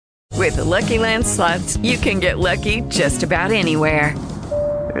With the Lucky Land Slots, you can get lucky just about anywhere.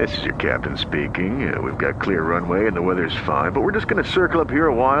 This is your captain speaking. We've got clear runway and the weather's fine, but we're just going to circle up here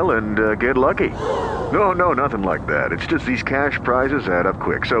a while and get lucky. No, nothing like that. It's just these cash prizes add up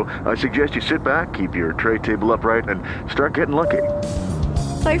quick. So I suggest you sit back, keep your tray table upright, and start getting lucky.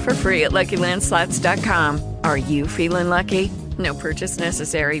 Play for free at LuckyLandSlots.com. Are you feeling lucky? No purchase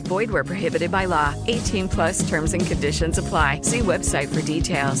necessary. Void where prohibited by law. 18 plus terms and conditions apply. See website for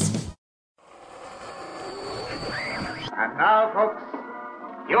details. And now, folks,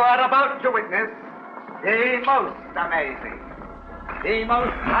 you are about to witness the most amazing, the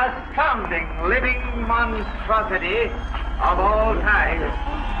most astounding living monstrosity of all time.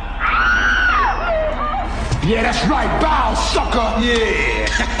 Yeah, that's right. Bow, sucker. Yeah.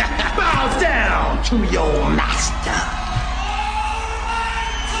 Bow down to your master.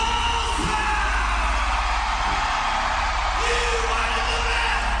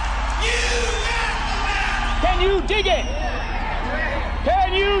 Can you dig it?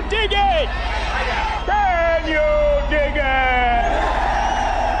 Can you dig it? Can you dig it?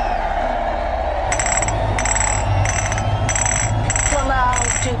 Come out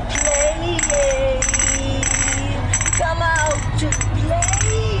to play. Come out to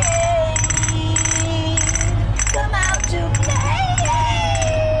play. Come out to play.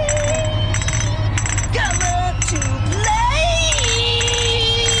 Come out to play.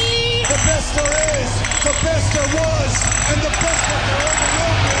 The best there is, the best there was, and the best that there ever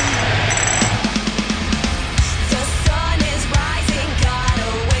will be. The sun is rising, gotta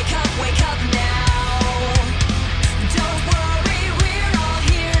wake up now. Don't worry, we're all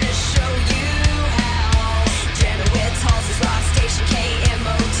here to show you how. Janowitz, Halsey's Rock Station,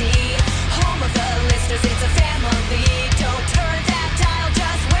 KMOD. Home of the listeners, it's a family. Don't turn that dial,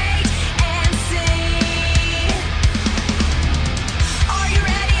 just wait and see. Are you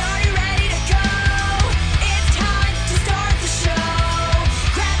ready? Are you ready to go? It's time to start the show.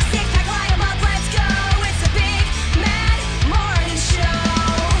 Grab a six pack, line 'em up, let's go. It's a big, mad morning show.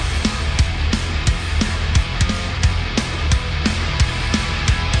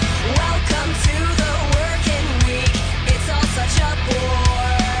 Welcome to the working week. It's all such a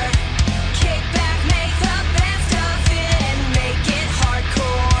bore. Kick back, make the best of it, and make it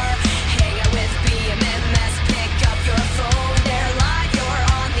hardcore. Hang out with BMMS, pick up your phone. They're live, you're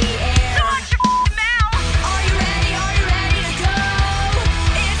on the air. Shut your mouth! Are you ready? Are you ready to go?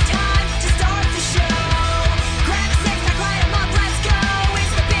 It's time to start the show. Grab a six pack, line 'em up, let's go.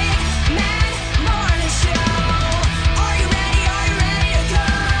 It's the big, mad morning show. Are you ready? Are you ready to go?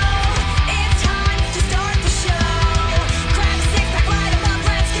 It's time to start the show. Grab a six pack, line 'em up,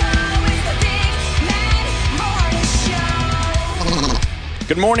 let's go. It's the big, mad morning show.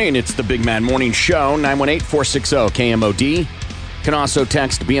 Good morning. It's the Big Man Morning Show, 918-460-KMOD. You can also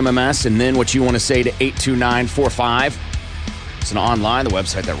text BMMS and then what you want to say to 82945. It's an online, the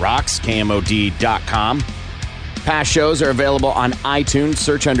website that rocks, KMOD.com. Past shows are available on iTunes.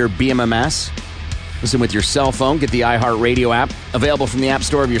 Search under BMMS. Listen with your cell phone. Get the iHeartRadio app. Available from the App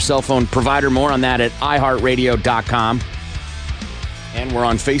Store of your cell phone provider. More on that at iHeartRadio.com. And we're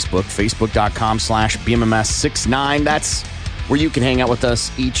on Facebook, Facebook.com/BMMS69. That's where you can hang out with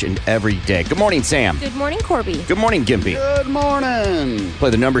us each and every day. Good morning, Sam. Good morning, Corby. Good morning, Gimpy. Good morning. Play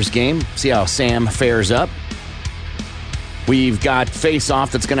the numbers game. See how Sam fares up. We've got Face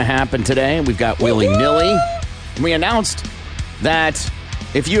Off that's going to happen today. We've got Willy Nilly. We announced that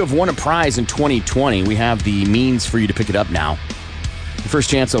if you have won a prize in 2020, we have the means for you to pick it up now. The first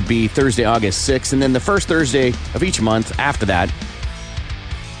chance will be Thursday, August 6th, and then the first Thursday of each month after that,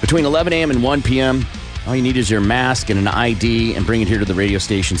 between 11 a.m. and 1 p.m., all you need is your mask and an ID and bring it here to the radio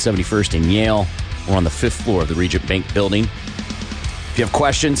station, 71st in Yale. We're on the 5th floor of the Regent Bank building. If you have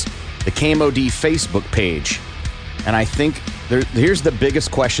questions, the KMOD Facebook page. And I think here's the biggest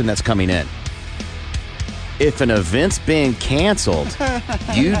question that's coming in. If an event's being canceled,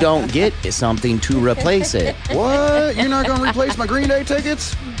 you don't get something to replace it. What? You're not going to replace my Green Day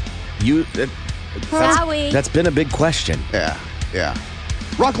tickets? That's been a big question. Yeah.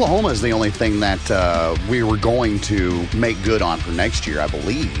 Rocklahoma is the only thing that we were going to make good on for next year, I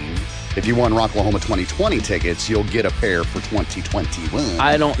believe. If you won Rocklahoma 2020 tickets, you'll get a pair for 2021.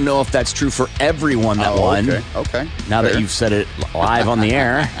 I don't know if that's true for everyone that won. Okay. Now that you've said it live on the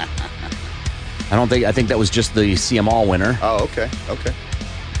air. I think that was just the CM All winner. Oh, okay.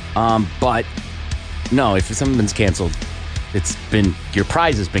 But no, if something's canceled, your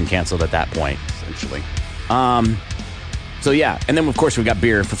prize has been canceled at that point. Essentially. So yeah, and then of course we got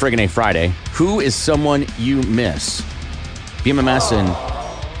beer for Friggin' A Friday. Who is someone you miss? BMMS and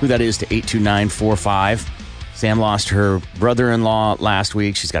who that is to 82945. Sam lost her brother-in-law last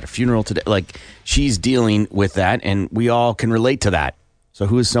week. She's got a funeral today. Like, she's dealing with that, and we all can relate to that. So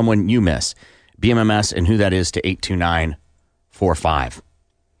who is someone you miss? BMMS and who that is to 82945.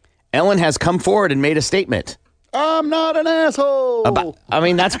 Ellen has come forward and made a statement. I'm not an asshole.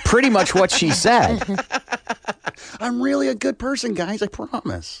 That's pretty much what she said. I'm really a good person, guys. I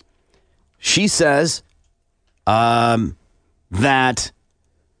promise. She says that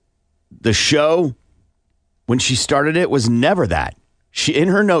the show, when she started it, was never that. In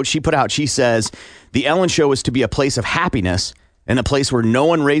her note she put out, she says, the Ellen Show is to be a place of happiness and a place where no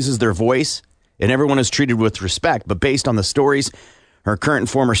one raises their voice and everyone is treated with respect. But based on the stories, her current and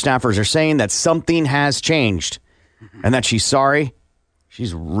former staffers are saying that something has changed and that she's sorry.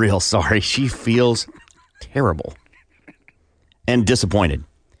 She's real sorry. She feels terrible and disappointed.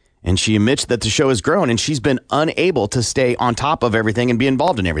 And she admits that the show has grown and she's been unable to stay on top of everything and be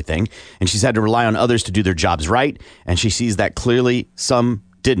involved in everything. And she's had to rely on others to do their jobs right. And she sees that clearly some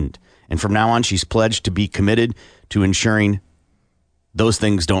didn't. And from now on, she's pledged to be committed to ensuring those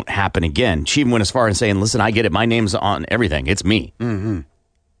things don't happen again. She even went as far as saying, listen, I get it. My name's on everything. It's me. Mm-hmm.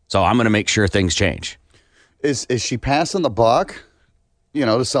 So I'm going to make sure things change. Is she passing the buck,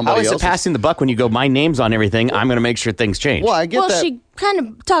 to somebody else? How is it passing the buck when you go, my name's on everything, I'm going to make sure things change? Well, I get that. She kind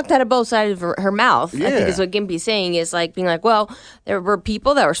of talked out of both sides of her mouth. Yeah. I think is what Gimpy's saying is like being like, well, there were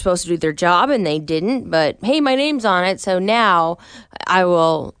people that were supposed to do their job and they didn't, but hey, my name's on it, so now I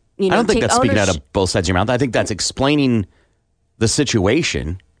will, I don't think that's speaking out of both sides of your mouth. I think that's explaining the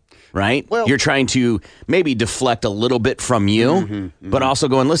situation, right? Well, you're trying to maybe deflect a little bit from you, but also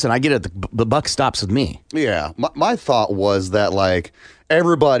going, listen, I get it. The buck stops with me. Yeah. My thought was that, like,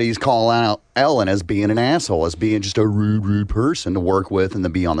 everybody's calling out Ellen as being an asshole, as being just a rude person to work with and to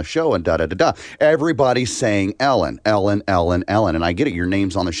be on the show and da-da-da-da. Everybody's saying Ellen. And I get it, your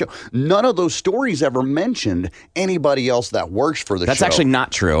name's on the show. None of those stories ever mentioned anybody else that works for the show. That's actually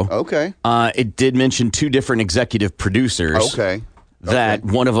not true. Okay. It did mention two different executive producers. Okay. That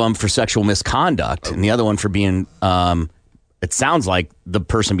one of them for sexual misconduct and the other one for being, it sounds like the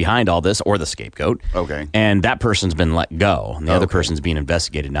person behind all this or the scapegoat. Okay. And that person's been let go. And the other person's being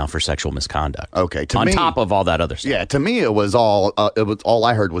investigated now for sexual misconduct. Okay. On top of all that other stuff. Yeah, to me it was all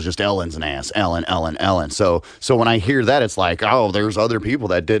I heard was just Ellen's an ass. Ellen. So when I hear that, it's like, oh, there's other people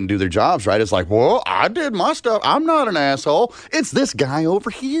that didn't do their jobs right. It's like, well, I did my stuff. I'm not an asshole. It's this guy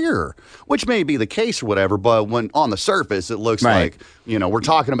over here, which may be the case or whatever. But when on the surface, it looks like, we're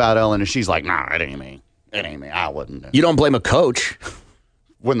talking about Ellen and she's like, nah, it ain't me. It ain't me. I wouldn't. You don't blame a coach.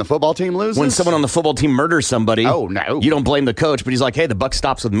 When the football team loses? When someone on the football team murders somebody. Oh, no. You don't blame the coach, but he's like, hey, the buck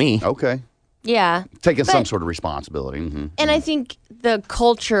stops with me. Okay. Yeah. Taking some sort of responsibility. Mm-hmm. And I think the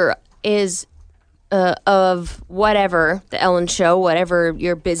culture is of whatever, the Ellen Show, whatever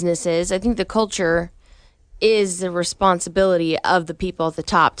your business is, I think the culture is the responsibility of the people at the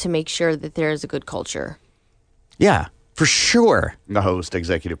top to make sure that there is a good culture. Yeah. For sure. The host,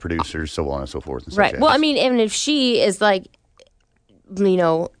 executive producers, so on and so forth. And right. Well, I mean, even if she is like,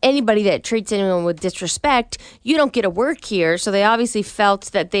 anybody that treats anyone with disrespect, you don't get to work here. So they obviously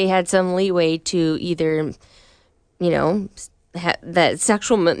felt that they had some leeway to either, that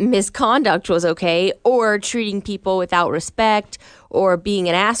sexual misconduct was okay or treating people without respect or being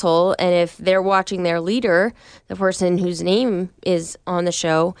an asshole. And if they're watching their leader, the person whose name is on the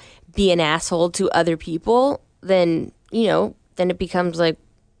show, be an asshole to other people, then it becomes like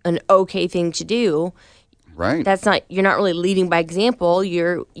an okay thing to do. Right. You're not really leading by example.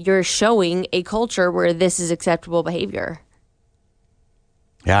 You're showing a culture where this is acceptable behavior.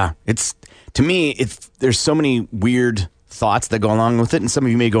 Yeah. To me, there's so many weird thoughts that go along with it. And some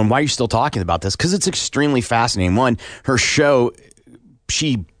of you may go, why are you still talking about this? Because it's extremely fascinating. One, her show,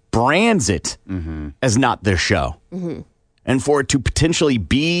 she brands it as not their show. Mm-hmm. And for it to potentially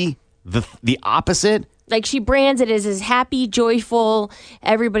be the opposite. Like she brands it as happy, joyful,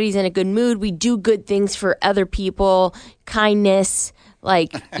 everybody's in a good mood. We do good things for other people, kindness. No,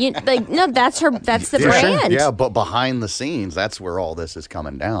 that's the brand. Sure. Yeah, but behind the scenes, that's where all this is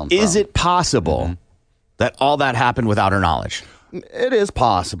coming down from. Is it possible that all that happened without her knowledge? It is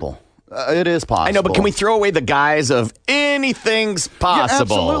possible. It is possible. I know, but can we throw away the guise of anything's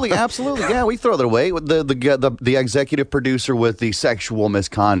possible? Yeah, absolutely. Yeah, we throw that away. With the executive producer with the sexual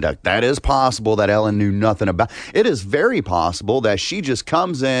misconduct. That is possible that Ellen knew nothing about. It is very possible that she just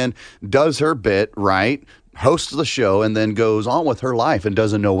comes in, does her bit, right, hosts the show, and then goes on with her life and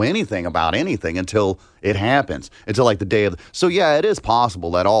doesn't know anything about anything until it happens, until like the day of. So, yeah, it is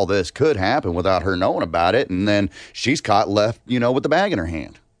possible that all this could happen without her knowing about it, and then she's left, with the bag in her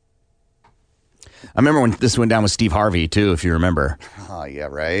hand. I remember when this went down with Steve Harvey, too, if you remember. Oh, yeah,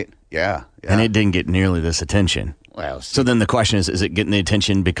 right. Yeah. And it didn't get nearly this attention. Well, so then the question is it getting the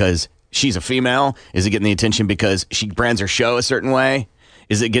attention because she's a female? Is it getting the attention because she brands her show a certain way?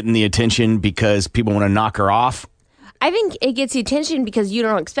 Is it getting the attention because people want to knock her off? I think it gets the attention because you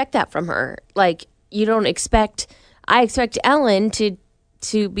don't expect that from her. Like, you don't expect... I expect Ellen to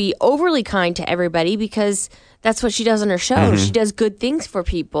be overly kind to everybody because that's what she does on her show. Mm-hmm. She does good things for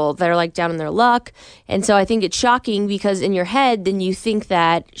people that are like down in their luck. And so I think it's shocking because in your head, then you think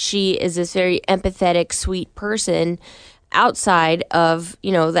that she is this very empathetic, sweet person outside of,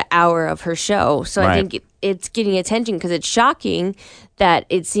 the hour of her show. So I think it's getting attention because it's shocking that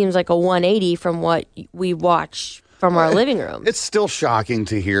it seems like a 180 from what we watch from our living room. It's still shocking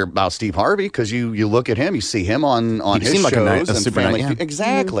to hear about Steve Harvey because you look at him, you see him on his seemed like shows a and super family. nice, yeah.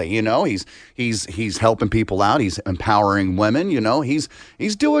 Exactly, he's helping people out. He's empowering women.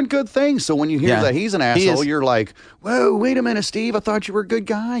 He's doing good things. So when you hear that he's an asshole, you're like, whoa, wait a minute, Steve. I thought you were a good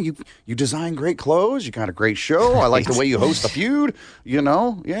guy. You design great clothes. You got a great show. I like the way you host The Feud.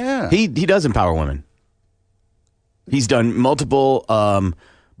 Yeah. He does empower women. He's done multiple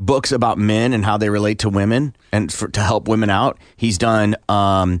books about men and how they relate to women and to help women out. He's done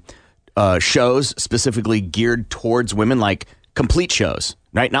shows specifically geared towards women, like complete shows,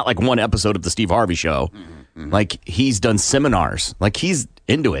 right? Not like one episode of the Steve Harvey Show. Mm-hmm. Like he's done seminars. Like he's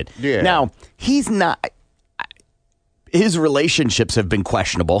into it. Yeah. Now, he's not... His relationships have been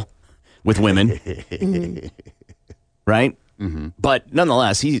questionable with women, right? Mm-hmm. But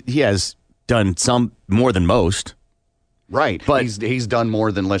nonetheless, he has done some more than most. Right, but he's done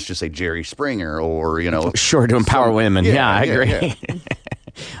more than, let's just say, Jerry Springer or sure, to empower women. Yeah, I agree. Yeah.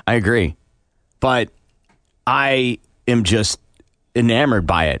 I agree, but I am just enamored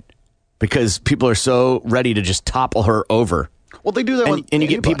by it because people are so ready to just topple her over. Well, they do that, and you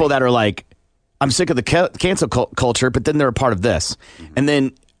get people that are like, "I'm sick of the cancel culture," but then they're a part of this. Mm-hmm. And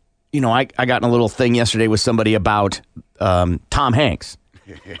then, I got in a little thing yesterday with somebody about Tom Hanks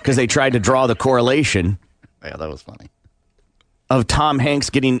because they tried to draw the correlation. Yeah, that was funny. Of Tom Hanks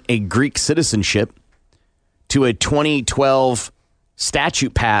getting a Greek citizenship to a 2012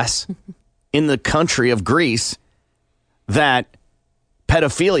 statute pass in the country of Greece that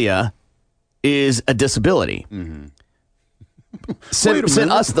pedophilia is a disability. Mm-hmm.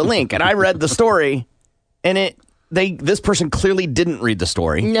 Sent us the link, and I read the story, and this person clearly didn't read the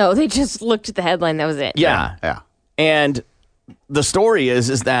story. No, they just looked at the headline. That was it. Yeah. And the story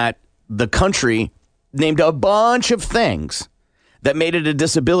is that the country named a bunch of things that made it a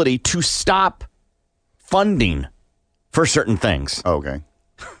disability to stop funding for certain things. Okay.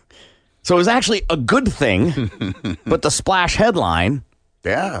 So it was actually a good thing, but the splash headline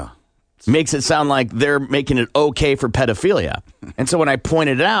makes it sound like they're making it okay for pedophilia. And so when I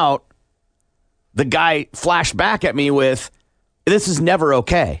pointed it out, the guy flashed back at me with, this is never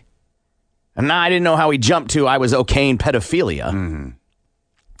okay. And I didn't know how he jumped to I was okaying pedophilia. Mm-hmm.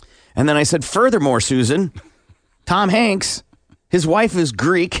 And then I said, furthermore, Susan, Tom Hanks... His wife is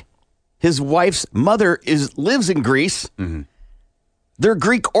Greek. His wife's mother lives in Greece. Mm-hmm. They're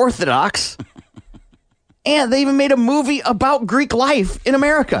Greek Orthodox. And they even made a movie about Greek life in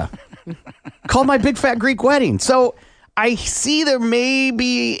America called My Big Fat Greek Wedding. So I see there may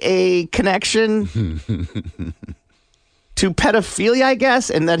be a connection to pedophilia, I guess,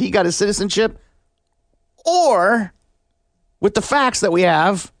 and that he got his citizenship. Or with the facts that we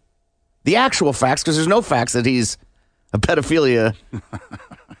have, the actual facts, because there's no facts that he's a pedophilia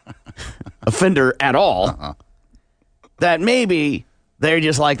offender at all, that maybe they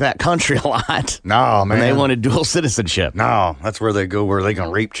just like that country a lot. No, man. And they wanted dual citizenship. No, that's where they go where they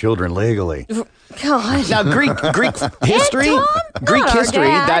can rape children legally. God. Now, Greek history,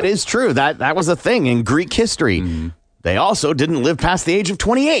 that is true. That was a thing in Greek history. Mm-hmm. They also didn't live past the age of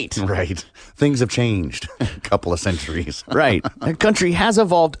 28. Right. Things have changed a couple of centuries. Right. That country has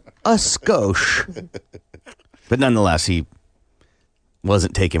evolved a skosh. But nonetheless, he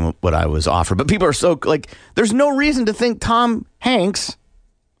wasn't taking what I was offered. But people are so, there's no reason to think Tom Hanks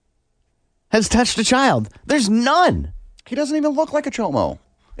has touched a child. There's none. He doesn't even look like a chomo.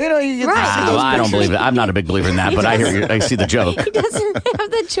 I don't believe it. I'm not a big believer in that, but I see the joke. He doesn't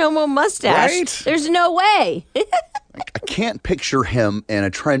have the chomo mustache. Right? There's no way. I can't picture him in a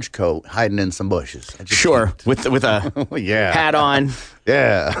trench coat hiding in some bushes. Sure, with a hat on.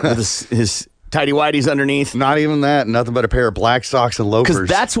 Yeah. With his tidy whities underneath. Not even that. Nothing but a pair of black socks and loafers. Because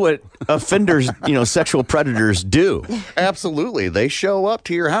that's what offenders, sexual predators do. Absolutely. They show up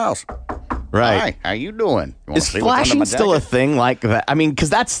to your house. Right. Hi, how you doing? You is flashing still a thing like that? I mean, because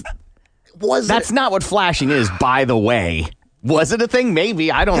that's not what flashing is, by the way. Was it a thing?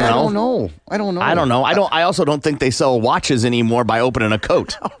 Maybe. I don't know. I don't know. I also don't think they sell watches anymore by opening a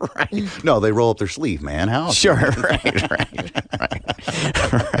coat. Right. No, they roll up their sleeve, man. How? Sure. Right.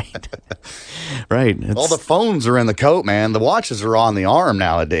 Right. All the phones are in the coat, man. The watches are on the arm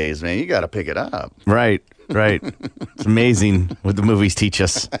nowadays, man. You got to pick it up. Right. It's amazing what the movies teach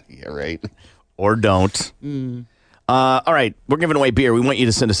us. Yeah, right. Or don't. All right, we're giving away beer. We want you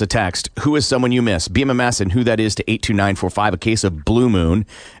to send us a text. Who is someone you miss? BMMS and who that is to 82945, a case of Blue Moon.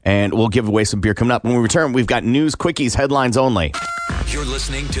 And we'll give away some beer coming up. When we return, we've got news, quickies, headlines only. You're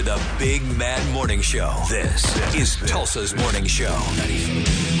listening to the Big Mad Morning Show. This is Tulsa's Morning Show.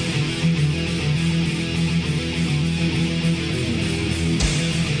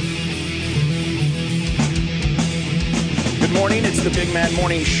 Good morning. It's the Big Mad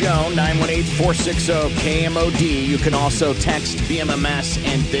Morning Show, 918-460-KMOD. You can also text BMMS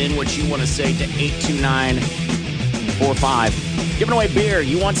and then what you want to say to 82945. Giving away beer.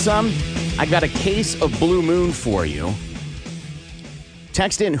 You want some? I got a case of Blue Moon for you.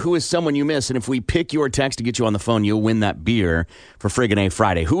 Text in who is someone you miss, and if we pick your text to get you on the phone, you'll win that beer for Friggin' A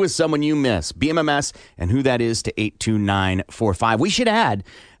Friday. Who is someone you miss? BMMS and who that is to 82945. We should add,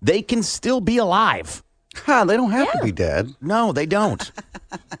 they can still be alive. They don't have to be dead. No, they don't.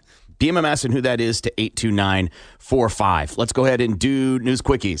 BMMS and who that is to 82945. Let's go ahead and do news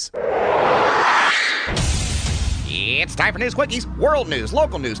quickies. It's time for News Quickies, world news,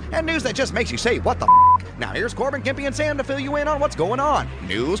 local news, and news that just makes you say, what the Now here's Corbin, Gimpy, and Sam to fill you in on what's going on.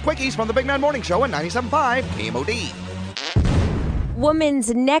 News Quickies from the Big Mad Morning Show at 97.5 KMOD.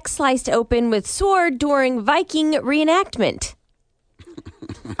 Woman's neck sliced open with sword during Viking reenactment.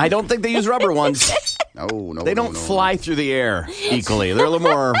 I don't think they use rubber ones. No. They don't fly through the air equally. They're a little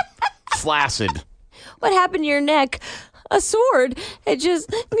more flaccid. What happened to your neck? A sword. It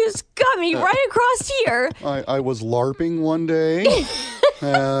just got me right across here. I was LARPing one day,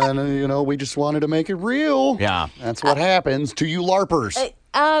 and, we just wanted to make it real. Yeah. That's what happens to you LARPers.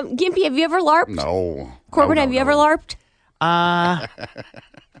 Gimpy, have you ever LARPed? No. Corbin, have you ever LARPed? I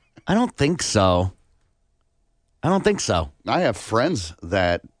don't think so. I have friends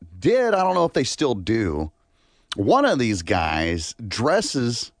that did. I don't know if they still do. One of these guys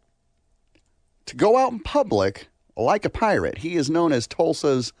dresses to go out in public like a pirate. He is known as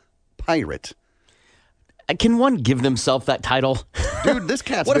Tulsa's Pirate. Can one give themselves that title? Dude, this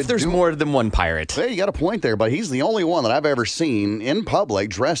cat's What if there's more than one pirate? Hey, you got a point there, but he's the only one that I've ever seen in public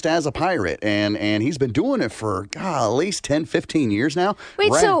dressed as a pirate. And he's been doing it for, at least 10, 15 years now.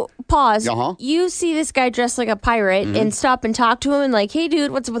 Wait, so pause. Uh-huh. You see this guy dressed like a pirate and stop and talk to him and like, hey,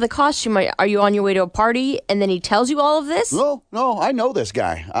 dude, what's up with the costume? Are you on your way to a party? And then he tells you all of this? No, I know this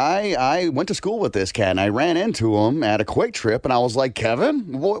guy. I went to school with this cat, and I ran into him at a Quick Trip, and I was like,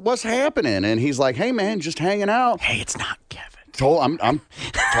 Kevin, what's happening? And he's like, hey, man, just hanging out. Hey, it's not Kevin. I'm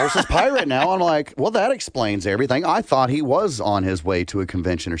Tulsa's Pirate now. I'm like, well, that explains everything. I thought he was on his way to a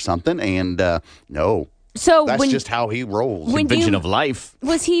convention or something, and no. So that's just how he rolls. Convention of life.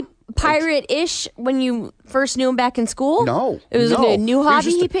 Was he pirate-ish when you first knew him back in school? No. It was a new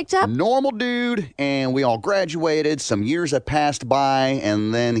hobby he picked up? Normal dude, and we all graduated. Some years have passed by,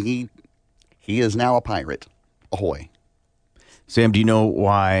 and then he is now a pirate. Ahoy. Sam, do you know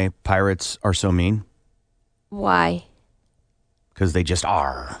why pirates are so mean? Why? Because they just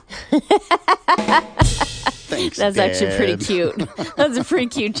are. Thanks, That's Dad. actually pretty cute. That's a pretty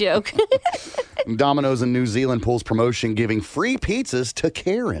cute joke. Domino's in New Zealand pulls promotion giving free pizzas to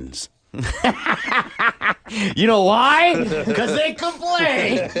Karens. You know why? Because they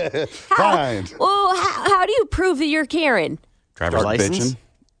complain. Fine. Well, how do you prove that you're Karen? Driver's license? Bitching.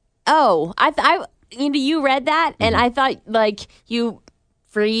 Oh, you read that, and I thought like you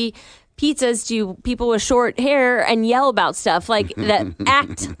free pizzas to people with short hair and yell about stuff like that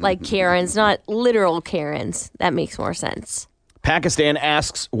act like Karens, not literal Karens. That makes more sense. Pakistan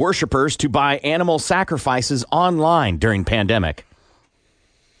asks worshipers to buy animal sacrifices online during pandemic.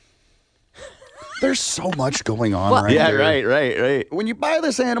 There's so much going on right Yeah, here. right. When you buy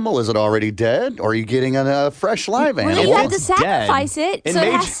this animal, is it already dead? Or are you getting a fresh live animal? Well, you have to It's sacrifice dead. it.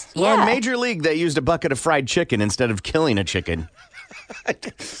 So in Major League, they used a bucket of fried chicken instead of killing a chicken.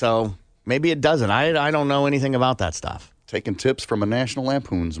 So maybe it doesn't. I don't know anything about that stuff. Taking tips from a National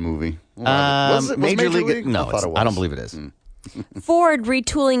Lampoon's movie. Was Major League? League? No, I thought it was. I don't believe it is. Ford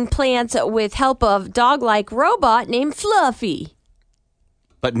retooling plants with help of dog-like robot named Fluffy.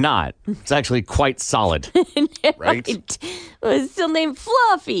 But not. It's actually quite solid. Right? It's still named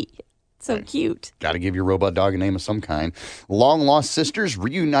Fluffy. So cute. Got to give your robot dog a name of some kind. Long-lost sisters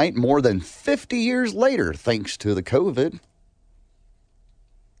reunite more than 50 years later thanks to the COVID.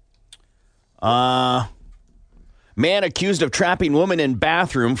 Man accused of trapping woman in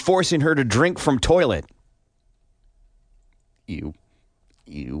bathroom, forcing her to drink from toilet. Ew.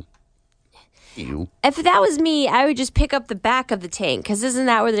 If that was me, I would just pick up the back of the tank, because isn't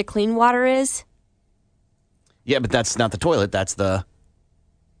that where the clean water is? Yeah, but that's not the toilet. That's the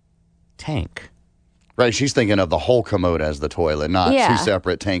tank. Right, she's thinking of the whole commode as the toilet, not two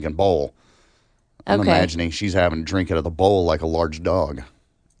separate tank and bowl. I'm imagining she's having to drink out of the bowl like a large dog.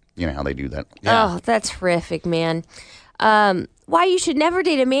 You know how they do that. Yeah. Oh, that's horrific, man. Why you should never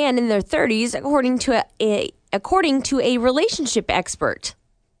date a man in their 30s, according to a relationship expert.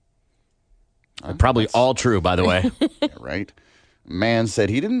 Probably all true, by the way. Right. Man said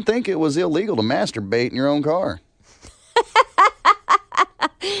he didn't think it was illegal to masturbate in your own car.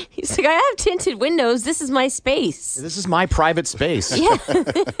 He's like, I have tinted windows. This is my space. This is my private space. Yeah.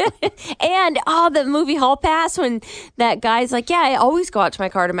 And, the movie Hall Pass, when that guy's like, I always go out to my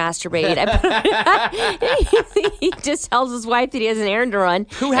car to masturbate. He just tells his wife that he has an errand to run.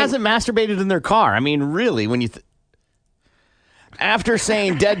 Who hasn't masturbated in their car? I mean, really, when you... After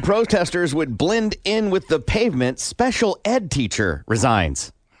saying dead protesters would blend in with the pavement, special ed teacher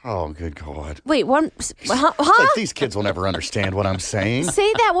resigns. Oh, good God. Wait, It's like these kids will never understand what I'm saying.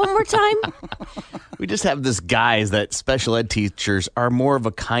 Say that one more time. We just have this guise that special ed teachers are more of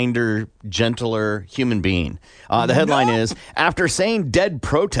a kinder, gentler human being. The headline is, after saying dead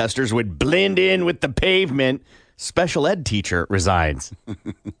protesters would blend in with the pavement, special ed teacher resigns.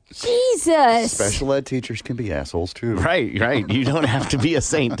 Jesus. Special ed teachers can be assholes, too. Right. You don't have to be a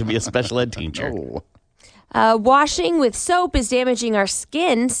saint to be a special ed teacher. No. Washing with soap is damaging our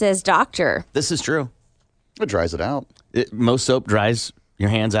skin, says doctor. This is true. It dries it out. Most soap dries your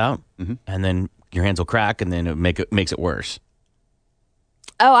hands out, and then your hands will crack, and then it makes it worse.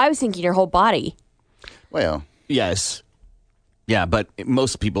 Oh, I was thinking your whole body. Well, yes. Yeah, but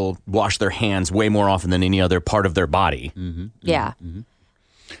most people wash their hands way more often than any other part of their body. Yeah.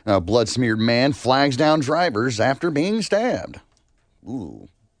 A blood-smeared man flags down drivers after being stabbed. Ooh.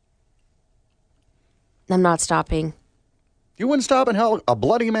 I'm not stopping. You wouldn't stop and help a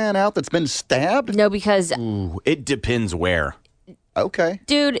bloody man out that's been stabbed? No, because... Ooh, it depends where. Okay.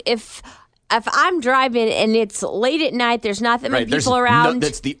 Dude, if I'm driving and it's late at night, there's not that many people around.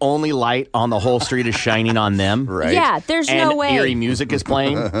 That's the only light on the whole street is shining on them. Right. Yeah, there's no way. And eerie music is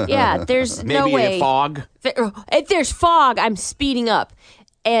playing. Yeah, there's no way. Maybe a fog. If there's fog, I'm speeding up.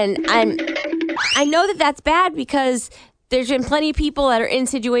 And I know that that's bad because... There's been plenty of people that are in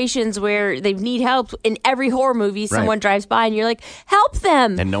situations where they need help. In every horror movie, someone drives by and you're like, help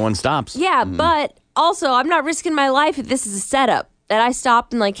them. And no one stops. Yeah, but also I'm not risking my life if this is a setup. That I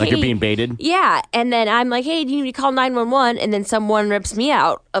stopped and hey. Like you're being baited? Yeah, and then I'm like, hey, do you need to call 911? And then someone rips me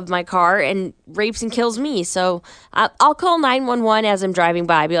out of my car and rapes and kills me. So I'll call 911 as I'm driving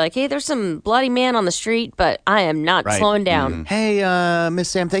by. Be like, hey, there's some bloody man on the street, but I am not slowing down. Hey, Miss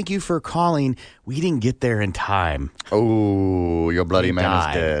Sam, thank you for calling. We didn't get there in time. Oh, your bloody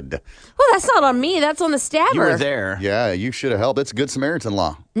man is dead. Well, that's not on me. That's on the stabber. You were there. Yeah, you should have helped. It's Good Samaritan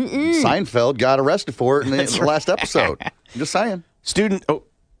law. Seinfeld got arrested for it in the last episode. I'm just saying. Student,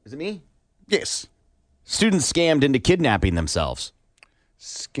 is it me? Yes. Students scammed into kidnapping themselves.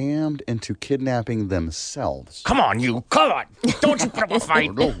 Scammed into kidnapping themselves. Come on, you. Come on. Don't you put up a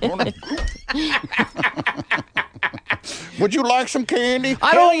fight. Would you like some candy?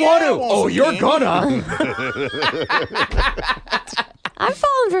 I don't want to. Oh, you're gonna. I'm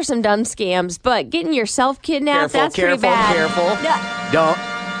falling for some dumb scams, but getting yourself kidnapped, that's pretty bad. Careful. No, Don't.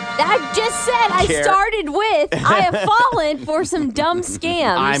 I just said I started with I have fallen for some dumb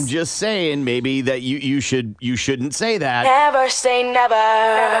scams. I'm just saying maybe that you shouldn't say that. Never say never.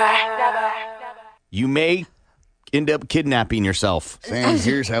 Never. You may end up kidnapping yourself. Sam,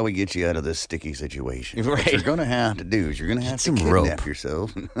 here's how we get you out of this sticky situation. Right. What you're going to have to do is you're going to have to kidnap rope.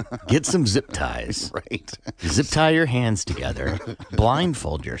 yourself. Get some zip ties. Right. Zip tie your hands together.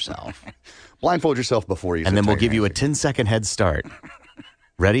 Blindfold yourself. Blindfold yourself before you And then we'll zip tie give you your a 10-second head start.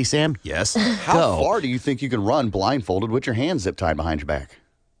 Ready, Sam? Yes. How far do you think you can run blindfolded with your hands zip tied behind your back?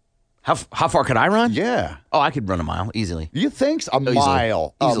 How far could I run? Yeah. Oh, I could run a mile easily. You think so?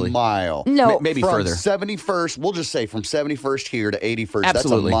 Mile. Easily. A mile. No. Maybe from further. 71st, we'll just say from 71st here to 81st.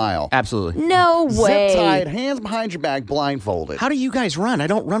 Absolutely. That's a mile. Absolutely. No way. Zip tied, hands behind your back, blindfolded. How do you guys run? I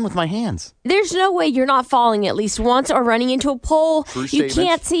don't run with my hands. There's no way you're not falling at least once or running into a pole. True You statement.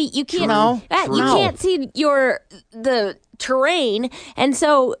 can't see. You can't. No. You can't see the terrain, and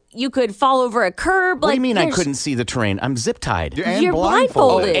so you could fall over a curb. What do you mean I couldn't see the terrain? I'm zip tied. And You're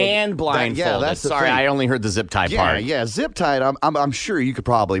blindfolded. And blindfolded. Yeah, that's the Sorry, thing. I only heard the zip tie part. Yeah, zip tied. I'm sure you could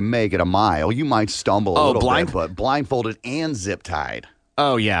probably make it a mile. You might stumble a little bit, but blindfolded and zip tied.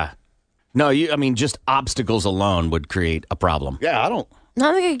 Oh, yeah. No, just obstacles alone would create a problem. Yeah, I don't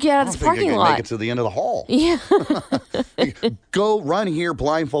Not think I could get out of this parking lot. Make it to the end of the hall. Yeah. Go run here,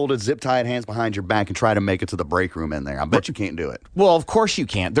 blindfolded, zip tied, hands behind your back, and try to make it to the break room in there. I bet you can't do it. Well, of course you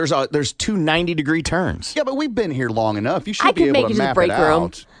can't. There's 2 90-degree turns. Yeah, but we've been here long enough. You should I be could able make to it to the map break it room.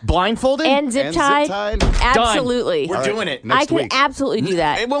 out. Blindfolded? And zip tied? Absolutely. Done. We're doing it. I could absolutely do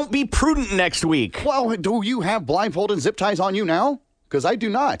that. It won't be prudent next week. Well, do you have blindfolded zip ties on you now? Because I do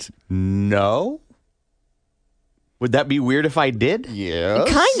not. No. Would that be weird if I did? Yeah.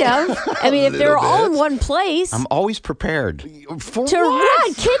 Kind of. I mean, if they're all in one place. I'm always prepared. For to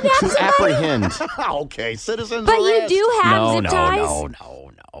what? Kidnap to somebody? apprehend. Okay, citizens But arrest. you do have zip ties?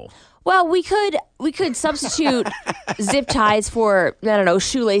 No. Well, we could substitute zip ties for, I don't know,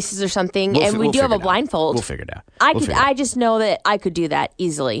 shoelaces or something, and we do have a blindfold. We'll figure it out. I just know that I could do that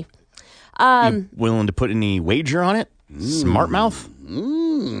easily. You willing to put any wager on it? Smart mouth?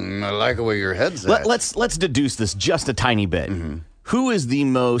 I like the way your head's at. Let's deduce this just a tiny bit. Who is the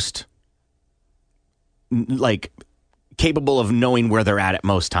most capable of knowing where they're at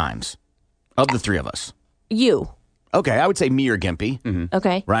most times of the 3 of us? You. Okay, I would say me or Gimpy.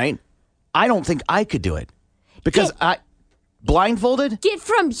 Okay. Right? I don't think I could do it because blindfolded. Get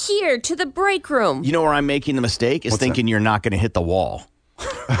from here to the break room. You know where I'm making the mistake is thinking you're not going to hit the wall.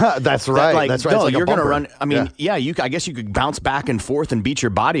 That's right. That's right. No, it's like you're going to run. bumper. I mean, I guess you could bounce back and forth and beat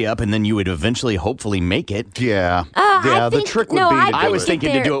your body up, and then you would eventually, hopefully, make it. Yeah. The trick would be. I was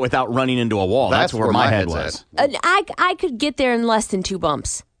thinking to do it without running into a wall. That's where my head was. I could get there in less than 2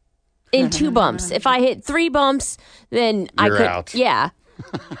 bumps. In 2 bumps. If I hit 3 bumps, then I could. Out. Yeah.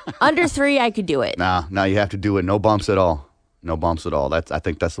 Under 3, I could do it. Nah, you have to do it. No bumps at all. No bumps at all. I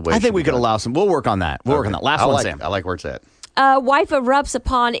think that's the way. I think we could allow some. We'll work on that. We'll work on that. Last one, Sam. I like where it's at. Wife erupts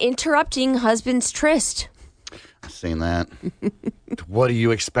upon interrupting husband's tryst. I've seen that. What do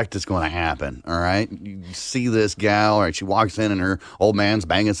you expect is going to happen? All right, you see this gal, all right? She walks in and her old man's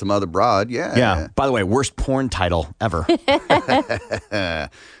banging some other broad. Yeah. By the way, worst porn title ever.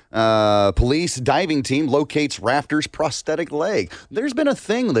 Police diving team locates rafter's prosthetic leg. There's been a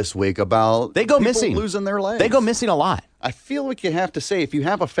thing this week about they go people missing, losing their legs. They go missing a lot. I feel like you have to say if you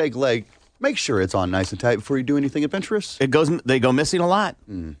have a fake leg, make sure it's on nice and tight before you do anything adventurous. They go missing a lot.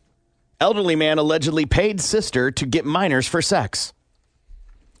 Elderly man allegedly paid sister to get minors for sex.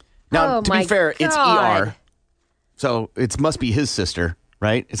 Now, to be fair, it's ER. So it must be his sister,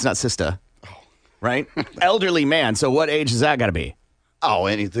 right? It's not sister, right? Elderly man. So what age has that got to be? Oh,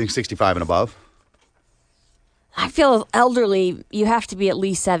 anything 65 and above. I feel elderly, you have to be at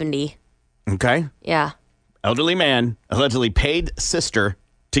least 70. Okay. Yeah. Elderly man allegedly paid sister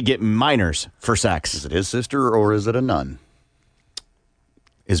to get minors for sex. Is it his sister or is it a nun?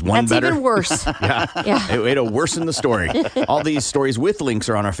 Is one That's better? even worse. Yeah. It'll worsen the story. All these stories with links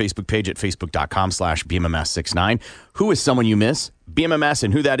are on our Facebook page at facebook.com/BMMS69. Who is someone you miss? BMMS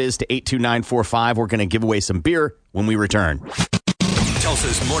and who that is to 82945. We're going to give away some beer when we return.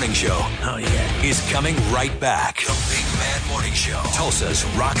 Tulsa's Morning Show is coming right back. The Big Mad Morning Show. Tulsa's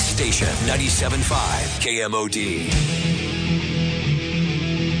Rock Station 97.5 KMOD.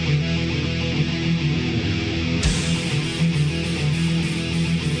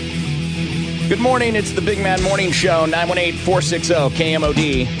 Good morning. It's the Big Man Morning Show,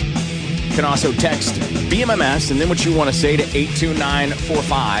 918-460-KMOD. You can also text BMMS and then what you want to say to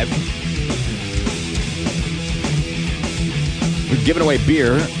 82945. We've given away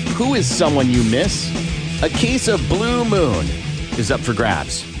beer. Who is someone you miss? A case of Blue Moon is up for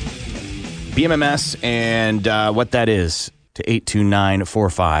grabs. BMMS and what that is to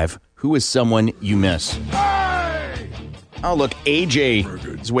 82945. Who is someone you miss? Oh, look,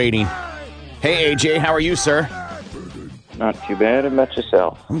 AJ is waiting. Hey, AJ, how are you, sir? Not too bad. How about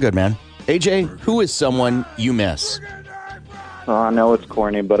yourself? I'm good, man. AJ, who is someone you miss? Well, I know it's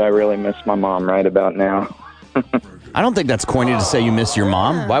corny, but I really miss my mom right about now. I don't think that's corny to say you miss your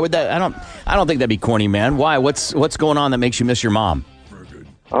mom. Why would that? I don't think that'd be corny, man. Why? What's going on that makes you miss your mom?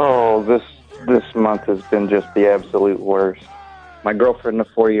 Oh, this month has been just the absolute worst. My girlfriend of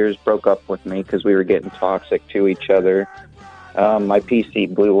 4 years broke up with me because we were getting toxic to each other. My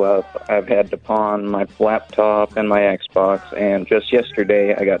PC blew up. I've had to pawn my laptop and my Xbox, and just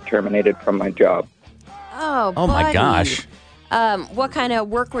yesterday I got terminated from my job. Oh, my gosh. What kind of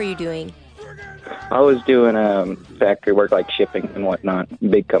work were you doing? I was doing factory work, like shipping and whatnot,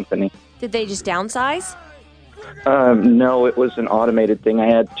 big company. Did they just downsize? No, it was an automated thing. I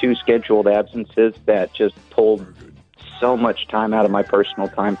had 2 scheduled absences that just pulled so much time out of my personal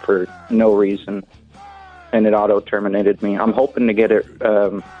time for no reason. And it auto-terminated me. I'm hoping to get it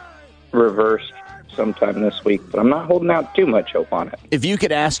reversed sometime this week, but I'm not holding out too much hope on it. If you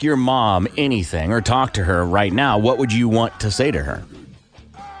could ask your mom anything or talk to her right now, what would you want to say to her?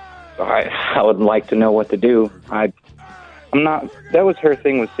 I would like to know what to do. I'm not. That was her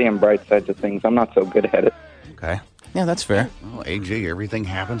thing, was seeing bright sides of things. I'm not so good at it. Okay. Yeah, that's fair. Well, AJ, everything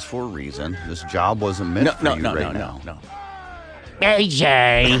happens for a reason. This job wasn't meant for you right now. No.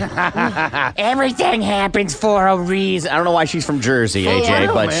 AJ, everything happens for a reason. I don't know why she's from Jersey,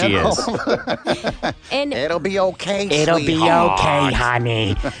 AJ, but she is. And it'll be okay, It'll be sweetheart. okay,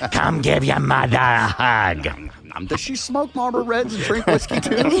 honey. Come give your mother a hug. Does she smoke Marlboro Reds and drink whiskey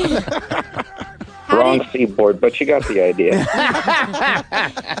too? Wrong seaboard, but you got the idea.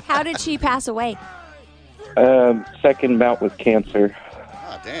 how did she pass away? Second bout with cancer.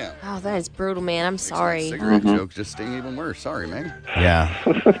 Oh, damn. Oh, that is brutal, man. I'm sorry. Cigarette jokes just sting even worse. Sorry, man. Yeah.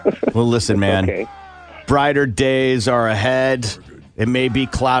 Well, listen, man. Okay. Brighter days are ahead. It may be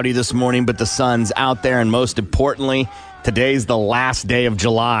cloudy this morning, but the sun's out there. And most importantly, today's the last day of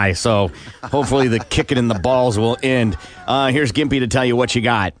July. So hopefully the kicking in the balls will end. Here's Gimpy to tell you what you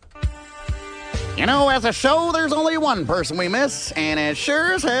got. You know, as a show, there's only one person we miss, and it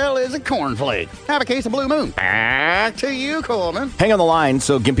sure as hell is a cornflake. Have a case of Blue Moon. Back to you, Coleman. Hang on the line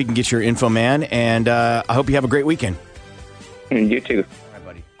so Gimpy can get your info, man. And I hope you have a great weekend. You too. All right,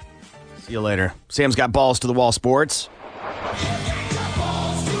 buddy. See you later. Sam's got balls to the wall sports.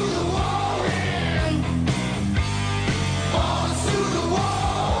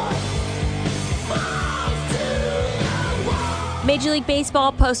 Major League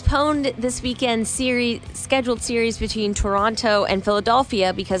Baseball postponed this weekend's scheduled series between Toronto and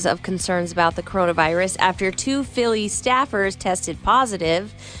Philadelphia because of concerns about the coronavirus after 2 Philly staffers tested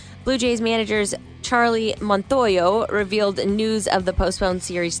positive. Blue Jays managers Charlie Montoyo revealed news of the postponed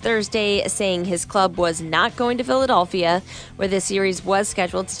series Thursday, saying his club was not going to Philadelphia, where the series was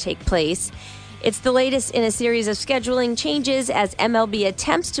scheduled to take place. It's the latest in a series of scheduling changes as MLB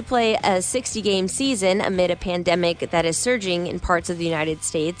attempts to play a 60-game season amid a pandemic that is surging in parts of the United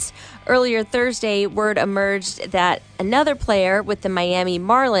States. Earlier Thursday, word emerged that another player with the Miami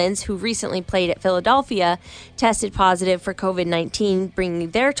Marlins, who recently played at Philadelphia, tested positive for COVID-19, bringing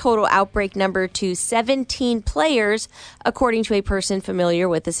their total outbreak number to 17 players, according to a person familiar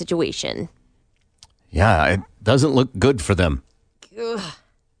with the situation. Yeah, it doesn't look good for them. Ugh.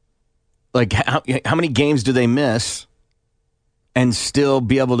 Like, how many games do they miss and still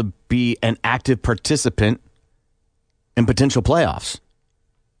be able to be an active participant in potential playoffs?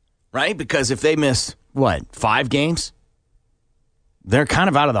 Right? Because if they miss, 5 games? They're kind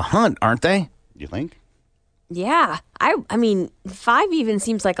of out of the hunt, aren't they? You think? Yeah. I mean, 5 even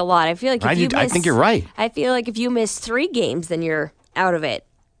seems like a lot. I feel like if I think you're right. I feel like if you miss 3 games, then you're out of it.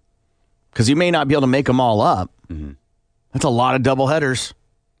 Because you may not be able to make them all up. Mm-hmm. That's a lot of doubleheaders.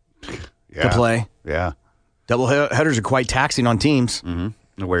 To play. Yeah. Double headers are quite taxing on teams.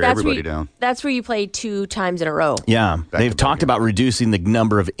 Mm-hmm. Wear everybody down. That's where you play 2 times in a row. Yeah. They've talked about reducing the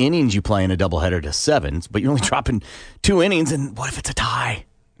number of innings you play in a doubleheader to 7, but you're only dropping 2 innings, and what if it's a tie?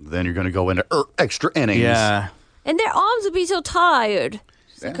 Then you're going to go into extra innings. Yeah. And their arms would be so tired.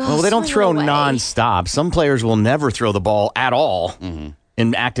 Like, Well, they don't swing throw away. nonstop. Some players will never throw the ball at all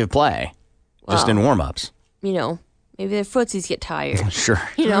in active play, just in warm-ups. You know, maybe their footsies get tired. Sure.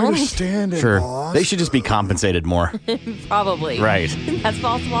 You know? Understand it, Sure. boss. They should just be compensated more. Probably. Right. That's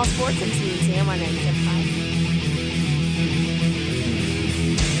Balls to Wall Sports. I'm seeing Sam on 97.5.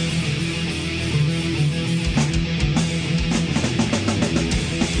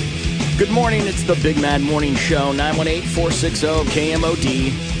 Good morning. It's the Big Mad Morning Show,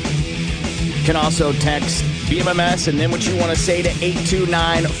 918-460-KMOD. You can also text BMMS and then what you want to say to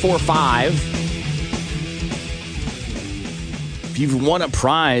 82945. If you've won a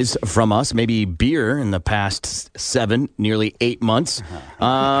prize from us, maybe beer in the past 7, nearly 8 months,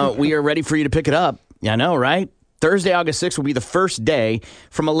 we are ready for you to pick it up. Yeah, I know, right? Thursday, August 6th will be the first day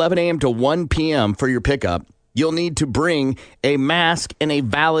from 11 a.m. to 1 p.m. for your pickup. You'll need to bring a mask and a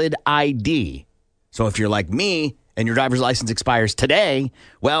valid ID. So if you're like me and your driver's license expires today,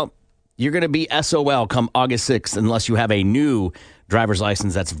 well, you're going to be SOL come August 6th unless you have a new driver's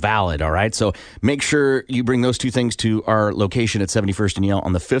license that's valid, all right? So make sure you bring those 2 things to our location at 71st and Yale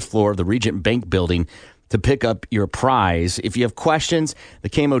on the 5th floor of the Regent Bank Building to pick up your prize. If you have questions, the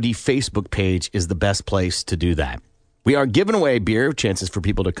KMOD Facebook page is the best place to do that. We are giving away beer, chances for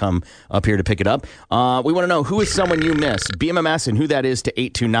people to come up here to pick it up. We want to know who is someone you miss. BMMS and who that is to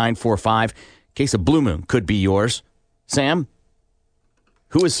 82945. Case of Blue Moon could be yours. Sam,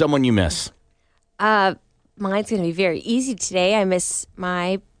 who is someone you miss? Mine's going to be very easy today. I miss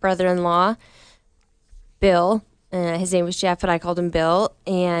my brother-in-law, Bill. His name was Jeff, but I called him Bill.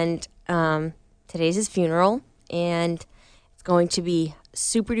 And today's his funeral, and it's going to be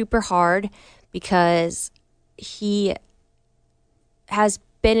super duper hard because he has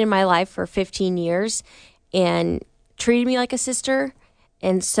been in my life for 15 years and treated me like a sister.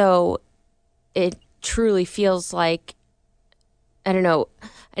 And so it truly feels like, I don't know.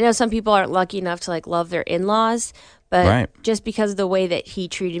 I know some people aren't lucky enough to like love their in-laws, but just because of the way that he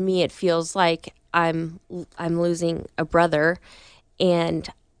treated me, it feels like I'm losing a brother. And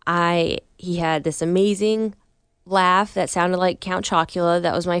he had this amazing laugh that sounded like Count Chocula.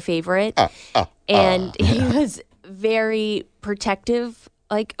 That was my favorite. And he was very protective,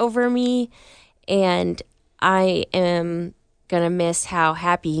 like, over me. And I am going to miss how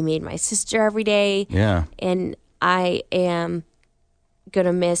happy he made my sister every day. Yeah. And I am going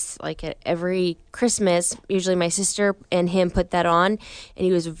to miss, like, at every Christmas, usually my sister and him put that on. And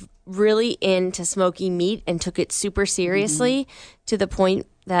he was really into smoking meat and took it super seriously to the point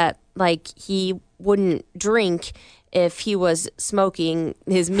that, like, he wouldn't drink if he was smoking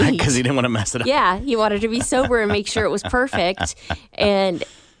his meat. Because he didn't want to mess it up. Yeah, he wanted to be sober and make sure it was perfect. And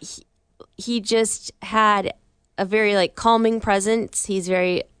he just had a very, like, calming presence. He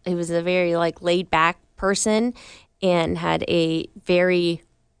was a very, like, laid back person and had a very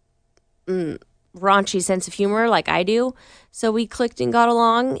raunchy sense of humor like I do. So we clicked and got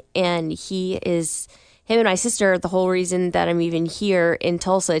along, and him and my sister are the whole reason that I'm even here in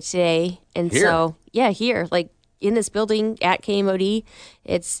Tulsa today. And Here? so, yeah, here, like, in this building at KMOD,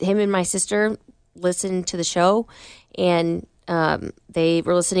 it's him and my sister listen to the show, and they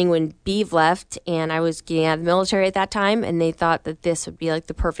were listening when Beav left, and I was getting out of the military at that time, and they thought that this would be like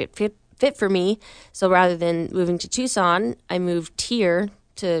the perfect fit for me. So rather than moving to Tucson, I moved here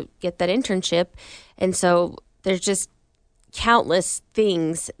to get that internship. And so there's just countless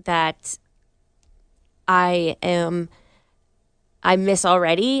things that I miss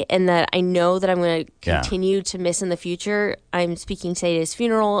already, and that I know that I'm going to continue to miss in the future. I'm speaking today at his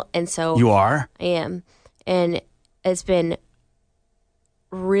funeral, and so You are? I am. And it's been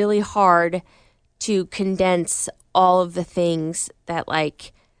really hard to condense all of the things that,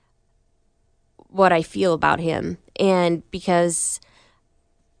 like, what I feel about him. And because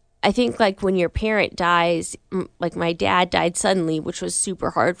I think, like, when your parent dies, like, my dad died suddenly, which was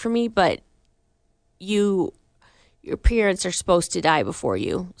super hard for me, but your parents are supposed to die before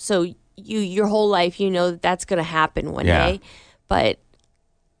you. So your whole life, you know that's going to happen one day. But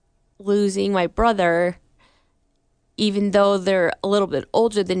losing my brother, even though they're a little bit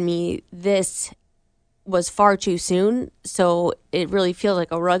older than me, this was far too soon. So it really feels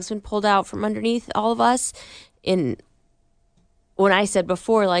like a rug's been pulled out from underneath all of us. And when I said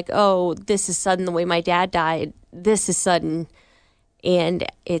before, like, oh, this is sudden the way my dad died, this is sudden. And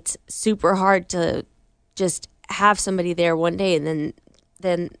it's super hard to just have somebody there one day and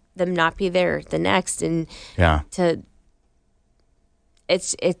then them not be there the next. And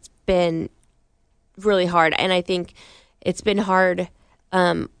it's been really hard. And I think it's been hard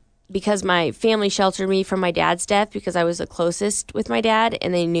because my family sheltered me from my dad's death because I was the closest with my dad,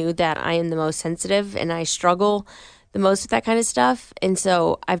 and they knew that I am the most sensitive and I struggle the most with that kind of stuff. And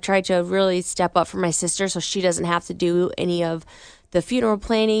so I've tried to really step up for my sister so she doesn't have to do any of the funeral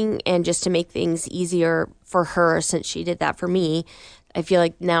planning, and just to make things easier for her since she did that for me. I feel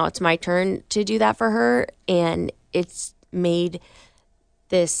like now it's my turn to do that for her, and it's made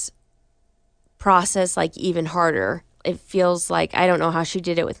this process, like, even harder. It feels like I don't know how she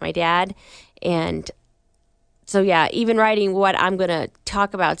did it with my dad. And so, yeah, even writing what I'm going to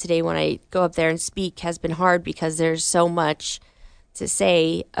talk about today when I go up there and speak has been hard because there's so much to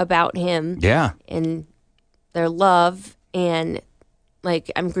say about him. Yeah. And their love, and,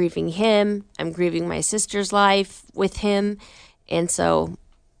 like, I'm grieving him. I'm grieving my sister's life with him. And so,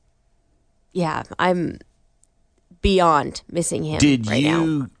 yeah, I'm beyond missing him Did right now.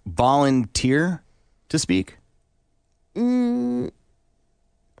 you volunteer to speak?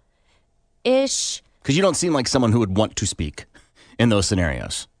 Ish. Because you don't seem like someone who would want to speak in those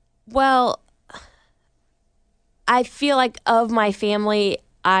scenarios. Well, I feel like of my family,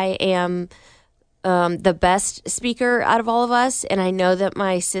 I am the best speaker out of all of us. And I know that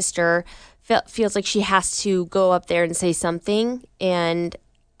my sister feels like she has to go up there and say something. And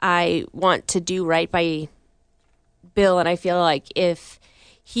I want to do right by Bill. And I feel like if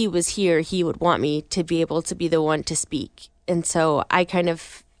he was here, he would want me to be able to be the one to speak. And so I kind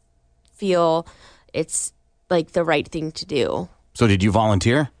of feel it's like the right thing to do. So did you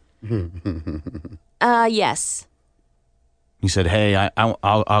volunteer? Yes. You said, hey,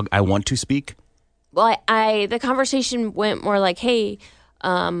 I want to speak? Well, the conversation went more like, hey,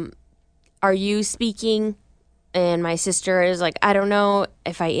 are you speaking? And my sister is like, I don't know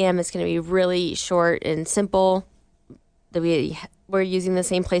if I am. It's going to be really short and simple. We're using the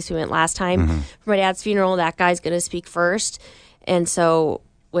same place we went last time for my dad's funeral. That guy's going to speak first. And so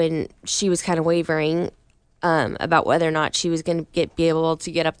when she was kind of wavering about whether or not she was going to be able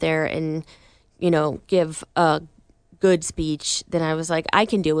to get up there and, give a good speech, then I was like, I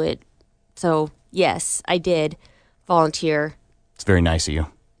can do it. So, yes, I did volunteer. It's very nice of you.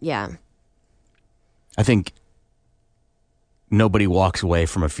 Yeah. I think nobody walks away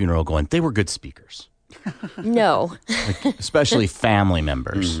from a funeral going, they were good speakers. No. Especially family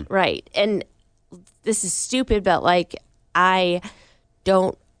members. Right. And this is stupid, but I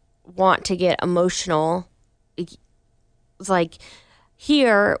don't want to get emotional. It's like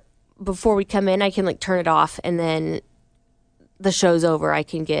here, before we come in, I can turn it off, and then the show's over. I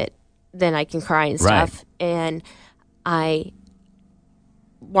can cry and stuff. Right. And I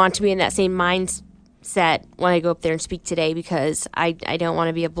want to be in that same mindset when I go up there and speak today, because I don't want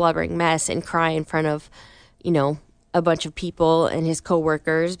to be a blubbering mess and cry in front of, a bunch of people and his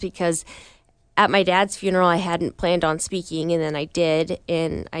coworkers, because at my dad's funeral, I hadn't planned on speaking, and then I did,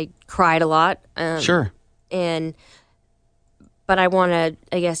 and I cried a lot. Sure. But I want to,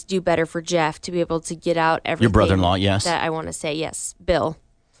 I guess, do better for Jeff to be able to get out everything. Your brother-in-law, yes. That I want to say, yes, Bill.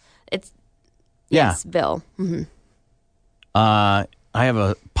 Yeah. Yes, Bill. Mm-hmm. I have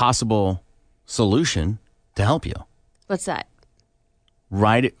a possible solution to help you. What's that?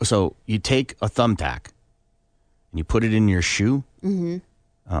 So you take a thumbtack and you put it in your shoe, in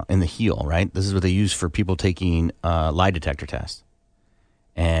the heel, right? This is what they use for people taking lie detector tests.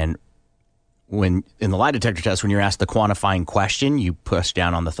 And in the lie detector test, when you're asked the quantifying question, you push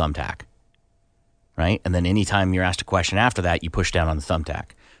down on the thumbtack, right? And then anytime you're asked a question after that, you push down on the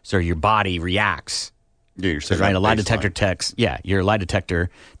thumbtack. So your body reacts. Yeah, you're right. A lie detector text. Yeah, your lie detector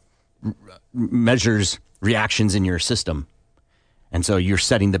measures reactions in your system, and so you're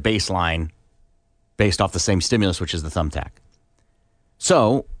setting the baseline based off the same stimulus, which is the thumbtack.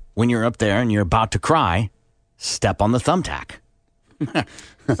 So when you're up there and you're about to cry, step on the thumbtack.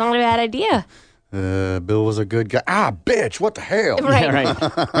 It's not a bad idea. Bill was a good guy. Ah, bitch! What the hell? Right. Yeah, right.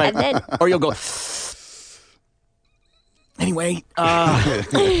 And then, or you'll go. Anyway,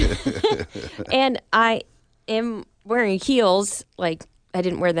 and I am wearing heels. I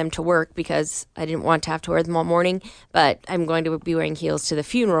didn't wear them to work because I didn't want to have to wear them all morning, but I'm going to be wearing heels to the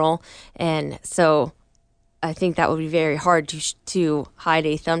funeral. And so I think that would be very hard to hide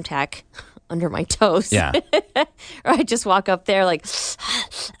a thumbtack under my toes. Yeah. Or I just walk up there right. Sam,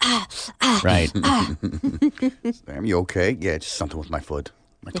 you okay? Yeah, just something with my foot.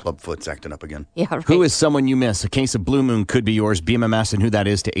 My club foot's acting up again. Yeah, right. Who is someone you miss? A case of Blue Moon could be yours. Bmms and who that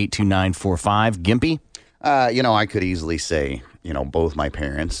is to 82945. Gimpy? I could easily say, both my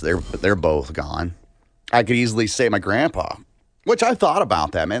parents. They're both gone. I could easily say my grandpa, which I thought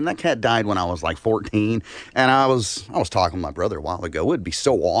about that, man. That cat died when I was 14, and I was talking with my brother a while ago. It would be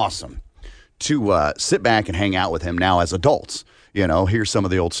so awesome to sit back and hang out with him now as adults. Hear some of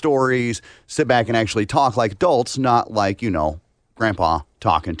the old stories, sit back and actually talk like adults, not like, Grandpa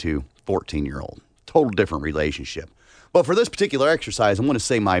talking to 14-year-old. Total different relationship. But for this particular exercise, I'm going to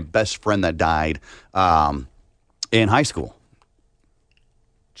say my best friend that died in high school.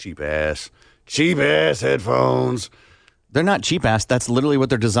 Cheap ass headphones. They're not cheap ass. That's literally what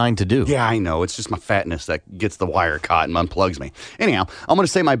they're designed to do. Yeah, I know. It's just my fatness that gets the wire caught and unplugs me. Anyhow, I'm going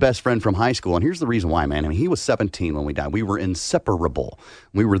to say my best friend from high school, and here's the reason why, man. He was 17 when we died. We were inseparable.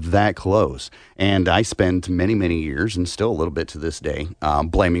 We were that close. And I spent many, many years, and still a little bit to this day,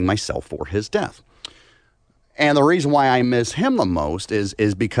 blaming myself for his death. And the reason why I miss him the most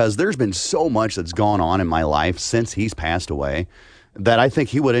is because there's been so much that's gone on in my life since he's passed away that I think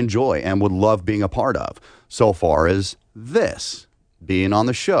he would enjoy and would love being a part of. So far as this, being on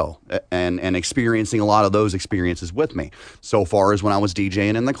the show and experiencing a lot of those experiences with me. So far as when I was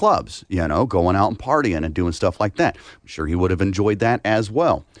DJing in the clubs, going out and partying and doing stuff like that. I'm sure he would have enjoyed that as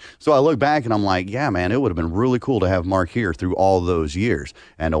well. So I look back and I'm like, yeah, man, it would have been really cool to have Mark here through all those years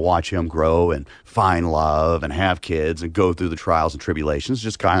and to watch him grow and find love and have kids and go through the trials and tribulations,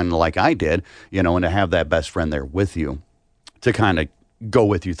 just kind of like I did, and to have that best friend there with you to kind of go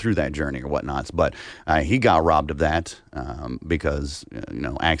with you through that journey or whatnots. But he got robbed of that because,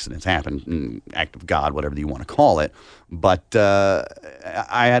 accidents happen, act of God, whatever you want to call it. But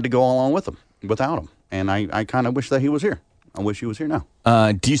I had to go along with him, without him. And I kind of wish that he was here. I wish he was here now.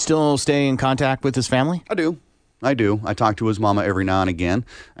 Do you still stay in contact with his family? I do. I talk to his mama every now and again.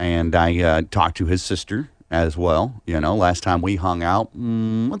 And I talk to his sister as well. Last time we hung out,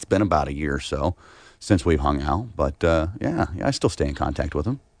 it's been about a year or so since we've hung out. But, yeah, I still stay in contact with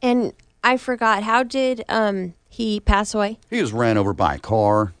him. And I forgot, how did he passed away? He was ran over by a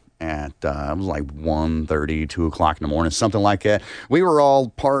car at, it was like 1:30, 2 o'clock in the morning, something like that. We were all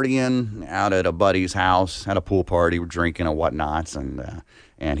partying out at a buddy's house, had a pool party, we're drinking and whatnots,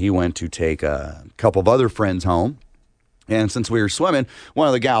 and he went to take a couple of other friends home. And since we were swimming, one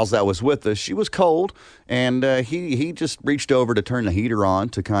of the gals that was with us, she was cold, and he just reached over to turn the heater on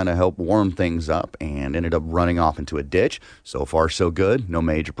to kind of help warm things up and ended up running off into a ditch. So far, so good. No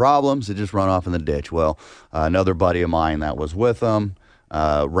major problems. It just run off in the ditch. Well, another buddy of mine that was with him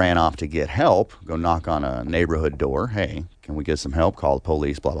ran off to get help, go knock on a neighborhood door. Hey, can we get some help? Call the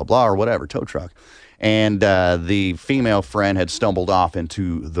police, blah, blah, blah, or whatever, tow truck. And the female friend had stumbled off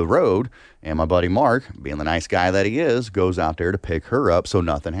into the road, and my buddy Mark, being the nice guy that he is, goes out there to pick her up so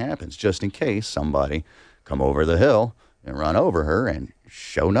nothing happens, just in case somebody come over the hill and run over her. And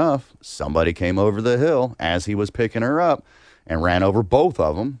sure enough, somebody came over the hill as he was picking her up and ran over both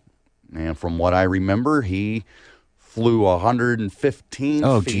of them. And from what I remember, he flew 115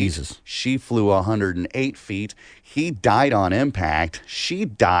 Oh, feet. Jesus. She flew 108 feet. He died on impact. She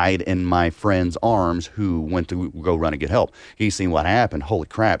died in my friend's arms, who went to go run and get help. He seen what happened. Holy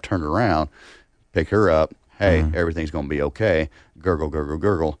crap, turned around, pick her up. Hey, everything's going to be okay. Gurgle, gurgle,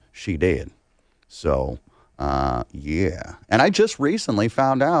 gurgle. She dead. So, yeah. And I just recently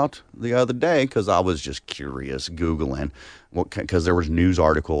found out the other day, because I was just curious, Googling, because there was news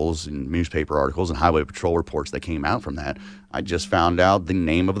articles and newspaper articles and highway patrol reports that came out from that. I just found out the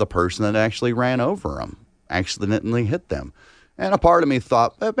name of the person that actually ran over him, accidentally hit them. And a part of me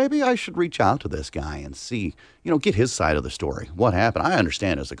thought, maybe I should reach out to this guy and see, get his side of the story. What happened? I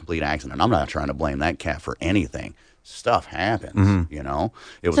understand it's a complete accident. I'm not trying to blame that cat for anything. Stuff happens, It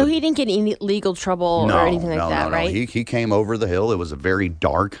was So he didn't get any legal trouble or anything like that, right? He came over the hill. It was a very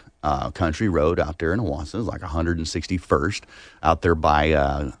dark country road out there in Owasso. It was like 161st out there by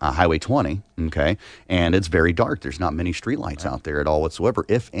Highway 20, okay? And it's very dark. There's not many streetlights out there at all whatsoever,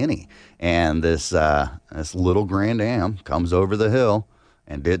 if any. And this little Grand Am comes over the hill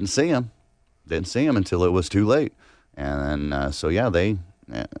and didn't see him. Didn't see him until it was too late. And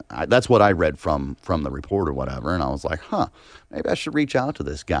that's what I read from the report or whatever, and I was like, maybe I should reach out to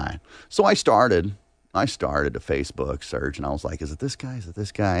this guy. So I started a Facebook search, and I was like, is it this guy? Is it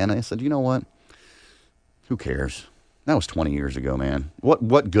this guy? And I said, you know what? Who cares? That was 20 years ago, man.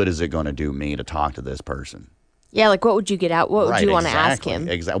 What good is it going to do me to talk to this person? Yeah, like what would you get out? What would you want to ask him?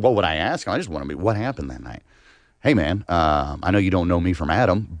 Exactly. What would I ask him? I just want to be, what happened that night? Hey, man, I know you don't know me from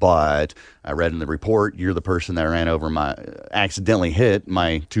Adam, but I read in the report you're the person that accidentally hit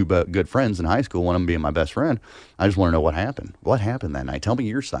my two good friends in high school, one of them being my best friend. I just want to know what happened. What happened that night? Tell me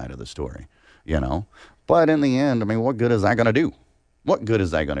your side of the story, But in the end, what good is that going to do? What good is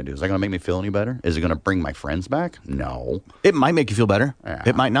that going to do? Is that going to make me feel any better? Is it going to bring my friends back? No. It might make you feel better. Yeah.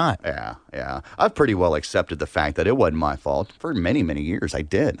 It might not. Yeah. I've pretty well accepted the fact that it wasn't my fault. For many, many years, I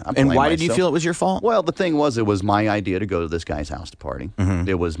did. And why did you feel it was your fault? Well, the thing was, it was my idea to go to this guy's house to party. Mm-hmm.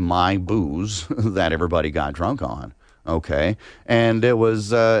 It was my booze that everybody got drunk on. Okay. And it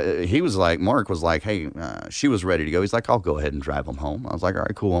was, Mark was like, hey, she was ready to go. He's like, I'll go ahead and drive them home. I was like, all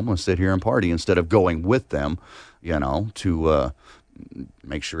right, cool. I'm going to sit here and party instead of going with them, to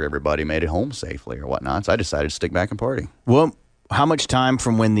make sure everybody made it home safely or whatnot. So I decided to stick back and party. Well, how much time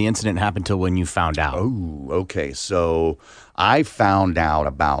from when the incident happened till when you found out? Oh, okay. So I found out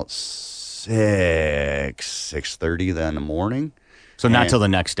about 6:30 then in the morning. So not till the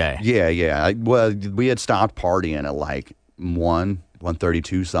next day. Yeah. We had stopped partying at like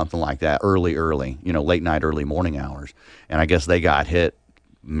 1:32, something like that, early, late night, early morning hours. And I guess they got hit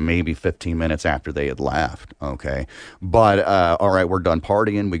maybe 15 minutes after they had left, okay? But, all right, we're done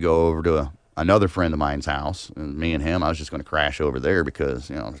partying. We go over to another friend of mine's house. And me and him, I was just going to crash over there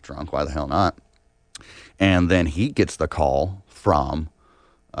because, I was drunk. Why the hell not? And then he gets the call from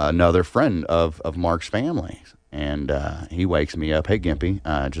another friend of Mark's family. And he wakes me up. Hey, Gimpy,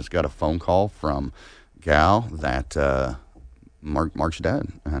 I just got a phone call from Gal that Mark's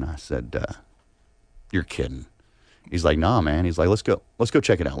dead. And I said, you're kidding. He's like, nah, man. He's like, let's go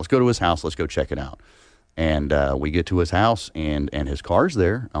check it out. Let's go to his house. Let's go check it out. And we get to his house, and his car's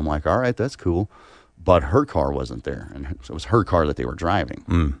there. I'm like, all right, that's cool. But her car wasn't there. And so it was her car that they were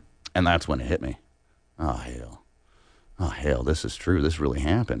driving. And that's when it hit me. Oh, hell, this is true. This really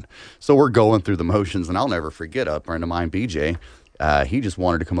happened. So we're going through the motions, and I'll never forget a friend of mine, BJ. He just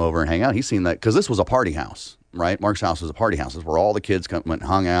wanted to come over and hang out. He's seen that because this was a party house. Right? Mark's house was a party house. It's where all the kids went and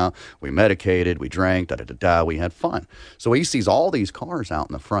hung out. We medicated. We drank. We had fun. So he sees all these cars out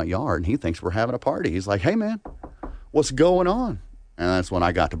in the front yard, and he thinks we're having a party. He's like, hey, man, what's going on? And that's when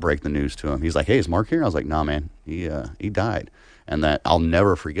I got to break the news to him. He's like, hey, is Mark here? I was like, nah, man, he died. And that I'll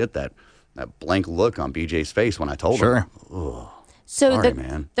never forget that. that blank look on BJ's face when I told her. Ugh. So Sorry,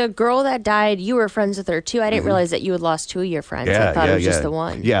 man. the girl that died, you were friends with her too. I didn't realize that you had lost 2 of your friends. I thought it was just the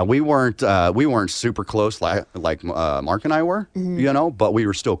one. Yeah, we weren't super close like Mark and I were, but we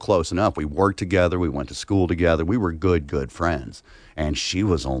were still close enough. We worked together. We went to school together. We were good friends. And she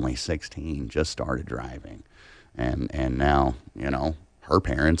was only 16, just started driving, and now her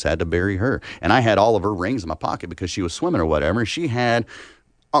parents had to bury her. And I had all of her rings in my pocket because she was swimming or whatever. She had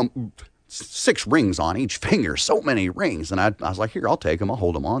 6 rings on each finger, so many rings. And I was like, here, I'll take them. I'll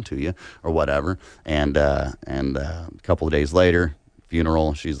hold them on to you or whatever. And a couple of days later,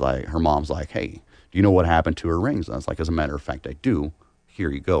 funeral, her mom's like, hey, do you know what happened to her rings? And I was like, as a matter of fact, I do. Here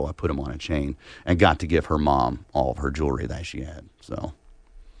you go. I put them on a chain and got to give her mom all of her jewelry that she had. So,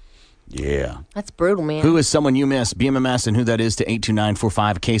 yeah. That's brutal, man. Who is someone you miss? BMMS and who that is to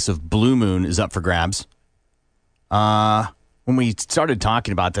 82945. A case of Blue Moon is up for grabs. When we started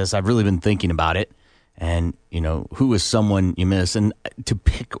talking about this, I've really been thinking about it. And, who is someone you miss? And to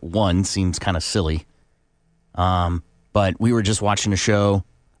pick one seems kind of silly. But we were just watching a show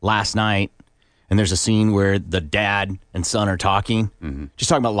last night, and there's a scene where the dad and son are talking, just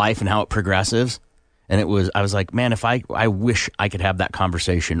talking about life and how it progresses. And I was like, man, I wish I could have that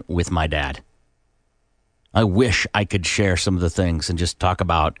conversation with my dad. I wish I could share some of the things and just talk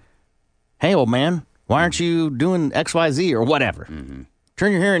about, hey, old man, why aren't you doing X, Y, Z or whatever?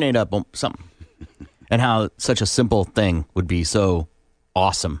 Turn your hearing aid up on something. And how such a simple thing would be so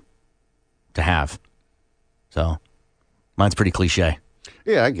awesome to have. So mine's pretty cliche.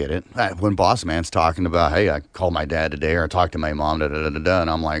 Yeah, I get it. When Boss Man's talking about, hey, I called my dad today or I talked to my mom, and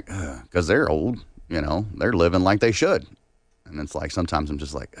I'm like, because they're old, they're living like they should. And it's like, sometimes I'm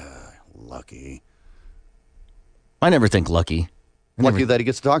just like, lucky. I never think lucky. Lucky that he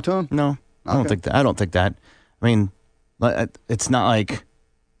gets to talk to him? No, I don't think that. I don't think that. I mean, it's not like,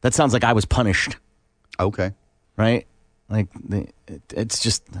 that sounds like I was punished. Okay. Right? Like,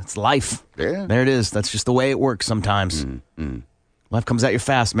 it's life. Yeah. There it is. That's just the way it works sometimes. Life comes at you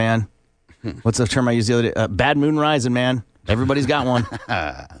fast, man. What's the term I used the other day? Bad moon rising, man. Everybody's got one.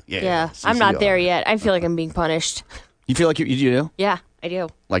 Yeah. I'm not there yet. I feel like I'm being punished. You feel like you do? Yeah, I do.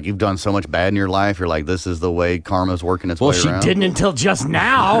 Like you've done so much bad in your life, you're like, this is the way karma's working its way around? Well, she didn't until just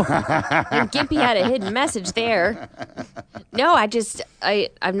now. And Gimpy had a hidden message there. No, I'm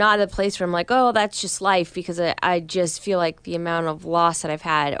not at a place where I'm like, oh, that's just life, because I just feel like the amount of loss that I've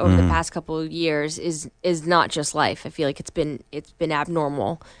had over the past couple of years is not just life. I feel like it's been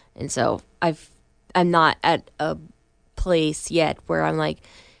abnormal. And so I'm not at a place yet where I'm like,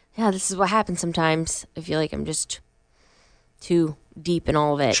 yeah, this is what happens sometimes. I feel like I'm just too deep in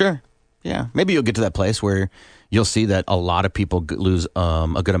all of it. Sure. Yeah. Maybe you'll get to that place where you'll see that a lot of people lose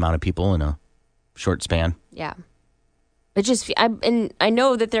a good amount of people in a short span. Yeah. I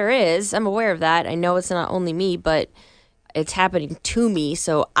know that there is. I'm aware of that. I know it's not only me, but it's happening to me.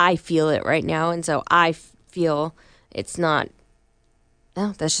 So I feel it right now. And so I feel it's not,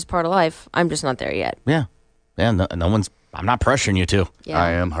 no, that's just part of life. I'm just not there yet. Yeah. Yeah. No one's, I'm not pressuring you to. Yeah.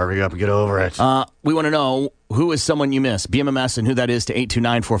 I am. Hurry up and get over it. We want to know who is someone you miss. BMMS and who that is to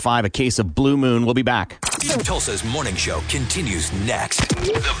 82945. A case of Blue Moon. We'll be back. Tulsa's Morning Show continues next.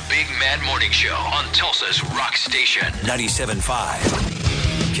 The Big Mad Morning Show on Tulsa's Rock Station. 97.5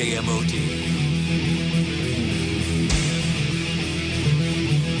 KMOD.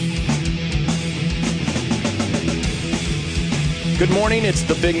 Good morning. It's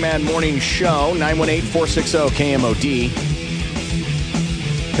the Big Mad Morning Show. 918-460-KMOD.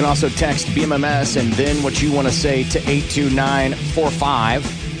 You can also text BMMS and then what you want to say to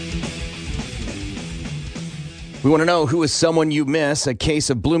 82945. We want to know who is someone you miss. A case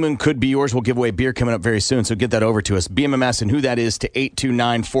of Blue Moon could be yours. We'll give away beer coming up very soon, so get that over to us. BMMS and who that is to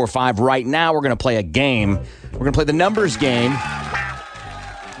 82945. Right now, we're going to play a game. We're going to play the numbers game.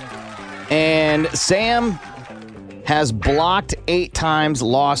 And Sam has blocked 8 times,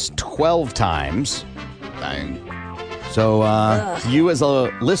 lost 12 times. Dang. So you as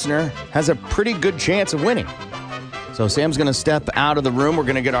a listener has a pretty good chance of winning. So Sam's going to step out of the room. We're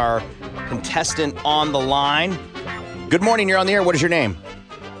going to get our contestant on the line. Good morning. You're on the air. What is your name?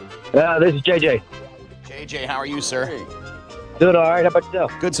 This is JJ. JJ, how are you, sir? Doing all right. How about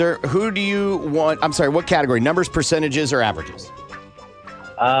yourself? Good, sir. Who do you want? I'm sorry, what category? Numbers, percentages, or averages?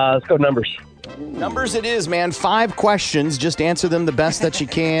 Let's go numbers. Numbers it is, man. 5 questions. Just answer them the best that you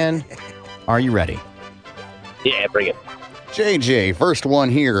can. Are you ready? Yeah, bring it. JJ, first one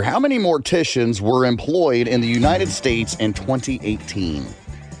here. How many morticians were employed in the United States in 2018?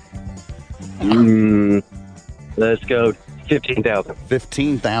 Let's go 15,000.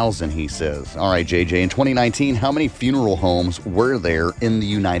 15,000, he says. All right, JJ. In 2019, how many funeral homes were there in the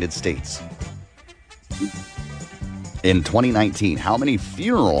United States? In 2019, how many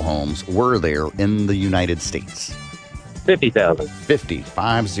funeral homes were there in the United States? 50,000.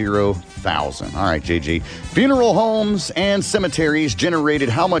 50,000. All right, JJ. Funeral homes and cemeteries generated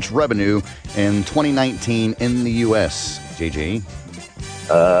how much revenue in 2019 in the U.S., JJ?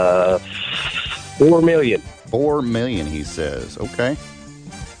 $4 million. 4 million, he says. Okay.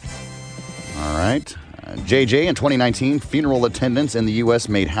 All right. JJ, in 2019, funeral attendants in the U.S.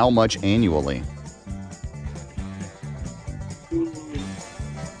 made how much annually?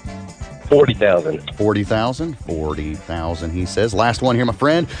 40,000. 40,000. 40,000, he says. Last one here, my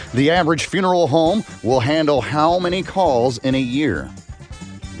friend. The average funeral home will handle how many calls in a year?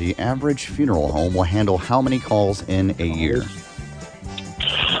 The average funeral home will handle how many calls in a year?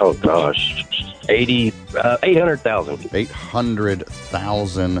 Oh, gosh. 800,000.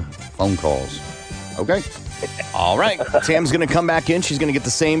 800,000 phone calls. Okay. All right. Sam's going to come back in. She's going to get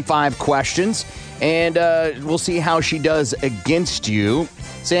the same 5 questions, and we'll see how she does against you.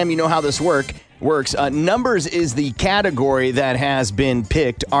 Sam, you know how this works. Numbers is the category that has been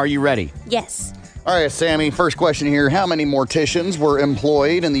picked. Are you ready? Yes. All right, Sammy, first question here. How many morticians were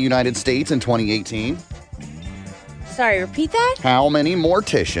employed in the United States in 2018? Sorry, repeat that? How many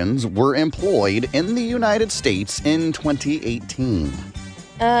morticians were employed in the United States in 2018?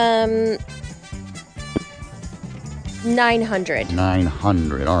 900.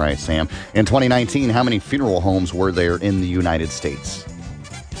 900. All right, Sam. In 2019, how many funeral homes were there in the United States?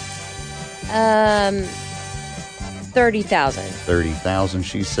 30,000. 30,000,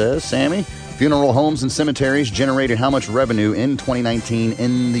 she says. Sammy, funeral homes and cemeteries generated how much revenue in 2019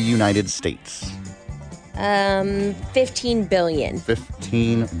 in the United States? 15 billion.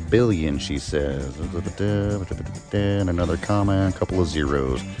 15 billion, she says. And another comma, a couple of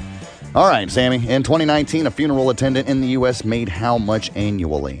zeros. All right, Sammy. In 2019, a funeral attendant in the U.S. made how much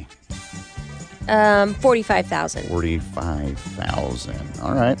annually? 45,000. 45,000.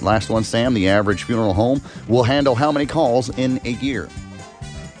 All right. Last one, Sam. The average funeral home will handle how many calls in a year?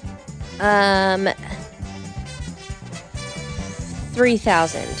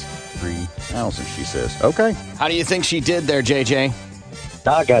 3,000. 3,000, she says. Okay. How do you think she did there, JJ?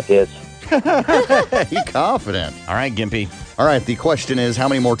 I got this. He's confident. All right, Gimpy. All right, the question is, how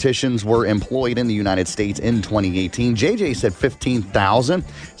many morticians were employed in the United States in 2018? JJ said 15,000.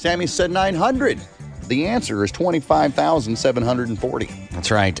 Sammy said 900. The answer is 25,740.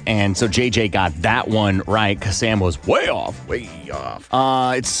 That's right. And so JJ got that one right because Sam was way off. Way off.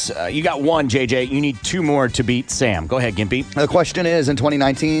 You got one, JJ. You need 2 more to beat Sam. Go ahead, Gimpy. The question is, in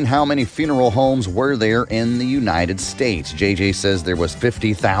 2019, how many funeral homes were there in the United States? JJ says there was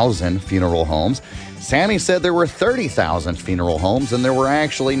 50,000 funeral homes. Sammy said there were 30,000 funeral homes, and there were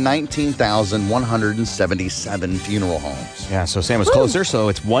actually 19,177 funeral homes. Yeah, so Sam was closer, so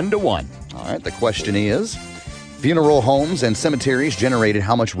it's 1-1. All right, the question is, funeral homes and cemeteries generated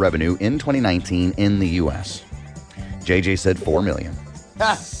how much revenue in 2019 in the U.S.? JJ said 4 million.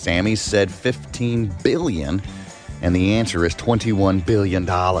 Sammy said 15 billion, and the answer is $21 billion.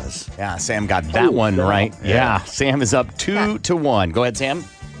 Yeah, Sam got that one right. Yeah, Sam is up 2-1. Go ahead, Sam.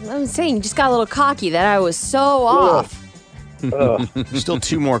 I was saying, you just got a little cocky that I was so off. Still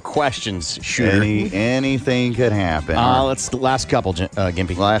 2 more questions, shooter. Anything could happen. Last couple,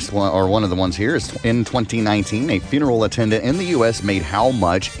 Gimpy. Last one, or one of the ones here, is in 2019, a funeral attendant in the U.S. made how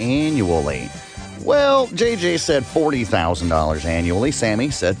much annually? Well, JJ said $40,000 annually. Sammy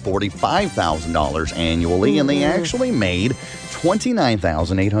said $45,000 annually, and they actually made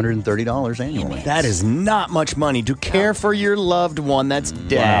 $29,830 annually. That is not much money to care for your loved one that's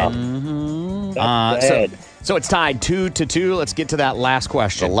dead. Wow. That's sad. So it's tied 2-2. Let's get to that last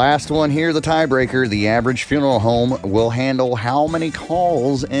question. The last one here, the tiebreaker. The average funeral home will handle how many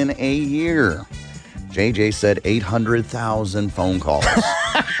calls in a year? JJ said 800,000 phone calls.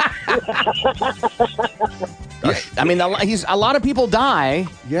 I mean, a lot of people die.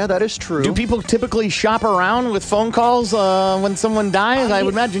 Yeah, that is true. Do people typically shop around with phone calls when someone dies? I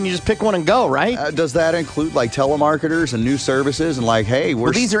would imagine you just pick one and go, right? Does that include like telemarketers and new services and like, hey,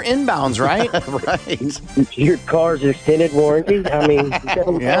 well, these are inbounds, right? Right. Your car's extended warranty. I mean,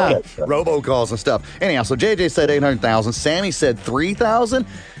 yeah, robocalls and stuff. Anyhow, so JJ said 800,000. Sammy said 3,000.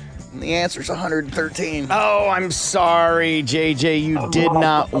 The answer's 113. Oh, I'm sorry, JJ. You did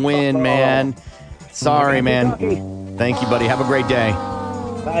not win, man. Sorry, man. Thank you, buddy. Have a great day.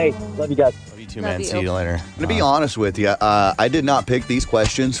 Bye. Love you guys. Love you too, man. See you later. To be honest with you, I did not pick these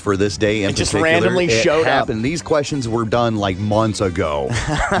questions for this day in just particular. randomly showed up. These questions were done like months ago.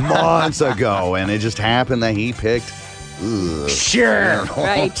 And it just happened that he picked Ugh. Sure.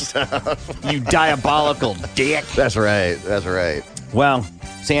 Right. You diabolical dick. That's right. That's right. Well,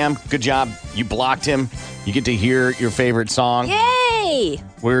 Sam, good job. You blocked him. You get to hear your favorite song. Yay!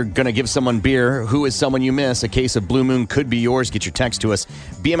 We're going to give someone beer. Who is someone you miss? A case of Blue Moon could be yours. Get your text to us.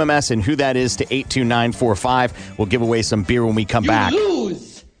 BMMS and who that is to 82945. We'll give away some beer when we come back. You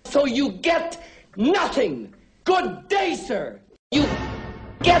lose, so you get nothing. Good day, sir. You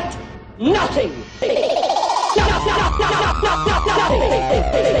get nothing. You get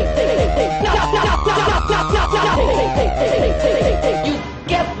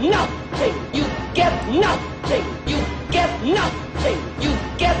nothing. You get nothing. You get nothing. You get nothing. You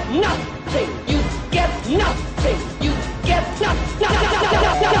get nothing. You get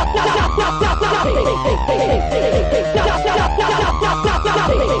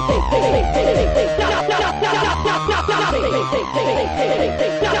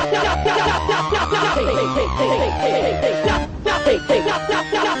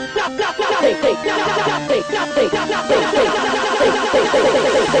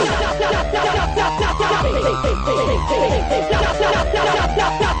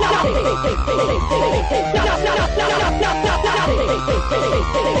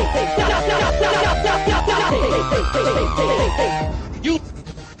You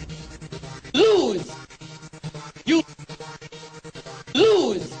lose. You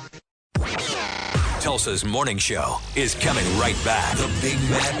lose. Tulsa's Morning Show is coming right back. The Big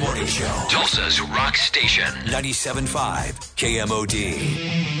Mad Morning Show. Tulsa's Rock Station. 97.5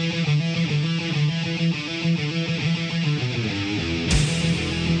 KMOD.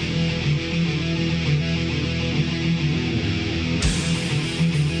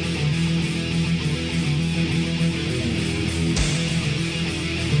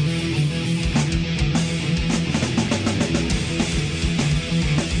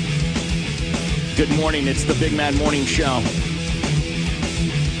 Good morning. It's the Big Mad Morning Show.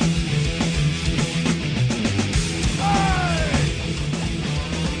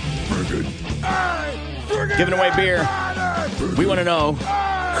 Giving away beer. We want to know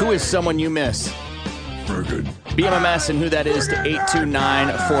who is someone you miss. BMMS and who that is to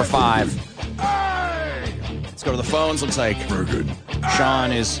 82945. Let's go to the phones. Looks like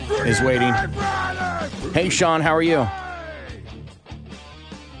Sean is waiting. Hey, Sean, how are you?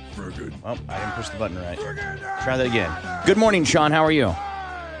 Oh, I didn't push the button right. Try that again. Good morning, Sean. How are you?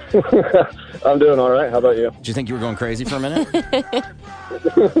 I'm doing all right. How about you? Did you think you were going crazy for a minute?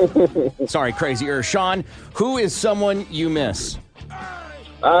 Sorry, crazy. Sean, who is someone you miss?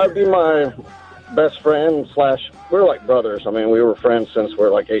 I'd be my best friend / we're like brothers. I mean, we were friends since we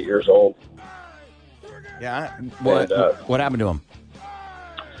were like 8 years old. Yeah? What happened to him?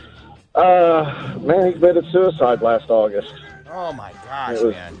 Man, he committed suicide last August. Oh, my gosh,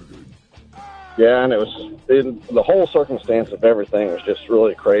 man. Yeah, and the whole circumstance of everything was just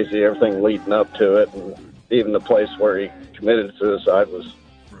really crazy. Everything leading up to it, and even the place where he committed suicide was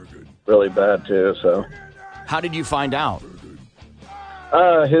really bad too. So, how did you find out?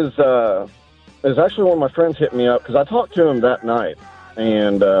 It was actually one of my friends hit me up because I talked to him that night,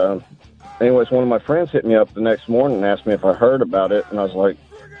 and anyways, one of my friends hit me up the next morning and asked me if I heard about it, and I was like,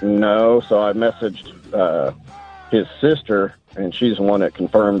 no. So I messaged his sister, and she's the one that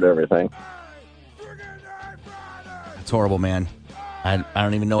confirmed everything. It's horrible, man. I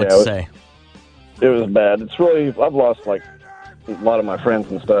don't even know what to say. It was bad. It's really, I've lost like a lot of my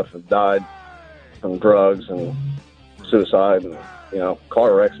friends and stuff have died from drugs and suicide and,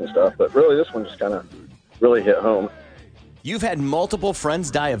 car wrecks and stuff. But really, this one just kind of really hit home. You've had multiple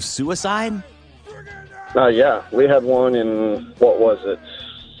friends die of suicide? Yeah. We had one in,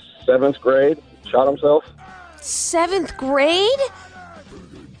 7th grade, shot himself. 7th grade?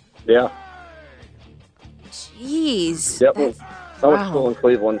 Yeah. Jeez. Yep. I went to school in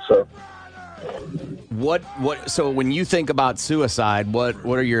Cleveland, so. So when you think about suicide, what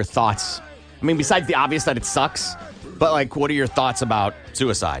are your thoughts? I mean, besides the obvious that it sucks, but like, what are your thoughts about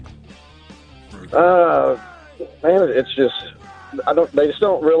suicide? Man, it's just, they just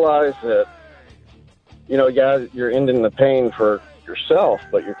don't realize that, you're ending the pain for yourself,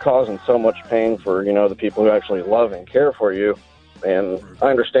 but you're causing so much pain for, the people who actually love and care for you. And I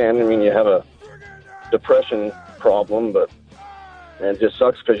understand, you have a depression problem, but it just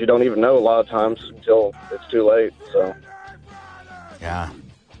sucks because you don't even know a lot of times until it's too late. So, yeah.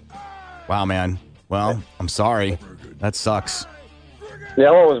 Wow, man. Well, I'm sorry. That sucks.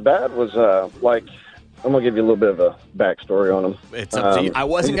 Yeah, what was bad was I'm gonna give you a little bit of a backstory on him. It's up to you. I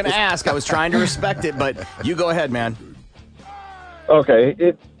wasn't gonna ask. I was trying to respect it, but you go ahead, man. Okay.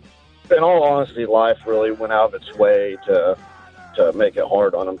 In all honesty, life really went out of its way to make it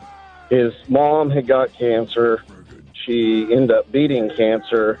hard on him. His mom had got cancer. she ended up beating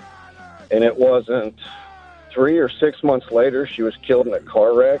cancer, and it wasn't 3 or 6 months later she was killed in a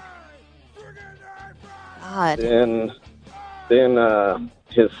car wreck. God. Then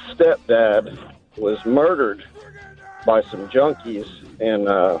his stepdad was murdered by some junkies in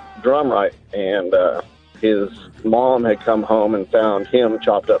Drumright, and his mom had come home and found him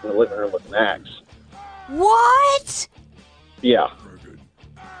chopped up in the living room with an axe. What? Yeah.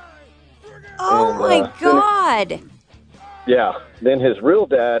 Oh, my God. Yeah. Then his real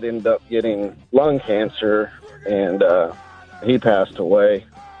dad ended up getting lung cancer, and he passed away.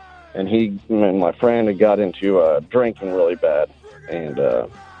 And he and my friend had got into drinking really bad, and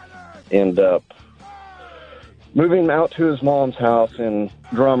ended up moving out to his mom's house in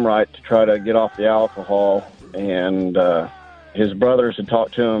Drumright to try to get off the alcohol. And his brothers had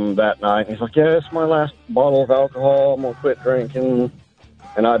talked to him that night. He's like, yeah, it's my last bottle of alcohol. I'm going to quit drinking.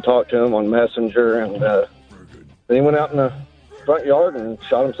 And I talked to him on Messenger, and then he went out in the front yard and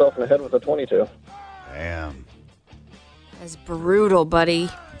shot himself in the head with a .22. Damn. That's brutal, buddy.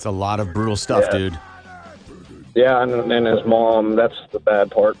 It's a lot of brutal stuff, Yeah. dude. Yeah, and then his mom, that's the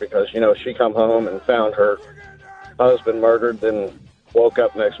bad part, because, she come home and found her husband murdered, then woke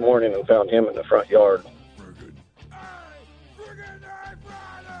up next morning and found him in the front yard.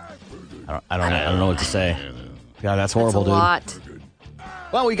 I don't know what to say. Yeah, that's horrible, That's a lot. dude.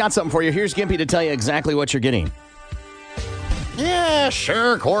 Well, we got something for you. Here's Gimpy to tell you exactly what you're getting. Yeah,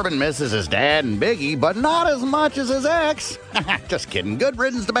 sure, Corbin misses his dad and Biggie, but not as much as his ex. Just kidding. Good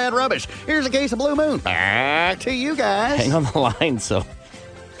riddance to bad rubbish. Here's a case of Blue Moon. Back to you guys. Hang on the line, so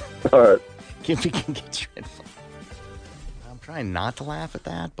All right. Gimpy can get your info. I'm trying not to laugh at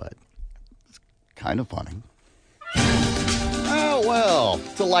that, but It's kind of funny. Oh, well,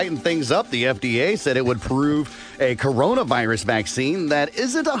 to lighten things up, the FDA said it would prove a coronavirus vaccine that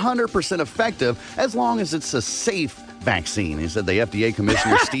isn't 100% effective as long as it's a safe vaccine. He said the FDA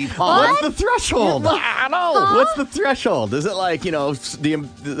Commissioner Steve Hahn. what's the threshold? I know. What's the threshold? Is it like,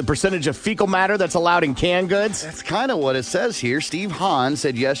 the percentage of fecal matter that's allowed in canned goods? That's kind of what it says here. Steve Hahn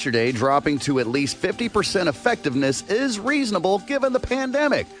said yesterday dropping to at least 50% effectiveness is reasonable given the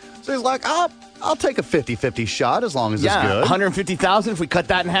pandemic. So he's like, I'll take a 50-50 shot as long as it's good. 150,000 if we cut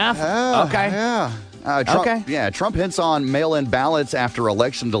that in half? Okay. Yeah. Trump, Okay. Yeah, Trump hints on mail-in ballots after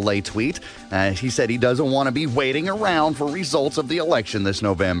election delay tweet. He said he doesn't want to be waiting around for results of the election this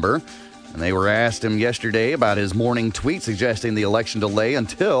November. And they were asked him yesterday about his morning tweet suggesting the election delay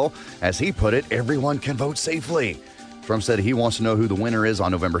until, as he put it, everyone can vote safely. Trump said he wants to know who the winner is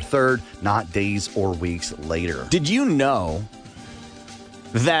on November 3rd, not days or weeks later. Did you know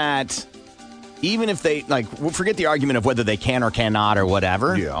that even if they, we'll forget the argument of whether they can or cannot or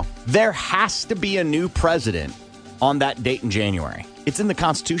whatever. Yeah. There has to be a new president on that date in January. It's in the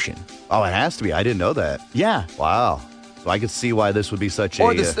Constitution. Oh, it has to be. I didn't know that. Yeah. Wow. So I could see why this would be such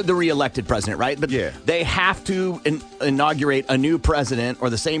Or a... the re-elected president, right? But Yeah. they have to inaugurate a new president or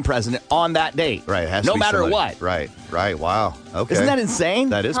the same president on that date. Right. It has no to be matter somebody. what. Right. Wow. Okay. Isn't that insane?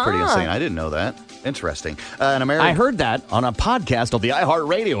 That is pretty Huh. insane. I didn't know that. Interesting. An American... I heard that on a podcast of the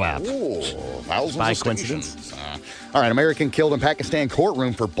iHeartRadio app. Ooh, thousands By of coincidence? stations. All right, American killed in Pakistan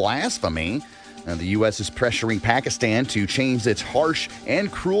courtroom for blasphemy. The U.S. is pressuring Pakistan to change its harsh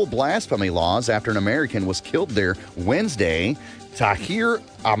and cruel blasphemy laws after an American was killed there Wednesday. Tahir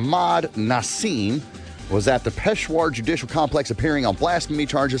Ahmad Nassim was at the Peshawar Judicial Complex appearing on blasphemy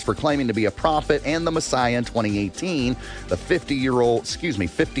charges for claiming to be a prophet and the Messiah in 2018. The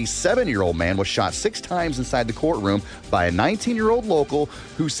 57-year-old man was shot 6 times inside the courtroom by a 19-year-old local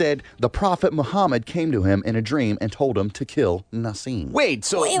who said the prophet Muhammad came to him in a dream and told him to kill Nassim. Wait,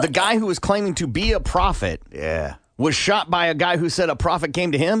 so the guy who was claiming to be a prophet was shot by a guy who said a prophet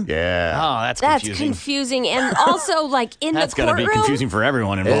came to him? Yeah. Oh, that's That's confusing. confusing. And also, in That's the going to courtroom. be confusing for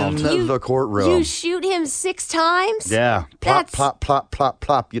everyone involved. In the courtroom. You shoot him 6 times? Yeah. Plop, That's- plop, plop, plop,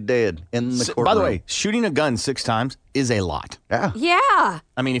 plop. You're dead. In the courtroom. By the way, shooting a gun 6 times is a lot. Yeah. Yeah.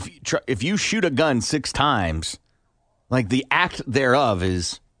 I mean, if you shoot a gun 6 times, the act thereof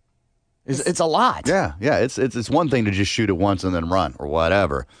is it's a lot. Yeah. It's one thing to just shoot it once and then run or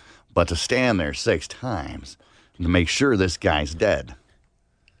whatever, but to stand there 6 times to make sure this guy's dead.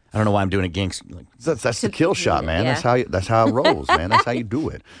 I don't know why I'm doing it gangster. That's the kill shot, man. Yeah. That's how it rolls, man. That's how you do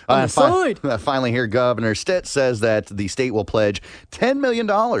it. On the side. Finally, here, Governor Stitt says that the state will pledge $10 million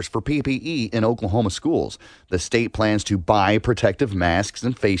for PPE in Oklahoma schools. The state plans to buy protective masks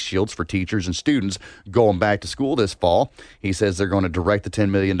and face shields for teachers and students going back to school this fall. He says they're going to direct the $10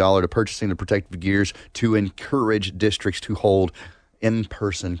 million to purchasing the protective gears to encourage districts to hold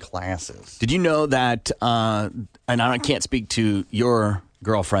in-person classes. Did you know that, and I can't speak to your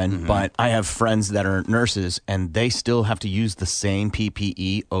girlfriend, but I have friends that are nurses, and they still have to use the same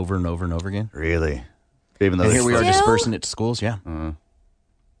PPE over and over and over again? Really? Even though and here we are dispersing it to schools, yeah. You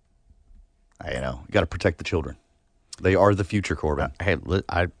got to protect the children. They are the future, Corbin.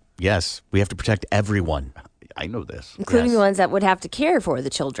 Yes, we have to protect everyone. I know this. Including the ones that would have to care for the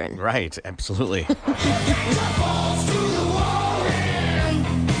children. Right, absolutely.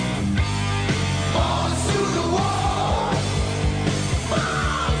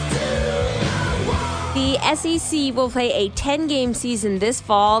 The SEC will play a 10-game season this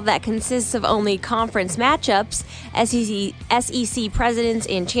fall that consists of only conference matchups. SEC presidents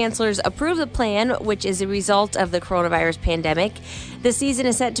and chancellors approved the plan, which is a result of the coronavirus pandemic. The season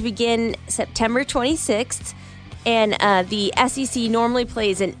is set to begin September 26th, and the SEC normally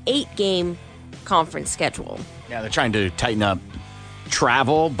plays an 8-game conference schedule. Yeah, they're trying to tighten up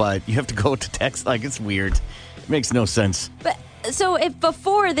travel, but you have to go to Texas. Like, it's weird. It makes no sense. But so if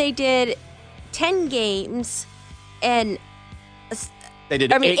before they did 10 games and they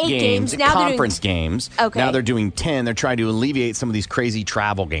did 8 games, now conference games. Okay. Now they're doing 10. They're trying to alleviate some of these crazy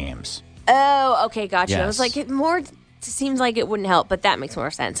travel games. Oh, okay, gotcha. Yes. I was like, it more seems like it wouldn't help, but that makes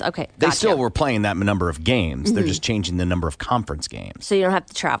more sense. Okay, gotcha. They still were playing that number of games. They're just changing the number of conference games. So you don't have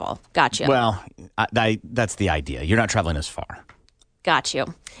to travel. Gotcha. Well, that's the idea. You're not traveling as far. Got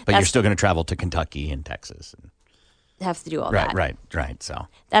you. But you're still going to travel to Kentucky and Texas. Have to do all Right, that. right. So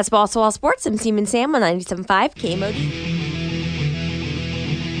that's Balls to Wall Sports. I'm Seaman Sam on 97.5 KMOD.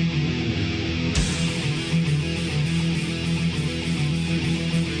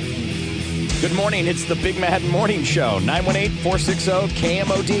 Good morning. It's the Big Mad Morning Show.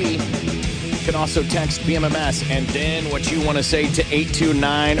 918-460-KMOD. You can also text BMMS and then what you want to say to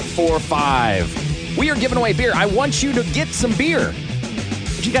 82945. We are giving away beer. I want you to get some beer.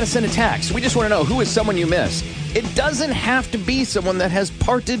 But you got to send a text. We just want to know who is someone you miss. It doesn't have to be someone that has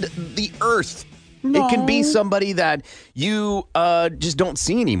parted the earth. No. It can be somebody that you just don't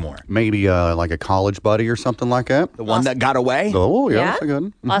see anymore. Maybe like a college buddy or something like that. The one that got away. Oh, yeah. That's a good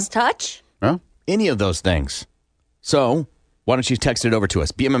one. Lost touch. Yeah. Any of those things. So why don't you text it over to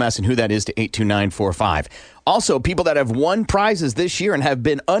us, BMMS and who that is to 82945. Also, people that have won prizes this year and have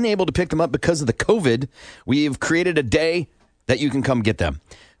been unable to pick them up because of the COVID, we've created a day that you can come get them.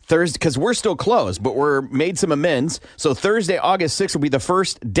 Thursday, because we're still closed, but we're made some amends. So Thursday, August 6th will be the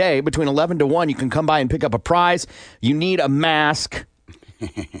first day between 11 to 1. You can come by and pick up a prize. You need a mask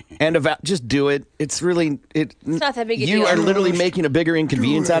and just do it. It's really, it's not that big a deal. You are literally making a bigger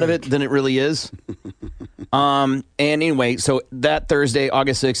inconvenience out of it than it really is. And anyway, so that Thursday,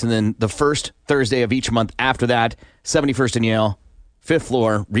 August 6th, and then the first Thursday of each month after that, 71st and Yale, 5th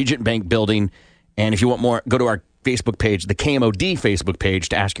floor, Regent Bank building. And if you want more, go to our Facebook page, the KMOD Facebook page,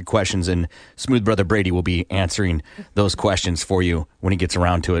 to ask your questions, and Smooth Brother Brady will be answering those questions for you when he gets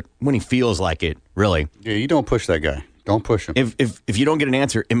around to it, when he feels like it, really. Yeah, you don't push that guy. Don't push him. If you don't get an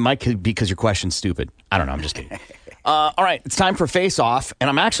answer, it might be because your question's stupid. I don't know. I'm just kidding. All right, it's time for Face Off, and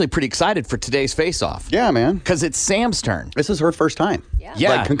I'm actually pretty excited for today's Face Off. Yeah, man. Because it's Sam's turn. This is her first time.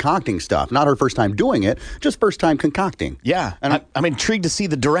 Yeah. Like concocting stuff. Not her first time doing it, just first time concocting. Yeah. And I'm intrigued to see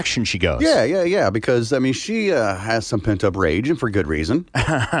the direction she goes. Yeah. Because, I mean, she has some pent-up rage, and for good reason.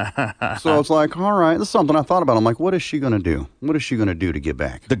 So it's like, all right, this is something I thought about. I'm like, what is she going to do? What is she going to do to get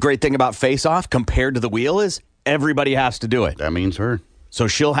back? The great thing about Face Off compared to the wheel is everybody has to do it. That means her. So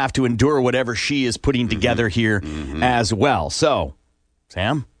she'll have to endure whatever she is putting together here as well. So,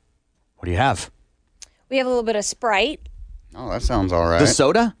 Sam, what do you have? We have a little bit of Sprite. Oh, that sounds all right. The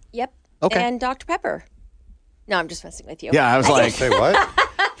soda? Yep. Okay. And Dr. Pepper. No, I'm just messing with you. Yeah, I was like, say what?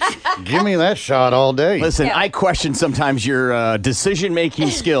 Give me that shot all day. Listen, I question sometimes your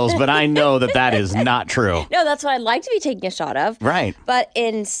decision-making skills, but I know that is not true. No, that's what I'd like to be taking a shot of. Right. But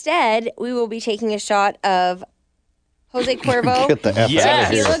instead, we will be taking a shot of Jose Cuervo, Get the F out of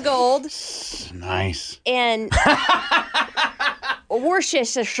here. Tequila Gold, Nice. and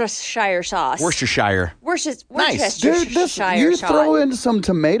Worcestershire sauce. Worcestershire. Nice. Dude, you throw in some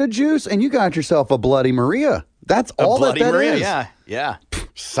tomato juice and you got yourself a Bloody Maria. That's all Bloody that Maria, is. Yeah.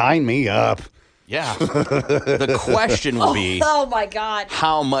 Sign me up. Yeah. The question will be, oh my God,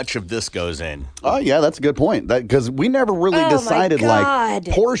 how much of this goes in? Oh, yeah, that's a good point. Because we never really decided like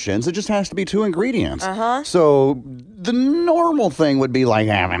portions. It just has to be 2 ingredients. So the normal thing would be like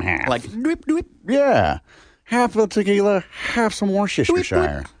half and half. Like, doop. Yeah. Half of tequila, half some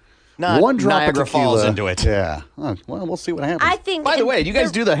Worcestershire. Not One drop Niagara of tequila. Falls into it. Yeah. Well, we'll see what happens. I think. By the way, do you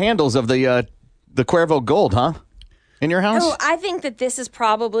guys do the handles of the Cuervo Gold, huh? in your house? Oh, I think that this is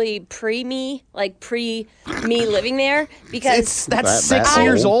probably pre-me, like pre-me living there, because that's 6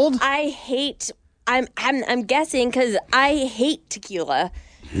 years old. I hate. I'm guessing because I hate tequila,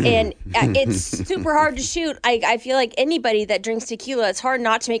 and it's super hard to shoot. I feel like anybody that drinks tequila, it's hard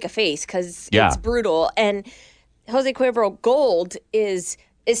not to make a face because it's brutal. And Jose Cuervo Gold is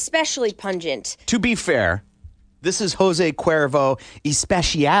especially pungent. To be fair, this is Jose Cuervo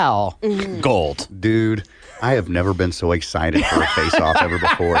Especial Gold. Dude, I have never been so excited for a face-off ever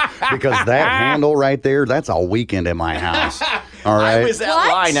before because that handle right there, that's a weekend in my house. All right. I was at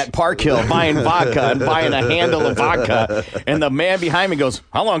line at Park Hill buying vodka and buying a handle of vodka, and the man behind me goes,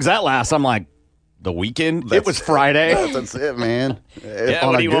 "How long does that last?" I'm like, "The weekend? It was Friday." That's it, man. Yeah,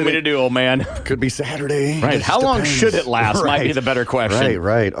 what do you want me to do, old man? Could be Saturday. Right. It How long depends. should it last? Might be the better question.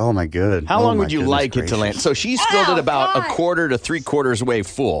 Right. Oh, my good. How Oh, long my would you goodness like it to land? gracious. So she's filled it about a quarter to 3/4 way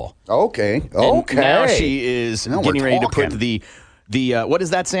full. Okay. And now she is getting ready to put the what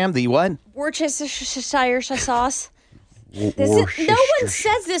is that, Sam? The what? Worcestershire sauce. No one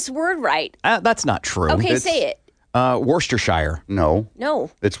says this word right. That's not true. Okay, say it. Worcestershire. No.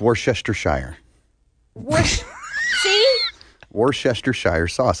 It's Worcestershire. See? Worcestershire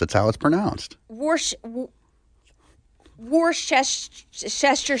sauce. That's how it's pronounced. Worcestershire.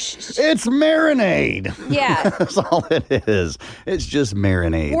 It's marinade. Yeah. That's all it is. It's just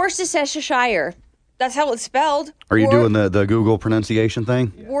marinade. Worcestershire. That's how it's spelled. Are you doing the Google pronunciation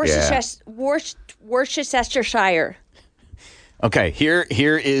thing? Worcestershire. Okay, here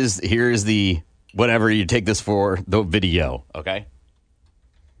is the whatever you take this for, the video, okay?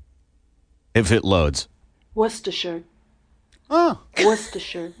 If it loads. Worcestershire. Oh.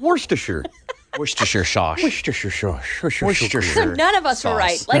 Worcestershire. Worcestershire. Worcestershire sauce. Worcestershire sauce. So none of us were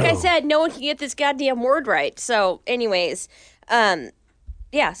right. Like I No. said, no one can get this goddamn word right. So, anyways,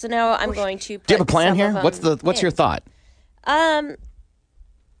 yeah. So now I'm going to. Put Do you have a plan some here? of What's them your in. thought?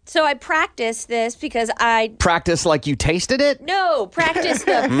 So I practiced this because Practice like you tasted it? No, practice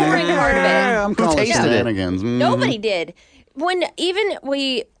the pouring part of it. I'm calling tasted it? shenanigans. Nobody did.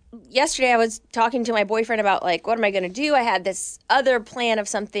 Yesterday I was talking to my boyfriend about like, what am I going to do? I had this other plan of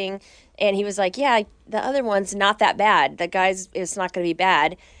something, and he was like, yeah, the other one's not that bad. The guy's, it's not going to be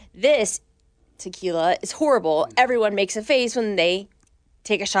bad. This tequila is horrible. Everyone makes a face when they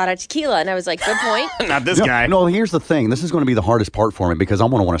take a shot of tequila. And I was like, good point. Not this guy. No, here's the thing. This is going to be the hardest part for me because I'm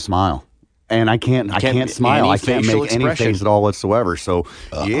going to want to smile. And I can't smile. I can't make any face at all whatsoever. So,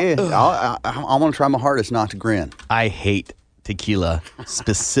 I want to try my hardest not to grin. I hate tequila,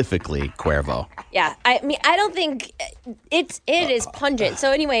 specifically Cuervo. Yeah, I mean, I don't think it is pungent.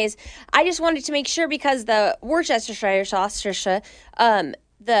 So, anyways, I just wanted to make sure because the Worcestershire sauce, the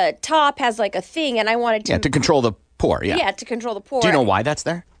top has like a thing, and I wanted to to control the pour. Yeah, to control the pour. Do you know why that's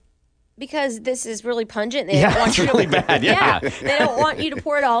there? Because this is really pungent. They don't want it's you really to, bad. Yeah. they don't want you to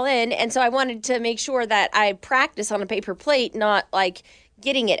pour it all in, and so I wanted to make sure that I practice on a paper plate, not like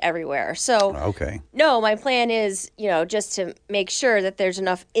getting it everywhere. So, no, my plan is, just to make sure that there's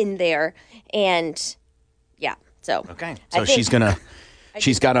enough in there, and yeah. So okay. So she's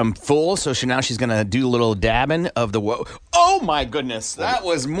got them full. So she's gonna do a little dabbing of the. Oh my goodness, that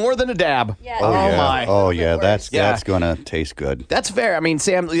was more than a dab. Yeah. My. Oh yeah, that's gonna taste good. That's fair. I mean,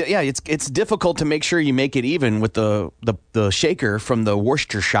 Sam. Yeah, it's difficult to make sure you make it even with the shaker from the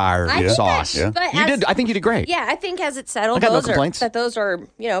Worcestershire sauce. Yeah. I think you did great. Yeah, I think as it settled, I got no complaints. those are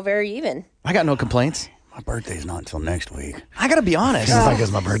very even. I got no complaints. My birthday's not until next week. I gotta be honest. I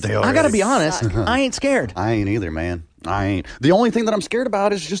guess my birthday already. I gotta be honest. I ain't scared. I ain't either, man. I ain't. The only thing that I'm scared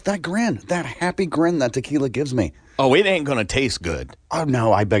about is just that grin, that happy grin that tequila gives me. Oh, it ain't gonna taste good. Oh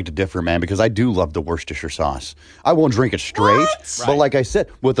no, I beg to differ, man, because I do love the Worcestershire sauce. I won't drink it straight, but like I said,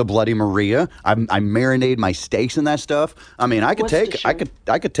 with the Bloody Maria, I marinate my steaks in that stuff. I mean, I could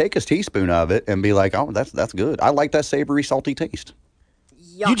take a teaspoon of it and be like, oh, that's good. I like that savory, salty taste.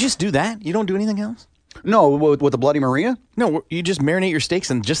 You just do that? You don't do anything else? No, with the Bloody Maria? No, you just marinate your steaks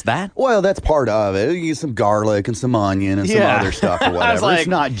in just that? Well, that's part of it. You use some garlic and some onion and some other stuff or whatever. Like, it's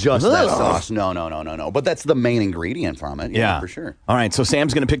not just that sauce. No. But that's the main ingredient from it. Yeah, for sure. All right, so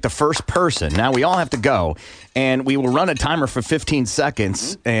Sam's going to pick the first person. Now, we all have to go, and we will run a timer for 15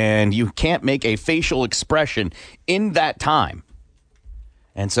 seconds, and you can't make a facial expression in that time.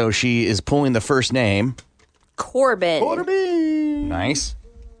 And so she is pulling the first name. Corbin. Nice.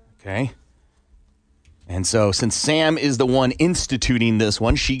 Okay. And so since Sam is the one instituting this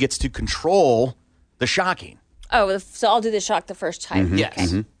one, she gets to control the shocking. Oh, so I'll do the shock the first time. Mm-hmm.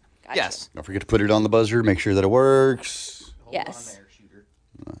 Yes. Gotcha. Yes. Don't forget to put it on the buzzer. Make sure that it works. Yes.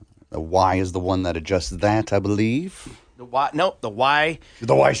 The Y is the one that adjusts that, I believe. The Y. No, the Y.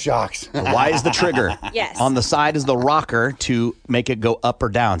 The Y shocks. The Y is the trigger. Yes. On the side is the rocker to make it go up or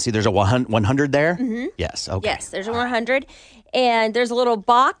down. See, there's a 100 there? Mhm. Yes. Okay. Yes, there's a 100. And there's a little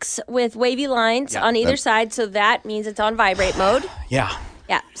box with wavy lines on either side, so that means it's on vibrate mode. Yeah.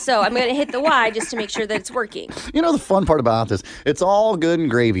 Yeah, so I'm going to hit the Y just to make sure that it's working. You know the fun part about this? It's all good and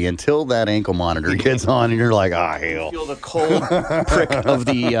gravy until that ankle monitor gets on, and you're like, ah, hell. Feel the cold prick of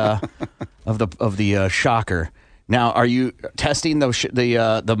the shocker. Now, are you testing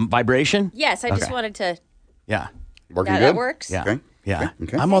the vibration? Yes, I just Okay. wanted to. Yeah. Working That works? Yeah. Okay. Yeah.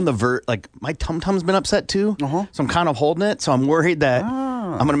 Okay. I'm on the like my tum-tum's been upset too. So I'm kind of holding it. So I'm worried that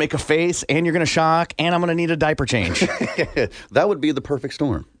I'm going to make a face and you're going to shock and I'm going to need a diaper change. That would be the perfect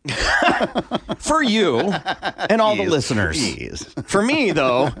storm. For you and all the listeners. For me,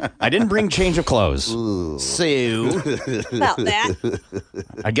 though, I didn't bring change of clothes. So About that.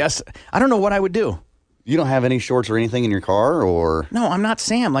 I guess I don't know what I would do. You don't have any shorts or anything in your car, or? No, I'm not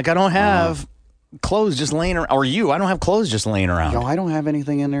Sam. Like I don't have clothes just laying around. Or you, I don't have clothes just laying around. No, I don't have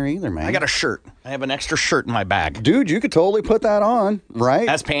anything in there either, man. I got a shirt. I have an extra shirt in my bag. Dude, you could totally put that on, right?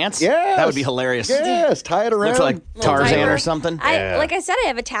 As pants? Yes. That would be hilarious. Yes, tie it around. Looks like Tarzan or something. Like I said, I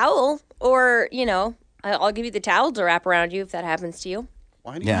have a towel, or, I'll give you the towel to wrap around you if that happens to you.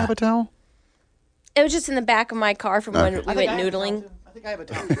 Why do you have a towel? It was just in the back of my car from when we went noodling. I think I have a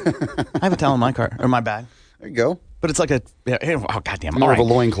towel. I have a towel in my car, or my bag. There you go. But it's like oh, goddamn. More All of a right.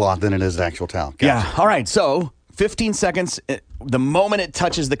 loincloth than it is the actual towel. Gotcha. Yeah. All right. So 15 seconds. The moment it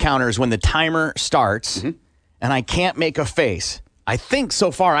touches the counter is when the timer starts, and I can't make a face. I think so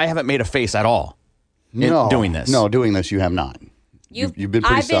far I haven't made a face at all in doing this. No, doing this you have not. You've been pretty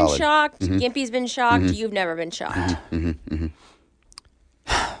I've been solid. shocked. Mhm. Gimpy's been shocked. Mhm. You've never been shocked.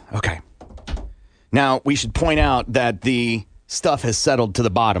 Okay. Now, we should point out that the stuff has settled to the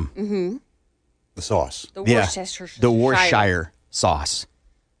bottom. Mm-hmm. The sauce. The Yeah. Worcestershire. The Worcestershire sauce.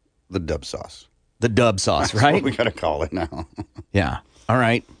 The dub sauce. The dub sauce, That's right? what we got to call it now. Yeah. All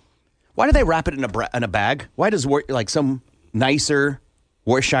right. Why do they wrap it in a bag? Why does some nicer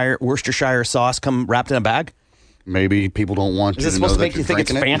Worcestershire sauce come wrapped in a bag? Maybe people don't want Is you it to know supposed to that make you you're think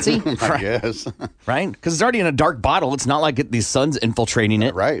it's drinking fancy? it. I guess. Right? Because it's already in a dark bottle. It's not like the sun's infiltrating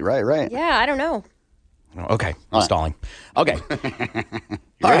it. Right. Yeah, I don't know. Okay. I'm stalling. Okay.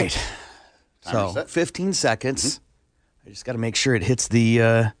 All right. So 15 seconds. I just got to make sure it hits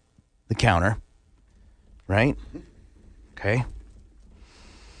the counter. Right? Okay.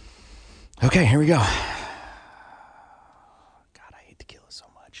 Okay, here we go. God, I hate tequila so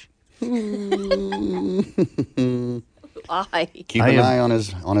much. Why? Keep an eye on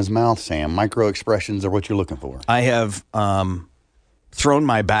his mouth, Sam. Micro expressions are what you're looking for. I have thrown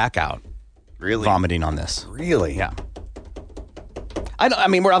my back out. Really? Vomiting on this. Really? Yeah. I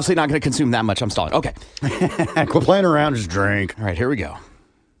mean, we're obviously not going to consume that much. I'm stalling. Okay. Quit playing around. Just drink. All right, here we go.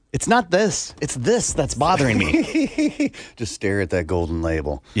 It's not this. It's this that's bothering me. Just stare at that golden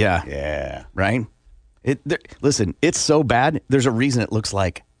label. Yeah. Yeah. Right? Listen, it's so bad. There's a reason it looks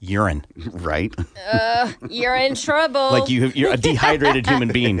like urine. Right? You're in trouble. Like you're a dehydrated human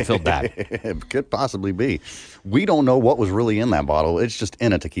being filled that. It could possibly be. We don't know what was really in that bottle. It's just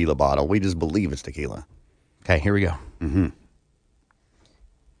in a tequila bottle. We just believe it's tequila. Okay, here we go. Mm-hmm.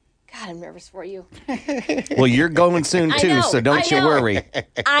 God, I'm nervous for you. Well, you're going soon I too, know, so don't I you know. worry.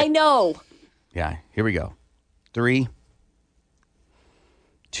 I know. Yeah, here we go. 3,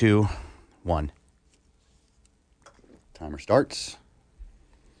 2, 1. Timer starts.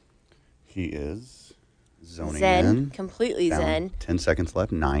 He is zoning Zen, in. completely Down. zen. 10 seconds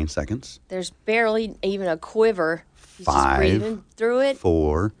left. 9 seconds. There's barely even a quiver. He's 5, just breathing through it.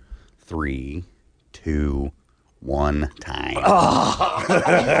 4, 3, 2, 1. Time.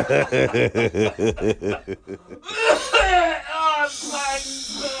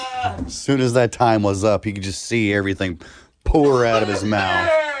 As soon as that time was up, he could just see everything pour out of his mouth.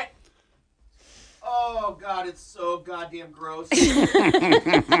 Oh, God, it's so goddamn gross.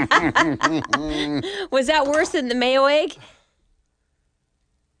 Was that worse than the mayo egg?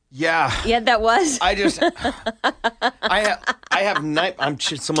 Yeah. Yeah, that was. I have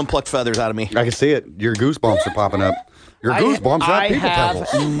someone plucked feathers out of me. I can see it. Your goosebumps are popping up. Your goosebumps I have people have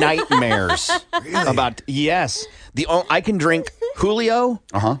peppers. nightmares about I can drink Julio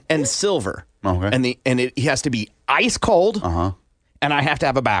and Silver. Okay. And it has to be ice cold. And I have to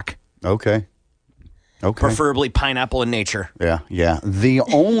have a back. Okay. Preferably pineapple in nature. Yeah. The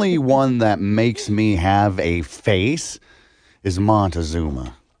only one that makes me have a face is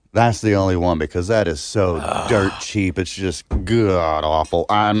Montezuma. That's the only one because that is so dirt cheap. It's just god awful.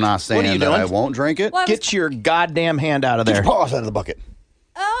 I'm not saying that doing? I won't drink it. Get your goddamn hand out of there. Get your paws out of the bucket.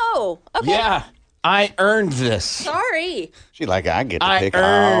 Oh, okay. Yeah, I earned this. Sorry. sorry. She's like, I get to I pick all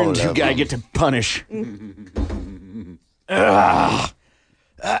earned. of You gotta them. get to punish.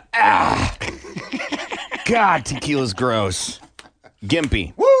 God, tequila's gross.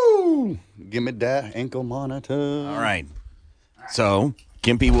 Gimpy. Woo! Give me that ankle monitor. All right. So,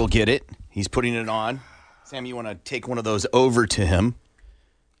 Gimpy will get it. He's putting it on. Sam, you want to take one of those over to him?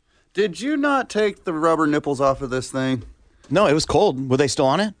 Did you not take the rubber nipples off of this thing? No, it was cold. Were they still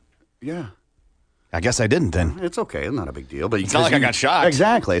on it? Yeah. I guess I didn't then. It's okay. It's not a big deal. But It's not like I got shocked.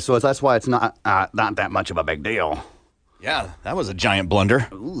 Exactly. So that's why it's not that much of a big deal. Yeah, that was a giant blunder.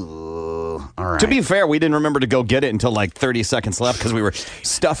 Ooh, all right. To be fair, we didn't remember to go get it until like 30 seconds left because we were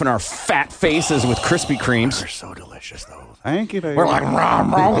stuffing our fat faces with Krispy Kremes. They're so delicious, though. Thank you, baby. We're like,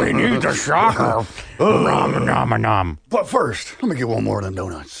 rom, we need the shocker. Rom, nom, nom. But first, let me get one more of them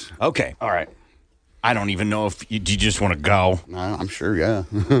donuts. Okay. All right. I don't even know if you just want to go. I'm sure, yeah.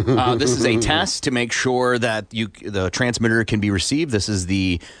 This is a test to make sure that the transmitter can be received. This is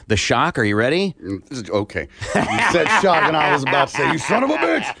the shock. Are you ready? This is okay. You said shock, and I was about to say, you son of a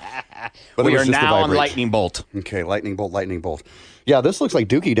bitch. But we are now on lightning bolt. Okay, lightning bolt, lightning bolt. Yeah, this looks like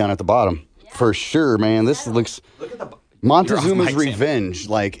Dookie down at the bottom. Yeah. For sure, man. This looks... Look at the... Montezuma's Revenge,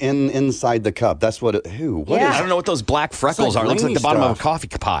 like inside the cup. That's what it... Who? What is I don't know what those black freckles are. It looks like the bottom of a coffee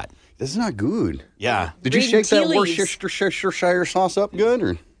pot. This is not good. Yeah. Did you shake that Worcestershire sauce up good?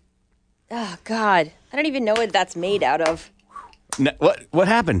 Or? Oh, God. I don't even know what that's made out of. What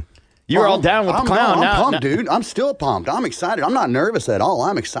happened? You're all down with the clown I'm now. pumped, dude. I'm still pumped. I'm excited. I'm not nervous at all.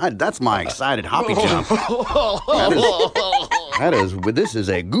 I'm excited. That's my excited hoppy jump. This is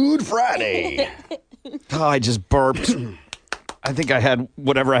a good Friday. Oh, I just burped. I think I had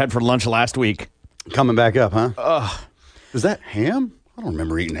whatever I had for lunch last week. Coming back up, huh? Is that ham? I don't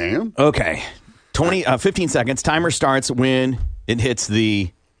remember eating ham. Okay. 15 seconds. Timer starts when it hits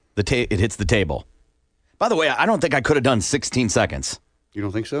the table. By the way, I don't think I could have done 16 seconds. You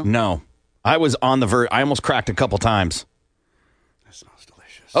don't think so? No. I was on the verge. I almost cracked a couple times. That smells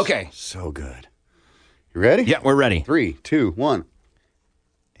delicious. Okay. So good. You ready? Yeah, we're ready. 3, 2, 1.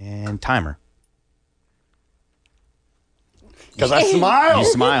 And timer. Because I smiled.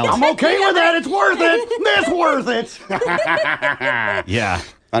 You smiled. I'm okay with that. It's worth it. It's worth it. Yeah.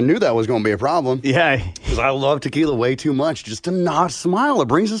 I knew that was going to be a problem. Yeah. Because I love tequila way too much just to not smile. It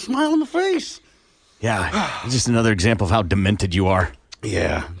brings a smile on the face. Yeah. It's just another example of how demented you are.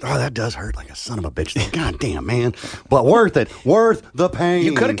 Yeah. Oh, that does hurt like a son of a bitch. God damn, man. But worth it. Worth the pain.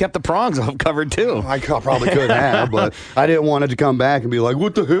 You could have kept the prongs covered, too. I probably could have, but I didn't want it to come back and be like,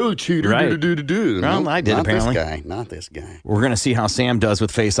 what the hell, cheater? Right. Do. Well, I did, apparently. Not this guy. We're going to see how Sam does with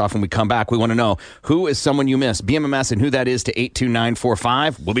Face Off when we come back. We want to know who is someone you miss. BMMS and who that is to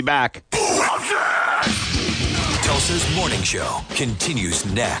 82945. We'll be back. Tulsa's Morning Show continues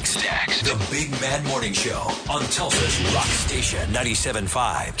next. The Big Mad Morning Show on Tulsa's Rock Station 97.5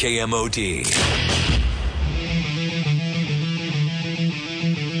 KMOD.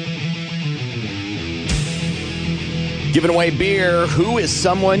 Giving away beer. Who is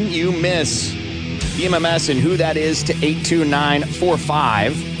someone you miss? BMMS and who that is to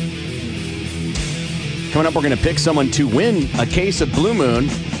 82945. Coming up, we're going to pick someone to win a case of Blue Moon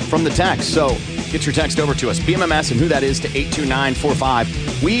from the text. So get your text over to us. BMMS and who that is to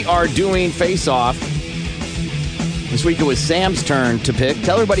 82945. We are doing Face Off. This week it was Sam's turn to pick.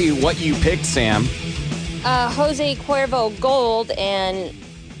 Tell everybody what you picked, Sam. Jose Cuervo Gold and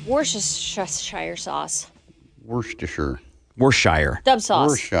Worcestershire sauce. Worcestershire. Dub sauce.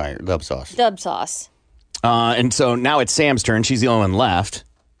 Worcestershire. Dub sauce. Dub sauce. And so now it's Sam's turn. She's the only one left.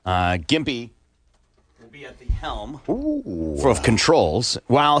 Gimpy will be at the helm of controls.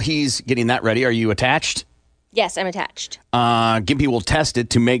 While he's getting that ready, are you attached? Yes, I'm attached. Gimpy will test it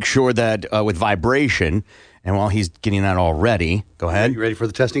to make sure that with vibration. And while he's getting that all ready, go ahead. You ready for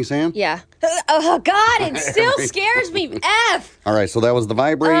the testing, Sam? Yeah. Oh, God, it still scares me. F. All right, so that was the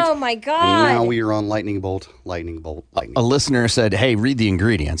vibrate. Oh, my God. And now we are on lightning bolt, lightning bolt, lightning bolt. A listener said, hey, read the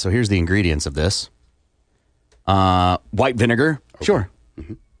ingredients. So here's the ingredients of this. White vinegar. Okay. Sure.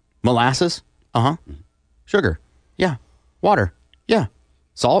 Mm-hmm. Molasses. Uh-huh. Mm-hmm. Sugar. Yeah. Water. Yeah.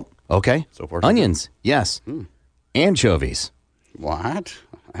 Salt. Okay. So forth. Onions. Yes. Anchovies. What?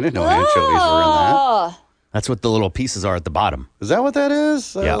 I didn't know anchovies were in that. That's what the little pieces are at the bottom. Is that what that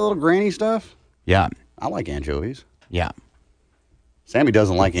is? Yeah. Little granny stuff? Yeah. I like anchovies. Yeah. Sammy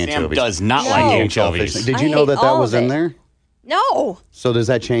doesn't like anchovies. Sam does not like anchovies. Did you know that was in there? No. So does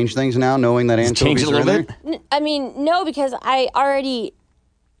that change things now, knowing that anchovies are in there? I mean, no, because I'm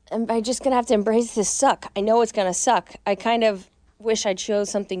just going to have to embrace this suck. I know it's going to suck. I kind of wish I chose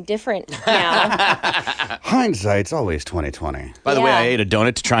something different now. Hindsight's always 20/20. By the way, I ate a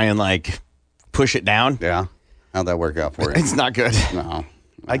donut to try and push it down. Yeah. How'd that work out for you? It's not good. No.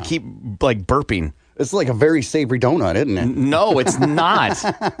 I keep, like, burping. It's like a very savory donut, isn't it? No, it's not.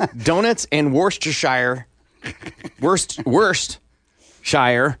 Donuts and Worcestershire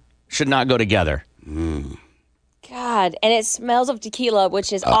should not go together. God, and it smells of tequila,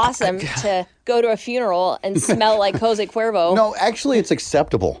 which is awesome to go to a funeral and smell like Jose Cuervo. No, actually, it's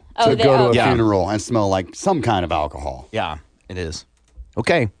acceptable to go to a funeral and smell like some kind of alcohol. Yeah, it is.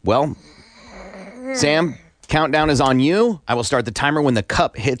 Okay, well, Sam, countdown is on you. I will start the timer when the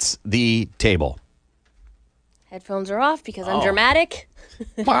cup hits the table. Headphones are off because I'm dramatic.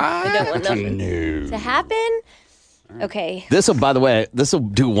 I don't want nothing to happen. Okay. This will, by the way, this will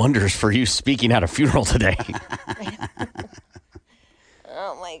do wonders for you speaking at a funeral today.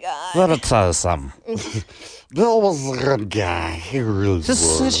 Oh, my God. Let me tell you something. Bill was a good guy. He really was.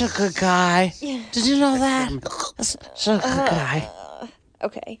 Just such a good guy. Did you know that? Such a good guy.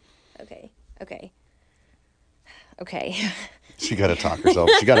 Okay. She got to talk herself.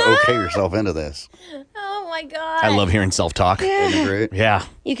 She got to okay herself into this. Oh, my God. I love hearing self-talk. Isn't it great? Yeah.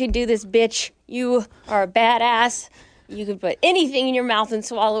 You can do this, bitch. You are a badass. You can put anything in your mouth and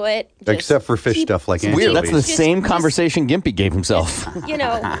swallow it. Except for fish stuff like anchovies. Weird. That's the same conversation Gimpy gave himself. You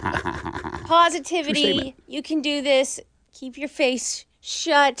know, positivity. You can do this. Keep your face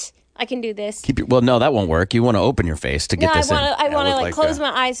shut. I can do this. Well, no, that won't work. You want to open your face to get this in. I want to like close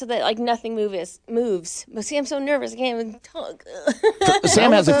my eyes so that like nothing moves. But see, I'm so nervous. I can't even talk.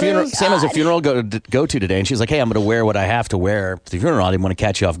 Sam has a funeral. Sam has a funeral go to today, and she's like, "Hey, I'm going to wear what I have to wear for the funeral. I didn't want to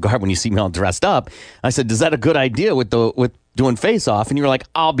catch you off guard when you see me all dressed up." I said, "Is that a good idea with doing face off?" And you were like,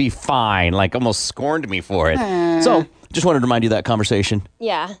 "I'll be fine." Like almost scorned me for it. So just wanted to remind you of that conversation.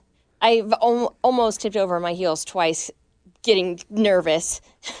 Yeah, I've almost tipped over my heels twice, getting nervous.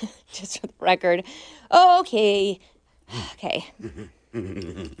 Just for the record. Okay.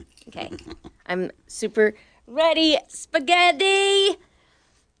 I'm super ready. Spaghetti.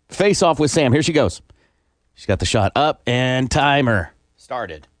 Face off with Sam. Here she goes. She's got the shot up and timer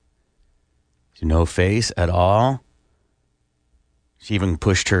started. No face at all. She even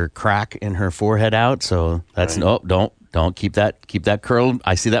pushed her crack in her forehead out. So that's don't keep that curl.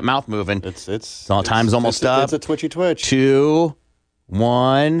 I see that mouth moving. Time's almost up. It's a twitchy twitch. 2,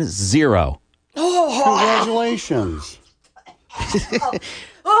 1, 0. Congratulations.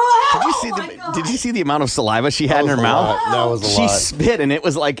 Did you see the amount of saliva she had in her mouth? That was a She lot. spit, and it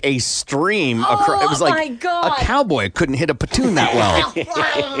was like a stream. It was like my God. a cowboy couldn't hit a platoon that well.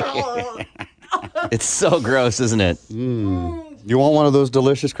 It's so gross, isn't it? You want one of those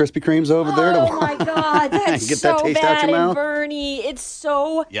delicious Krispy Kremes over there? Oh my God, that's Get so that taste bad out your and mouth? Bernie. It's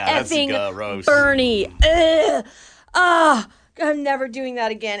so that's effing gross. Bernie. Ugh. I'm never doing that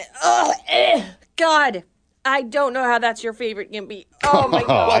again. Ugh. God, I don't know how that's your favorite, Gimpy. Oh my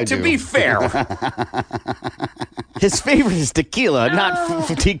God. To be fair, his favorite is tequila, not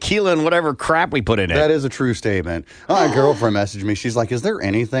tequila and whatever crap we put in it. That is a true statement. My girlfriend messaged me. She's like, "Is there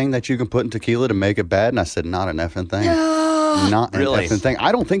anything that you can put in tequila to make it bad?" And I said, "Not an effing thing. Not an Really? effing thing.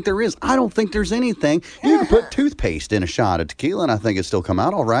 I don't think there is. I don't think there's anything. You can put toothpaste in a shot of tequila, and I think it'd still come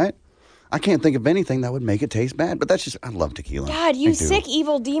out all right. I can't think of anything that would make it taste bad, but that's just, I love tequila. God, you sick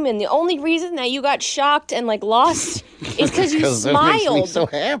evil demon. The only reason that you got shocked and like lost is because you smiled. It makes me so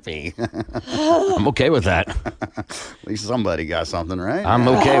happy. I'm okay with that. At least somebody got something, right? I'm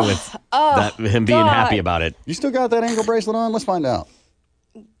okay with that, him being happy about it. You still got that ankle bracelet on? Let's find out.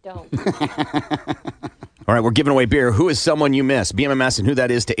 Don't. All right, we're giving away beer. Who is someone you miss? BMMS and who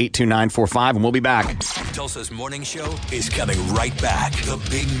that is to 82945, and we'll be back. Tulsa's Morning Show is coming right back. The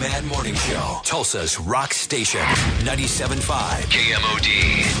Big Mad Morning Show. Tulsa's Rock Station. 97.5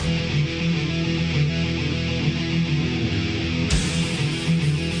 KMOD.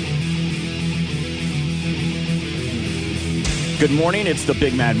 Good morning. It's the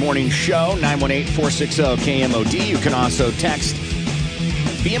Big Mad Morning Show, 918-460-KMOD. You can also text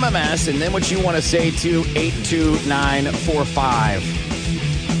BMMS and then what you want to say to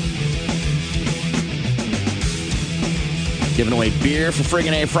 82945. Giving away beer for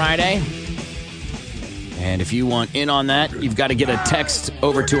Friggin' A Friday. And if you want in on that, you've got to get a text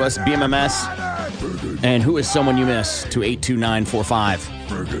over to us, BMMS. And who is someone you miss to 82945.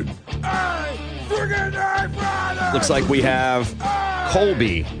 Looks like we have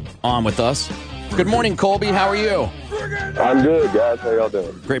Colby on with us. Good morning, Colby. How are you? I'm good, guys. How y'all doing?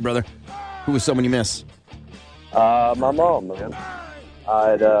 Great, brother. Who is someone you miss? My mom, man.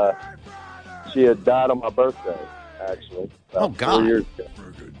 She had died on my birthday, actually. Oh, God. 4 years ago.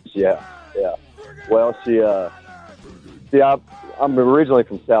 Yeah. Well, I'm originally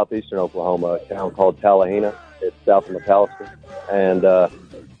from southeastern Oklahoma, a town called Tallahena. It's south of McAllister. And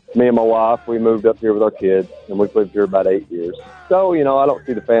me and my wife, we moved up here with our kids, and we've lived here about 8 years. So, you know, I don't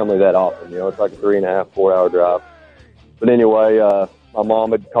see the family that often. You know, it's like a 3.5, 4 hour drive. But anyway, my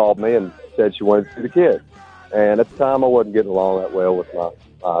mom had called me and said she wanted to see the kids. And at the time, I wasn't getting along that well with my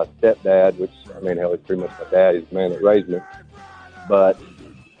stepdad, which, I mean, hell, he's pretty much my dad. He's the man that raised me. But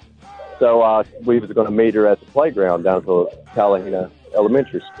so we was going to meet her at the playground down at the Talahena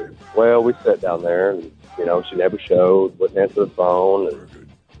Elementary School. Well, we sat down there, and, you know, she never showed, wouldn't answer the phone, and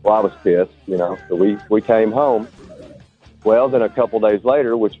well, I was pissed, you know, so we came home. Well, then a couple days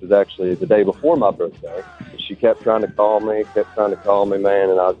later, which was actually the day before my birthday, she kept trying to call me, man,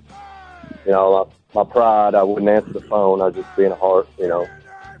 and I, you know, my pride, I wouldn't answer the phone. I was just being a heart, you know.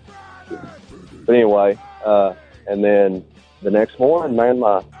 But anyway, and then the next morning, man,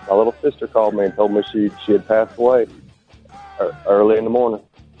 my little sister called me and told me she had passed away early in the morning,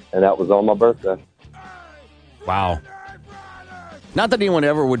 and that was on my birthday. Wow. Not that anyone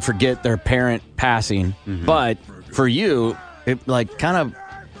ever would forget their parent passing, but for you, it's kind of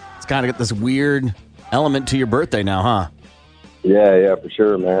got this weird element to your birthday now, huh? Yeah, for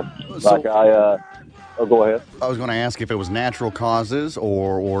sure, man. Like go ahead. I was going to ask if it was natural causes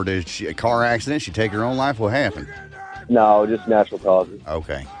or did she, a car accident, she take her own life? What happened? No, just natural causes.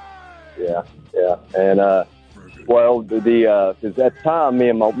 Okay. Yeah. And, well, because at the time, me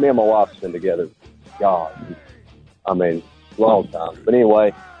and my wife's been together, God, I mean, long time. But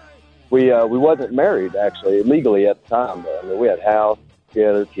anyway, we wasn't married, actually, legally at the time. But, I mean, we had a house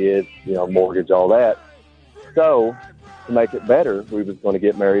together, kids, you know, mortgage, all that. So, to make it better, we was going to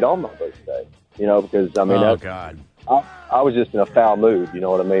get married on my birthday. You know, because, I mean, God. I was just in a foul mood, you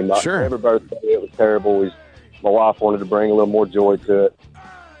know what I mean? Sure. Every birthday, it was terrible. My wife wanted to bring a little more joy to it.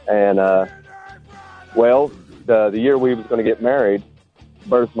 And, well, the year we was going to get married,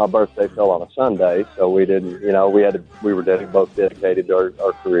 my birthday fell on a Sunday, so we didn't, you know, we were both dedicated to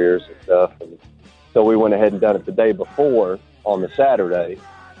our careers and stuff. And so we went ahead and done it the day before on the Saturday.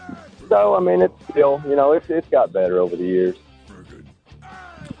 So, I mean, it's still, you know, it's got better over the years.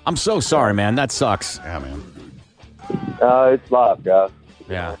 I'm so sorry, man. That sucks. Yeah, man. It's life, guys.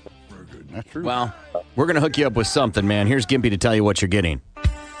 Yeah. That's true. Well, we're going to hook you up with something, man. Here's Gimpy to tell you what you're getting.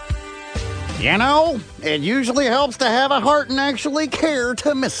 You know, it usually helps to have a heart and actually care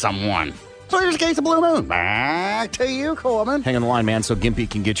to miss someone. So here's a case of Blue Moon. Back to you, Corbin. Hang on the line, man, so Gimpy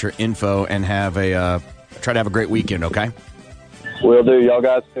can get your info and try to have a great weekend, okay? Will do. Y'all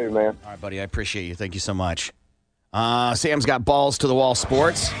guys too, man. All right, buddy. I appreciate you. Thank you so much. Sam's got balls to the wall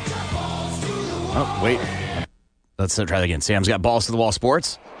sports. Oh, wait. Let's try that again. Sam's got balls to the wall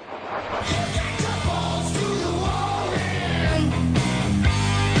sports.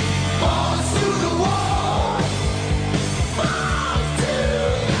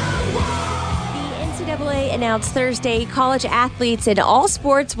 Announced Thursday, college athletes in all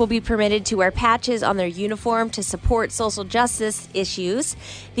sports will be permitted to wear patches on their uniform to support social justice issues.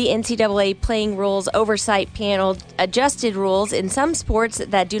 The NCAA Playing Rules Oversight Panel adjusted rules in some sports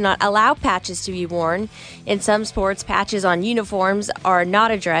that do not allow patches to be worn. In some sports, patches on uniforms are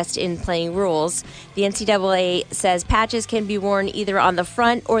not addressed in playing rules. The NCAA says patches can be worn either on the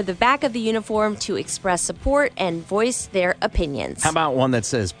front or the back of the uniform to express support and voice their opinions. How about one that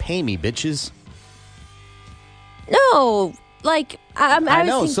says, "Pay me, bitches"? No, like I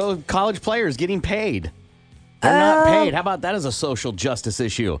know. So college players getting paid. They're not paid. How about that as a social justice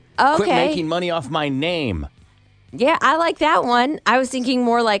issue? Okay. Quit making money off my name. Yeah, I like that one. I was thinking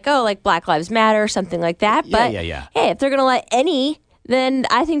more like, like Black Lives Matter or something like that. But Yeah. Hey, if they're going to let any, then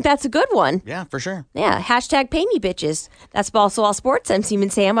I think that's a good one. Yeah, for sure. Yeah, hashtag pay me, bitches. That's Balls to Wall Sports. I'm Seaman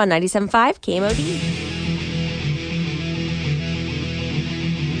Sam on 97.5 KMOD.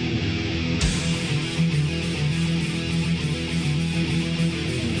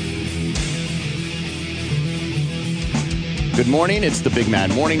 Good morning. It's the Big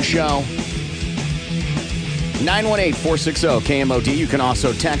Mad Morning Show. 918-460-KMOD. You can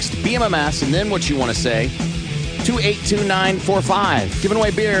also text BMMS and then what you want to say to 82945. Giving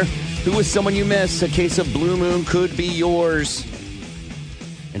away beer. Who is someone you miss? A case of Blue Moon could be yours.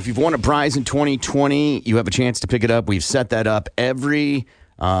 And if you've won a prize in 2020, you have a chance to pick it up. We've set that up every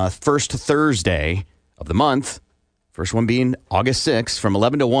first Thursday of the month. First one being August 6th from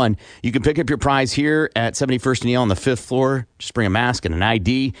 11 to 1. You can pick up your prize here at 71st and Yale on the 5th floor. Just bring a mask and an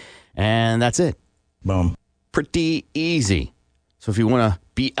ID, and that's it. Boom. Pretty easy. So if you want to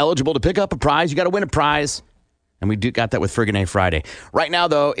be eligible to pick up a prize, you got to win a prize. And we got that with FRIGGIN Friday. Right now,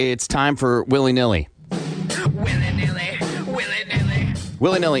 though, it's time for Willy Nilly.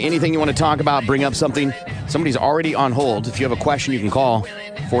 Willy Nilly, anything you want to talk about, bring up something. Somebody's already on hold. If you have a question, you can call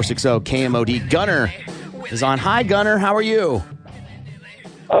 460-KMOD. Gunner is on. Hi, Gunner. How are you?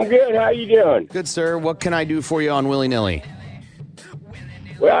 I'm good. How you doing? Good, sir. What can I do for you on Willy Nilly?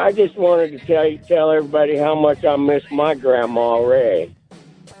 Well, I just wanted to tell everybody how much I miss my Grandma Ray.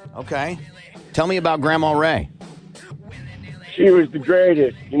 Okay. Tell me about Grandma Ray. She was the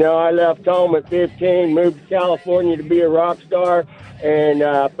greatest. You know, I left home at 15, moved to California to be a rock star, and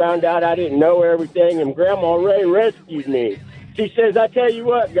found out I didn't know everything, and Grandma Ray rescued me. She says, I tell you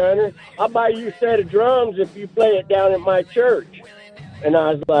what, Gunner, I'll buy you a set of drums if you play it down at my church. And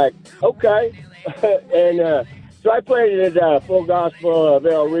I was like, okay. And so I played it at Full Gospel of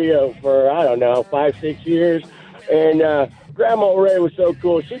El Rio for, 5-6 years. And Grandma Ray was so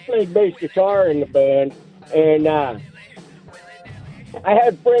cool. She played bass guitar in the band, and I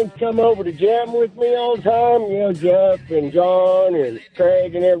had friends come over to jam with me all the time, you know, Jeff and John and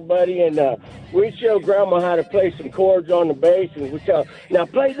Craig and everybody, and we'd show Grandma how to play some chords on the bass, and we'd tell, now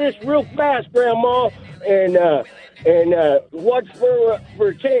play this real fast, Grandma, and watch for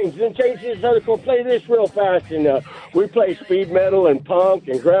a change, then change this other chord, play this real fast, and we play speed metal and punk,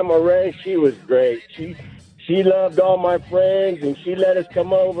 and Grandma Ray, she was great. She loved all my friends, and she let us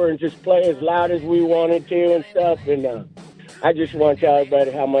come over and just play as loud as we wanted to and stuff, and I just want to tell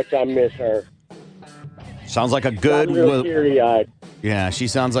everybody how much I miss her. Sounds like a good... I'm real teary-eyed. Yeah, she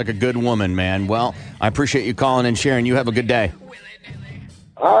sounds like a good woman, man. Well, I appreciate you calling and sharing. You have a good day.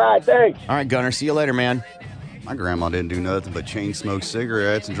 All right, thanks. All right, Gunner. See you later, man. My grandma didn't do nothing but chain smoke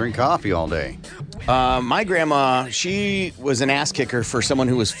cigarettes and drink coffee all day. My grandma, she was an ass kicker for someone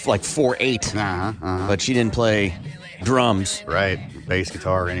who was like 4'8", but she didn't play drums. Right, bass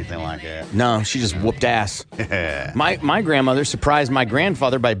guitar or anything like that. No, she just whooped ass. My grandmother surprised my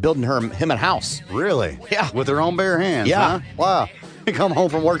grandfather by building him a house. Really? Yeah. With her own bare hands, Yeah. huh? Wow. You come home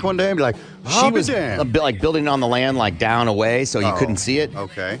from work one day and be like, She was a bit like building on the land, like down away, so you couldn't see it.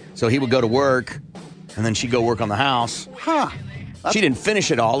 Okay. So he would go to work, and then she'd go work on the house. Huh. She didn't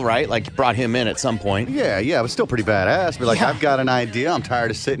finish it all, right? Like, brought him in at some point. Yeah, it was still pretty badass. Be like, I've got an idea. I'm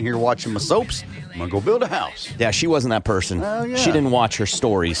tired of sitting here watching my soaps. I'm going to go build a house. Yeah, she wasn't that person. Oh, yeah. She didn't watch her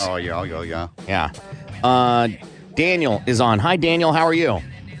stories. Oh, yeah. Yeah. Daniel is on. Hi, Daniel. How are you?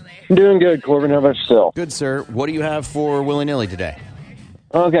 Doing good, Corbin. How about yourself? Good, sir. What do you have for Willy Nilly today?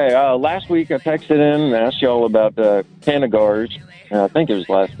 Okay, last week I texted in and asked y'all about Canagars. I think it was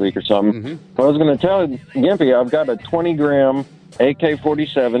last week or something. Mm-hmm. I was going to tell Gimpy I've got a 20-gram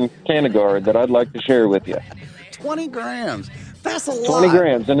AK-47 Canagar that I'd like to share with you. 20 grams. That's a lot. 20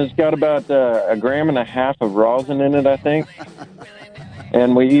 grams, and it's got about a gram and a half of rosin in it, I think.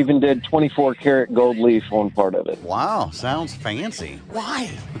 And we even did 24-karat gold leaf on part of it. Wow, sounds fancy. Why?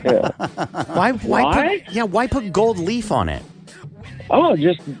 Yeah. Why put gold leaf on it? Oh,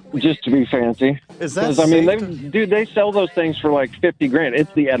 just to be fancy. Is that? I mean, they sell those things for like $50,000.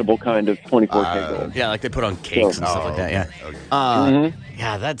 It's the edible kind of 24K gold. Yeah, like they put on cakes and stuff like that. Yeah. Okay.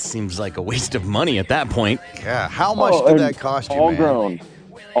 Yeah, that seems like a waste of money at that point. Yeah. How much did that cost you, all man? Grown.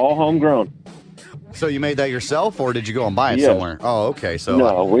 All homegrown. So you made that yourself, or did you go and buy it Yes. somewhere? Oh, okay. So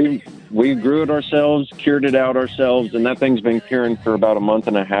no, we grew it ourselves, cured it out ourselves, and that thing's been curing for about a month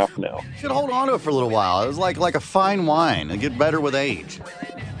and a half now. you should hold on to it for a little while. It was like a fine wine. It get better with age.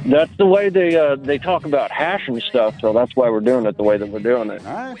 That's the way they talk about hash and stuff, so that's why we're doing it the way that we're doing it.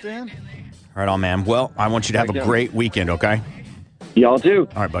 All right, Dan. Right on, man. Well, I want you to have a great weekend, okay? Y'all too.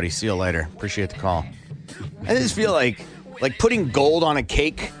 All right, buddy. See you later. Appreciate the call. I just feel like putting gold on a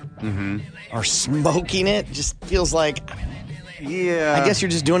cake or smoking it just feels like... Yeah. I guess you're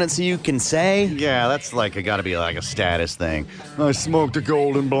just doing it so you can say. Yeah, that's got to be like a status thing. I smoked a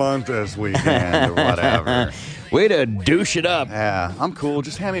golden blunt this weekend or whatever. Way to douche it up. Yeah, I'm cool.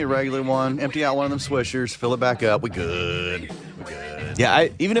 Just hand me a regular one. Empty out one of them swishers. Fill it back up. We good. Yeah,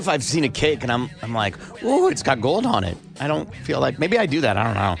 even if I've seen a cake and I'm like, ooh, it's got gold on it. I don't feel like... Maybe I do that.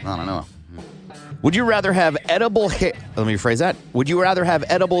 I don't know. Would you rather have edible hair... Let me rephrase that. Would you rather have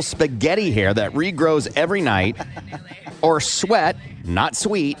edible spaghetti hair that regrows every night or sweat, not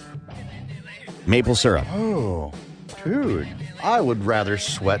sweet, maple syrup? Oh, dude. I would rather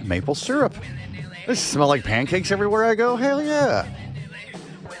sweat maple syrup. Does it smell like pancakes everywhere I go? Hell yeah.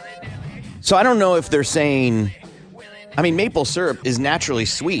 So I don't know if they're saying... I mean, maple syrup is naturally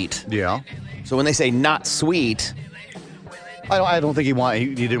sweet. Yeah. So when they say not sweet... I don't think he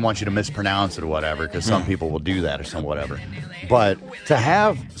didn't want you to mispronounce it or whatever, because some people will do that or some whatever. But to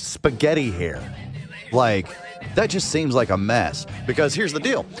have spaghetti hair, that just seems like a mess. Because here's the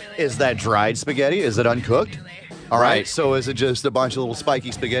deal. Is that dried spaghetti? Is it uncooked? All right. So is it just a bunch of little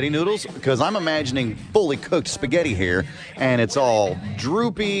spiky spaghetti noodles? Because I'm imagining fully cooked spaghetti hair, and it's all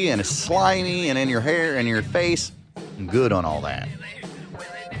droopy and slimy and in your hair and your face. I'm good on all that.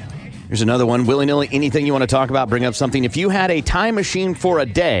 Here's another one. Willy-nilly, anything you want to talk about, bring up something. If you had a time machine for a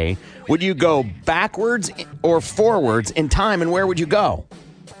day, would you go backwards or forwards in time, and where would you go?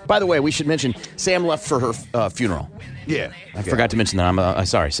 By the way, we should mention Sam left for her funeral. Yeah. I forgot to mention that. I'm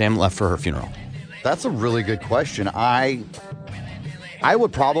sorry. Sam left for her funeral. That's a really good question. I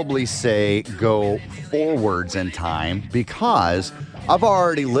would probably say go forwards in time because I've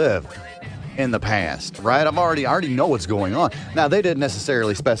already lived in the past, right? I already know what's going on. Now, they didn't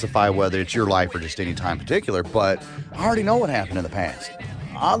necessarily specify whether it's your life or just any time particular, but I already know what happened in the past.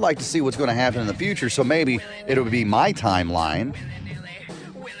 I'd like to see what's going to happen in the future, so maybe it would be my timeline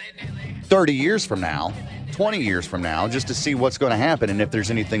 30 years from now, 20 years from now, just to see what's going to happen and if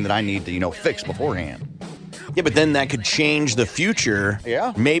there's anything that I need to, fix beforehand. Yeah, but then that could change the future.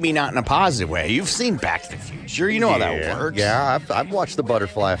 Yeah. Maybe not in a positive way. You've seen Back to the Future. You know how that works. Yeah, I've watched the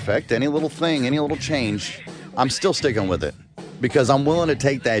butterfly effect. Any little thing, any little change, I'm still sticking with it. Because I'm willing to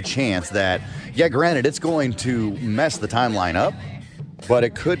take that chance that, yeah, granted, it's going to mess the timeline up, but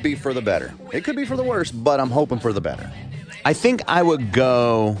it could be for the better. It could be for the worse, but I'm hoping for the better. I think I would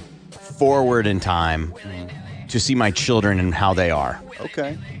go forward in time to see my children and how they are.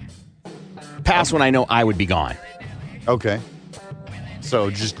 Okay. Past when I know I would be gone. Okay. So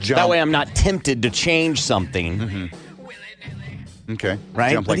just jump. That way I'm not tempted to change something. Mm-hmm. Okay.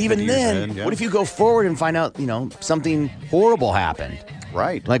 Right? Jump but like even 50 years then, ahead, yeah. what if you go forward and find out, something horrible happened?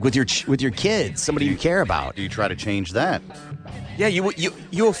 Right. Like with your kids, somebody you care about. Do you try to change that? Yeah,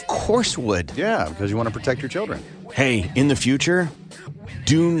 you of course would. Yeah, because you want to protect your children. Hey, in the future,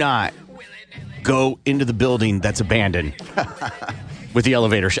 do not go into the building that's abandoned with the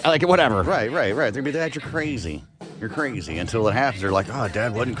elevator. Like, whatever. Right. They're going to be, Dad, you're crazy. You're crazy. Until it happens, they're like, oh,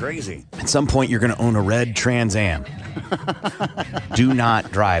 Dad wasn't crazy. At some point, you're going to own a red Trans Am. Do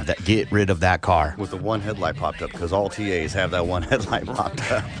not drive that. Get rid of that car. With the one headlight popped up, because all TAs have that one headlight popped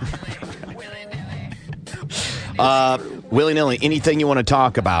up. Willy-nilly, anything you want to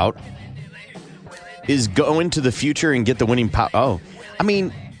talk about is go into the future and get the winning power. Oh, I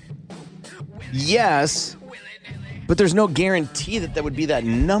mean, yes, but there's no guarantee that would be that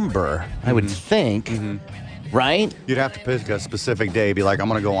number, I would think, right? You'd have to pick a specific day, be like, I'm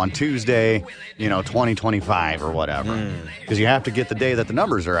going to go on Tuesday, 2025 or whatever. Because you have to get the day that the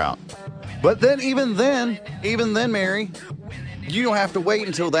numbers are out. But then, even then, Mary, you don't have to wait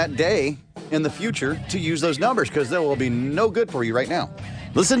until that day in the future to use those numbers because they will be no good for you right now.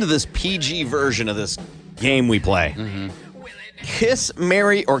 Listen to this PG version of this game we play. Kiss,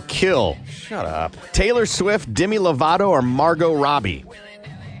 marry, or kill. Shut up. Taylor Swift, Demi Lovato, or Margot Robbie?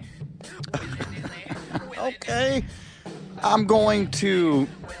 Okay. I'm going to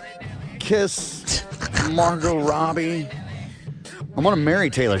kiss Margot Robbie. I'm going to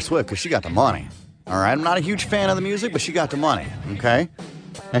marry Taylor Swift because she got the money. All right? I'm not a huge fan of the music, but she got the money. Okay?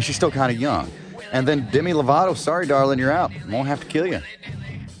 And she's still kind of young. And then Demi Lovato, sorry, darling, you're out. I won't have to kill you.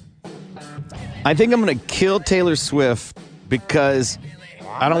 I think I'm going to kill Taylor Swift because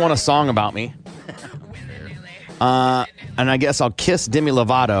I don't want a song about me. And I guess I'll kiss Demi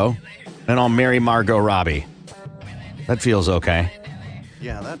Lovato and I'll marry Margot Robbie. That feels okay.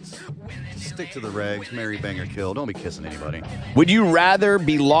 Yeah, that's... Stick to the regs. Marry, bang, or kill. Don't be kissing anybody. Would you rather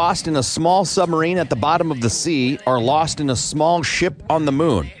be lost in a small submarine at the bottom of the sea or lost in a small ship on the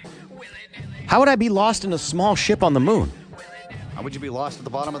moon? How would I be lost in a small ship on the moon? How would you be lost at the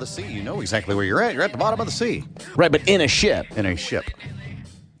bottom of the sea? You know exactly where you're at. You're at the bottom of the sea. Right, but in a ship. In a ship.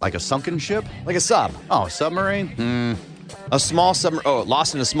 Like a sunken ship? Like a sub. Oh, a submarine? A small submarine. Oh,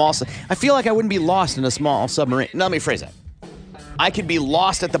 lost in a small I feel like I wouldn't be lost in a small submarine. No, let me phrase that. I could be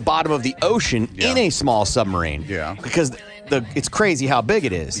lost at the bottom of the ocean in a small submarine. Yeah. Because it's crazy how big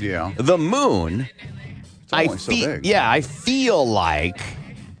it is. Yeah. The moon, I feel like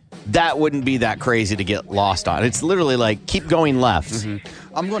that wouldn't be that crazy to get lost on. It's literally like keep going left.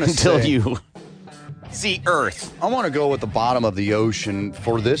 I'm going to until you see Earth. I want to go with the bottom of the ocean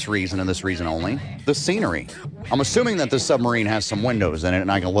for this reason and this reason only. The scenery. I'm assuming that this submarine has some windows in it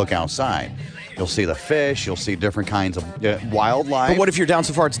and I can look outside. You'll see the fish. You'll see different kinds of wildlife. But what if you're down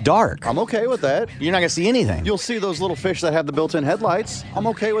so far it's dark? I'm okay with that. You're not going to see anything. You'll see those little fish that have the built-in headlights. I'm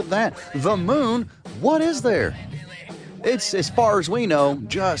okay with that. The moon, what is there? It's, as far as we know,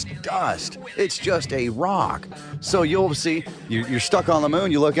 just dust. It's just a rock. So you'll see, you're stuck on the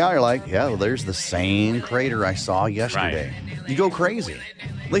moon. You look out, you're like, yeah, well, there's the same crater I saw yesterday. Right. You go crazy.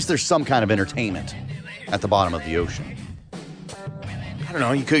 At least there's some kind of entertainment at the bottom of the ocean. I don't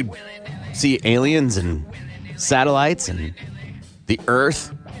know. You could see aliens and satellites and the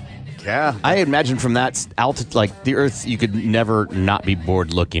Earth. Yeah. I imagine from that altitude, like the Earth, you could never not be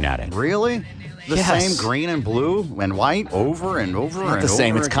bored looking at it. Really? The same green and blue and white over and over Not and the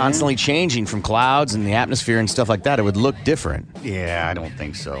same. over It's again? constantly changing from clouds and the atmosphere and stuff like that. It would look different. Yeah, I don't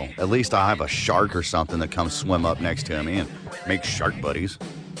think so. At least I'll have a shark or something that comes swim up next to me and make shark buddies.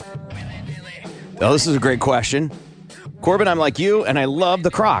 Oh, this is a great question. Corbin, I'm like you, and I love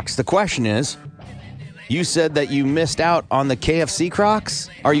the Crocs. The question is, you said that you missed out on the KFC Crocs?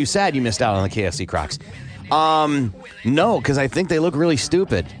 Are you sad you missed out on the KFC Crocs? No, because I think they look really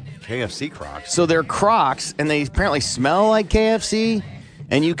stupid. KFC Crocs? So they're Crocs, and they apparently smell like KFC,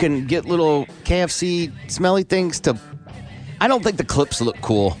 and you can get little KFC smelly things to... I don't think the clips look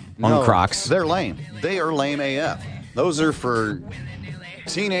cool on Crocs. They're lame. They are lame AF. Those are for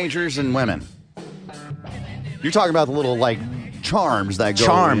teenagers and women. You're talking about the little, like, charms that go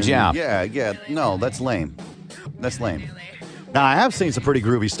Charms, in. yeah. Yeah. No, that's lame. That's lame. Now, I have seen some pretty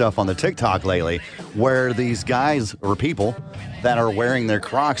groovy stuff on the TikTok lately where these guys or people that are wearing their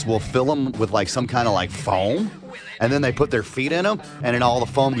Crocs will fill them with, like, some kind of, like, foam, and then they put their feet in them, and then all the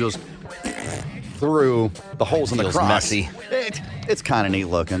foam goes through the holes in the Feels Crocs. messy. It's kind of neat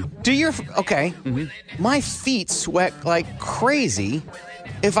looking. Do your... Okay. My feet sweat like crazy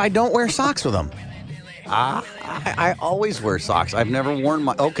if I don't wear socks with them. I always wear socks. I've never worn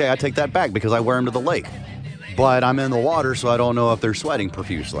my... Okay, I take that back because I wear them to the lake. But I'm in the water, so I don't know if they're sweating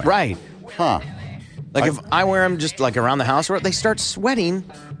profusely. Right. Huh. Like if I wear them just like around the house, they start sweating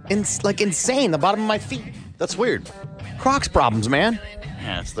like insane, the bottom of my feet. That's weird. Crocs problems, man.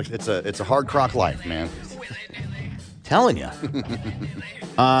 Yeah, it's a hard Croc life, man. Telling you.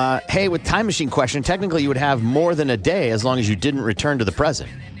 Hey, with time machine question, technically you would have more than a day as long as you didn't return to the present.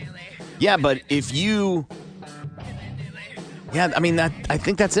 Yeah, but if you... Yeah, I mean, I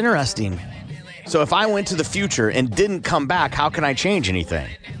think that's interesting. So if I went to the future and didn't come back, how can I change anything?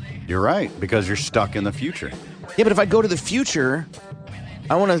 You're right, because you're stuck in the future. Yeah, but if I go to the future,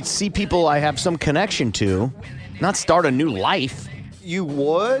 I want to see people I have some connection to, not start a new life. You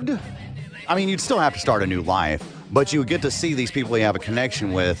would? I mean, you'd still have to start a new life, but you would get to see these people you have a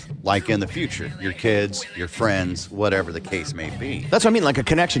connection with, like in the future. Your kids, your friends, whatever the case may be. That's what I mean, like a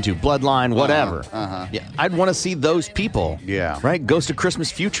connection to, bloodline, whatever. Uh-huh. Yeah, I'd want to see those people. Yeah. Right? Ghost of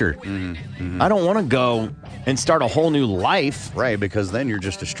Christmas Future. I don't want to go and start a whole new life. Right, because then you're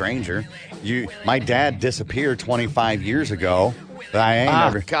just a stranger. My dad disappeared 25 years ago.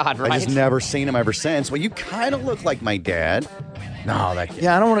 I just never seen him ever since. Well, you kind of look like my dad. No,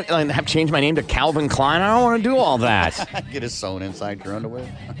 Yeah, I don't want to have changed my name to Calvin Klein. I don't want to do all that. Get it sewn inside your underwear.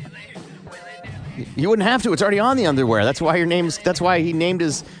 You wouldn't have to. It's already on the underwear. That's why That's why he named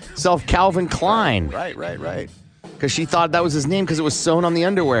himself Calvin Klein. Right. Because she thought that was his name because it was sewn on the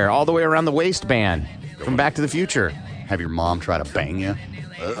underwear all the way around the waistband from Back to the Future. Have your mom try to bang you?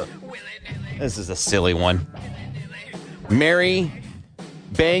 Ugh. This is a silly one.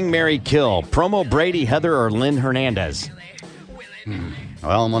 Bang, marry, kill. Promo Brady, Heather, or Lynn Hernandez.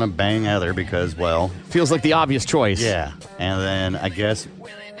 Well, I'm going to bang Heather because, well... Feels like the obvious choice. Yeah. And then I guess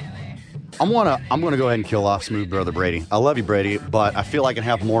I'm going to go ahead and kill off Smooth Brother Brady. I love you, Brady, but I feel I can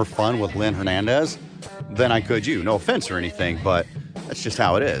have more fun with Lynn Hernandez than I could you. No offense or anything, but that's just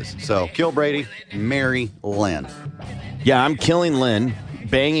how it is. So, kill Brady, marry Lynn. Yeah, I'm killing Lynn,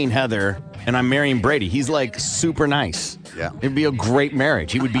 banging Heather, and I'm marrying Brady. He's like super nice. Yeah. It'd be a great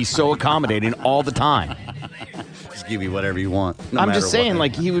marriage. He would be so accommodating all the time. Just give you whatever you want. I'm just saying,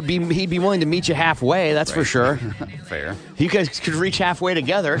 like, he'd be willing to meet you halfway, that's for sure. Fair. You guys could reach halfway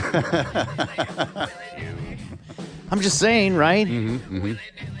together. I'm just saying, right?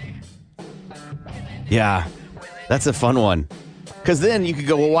 Yeah, that's a fun one. Because then you could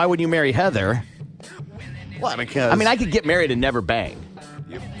go, well, why would you marry Heather? Well, because... I mean, I could get married and never bang.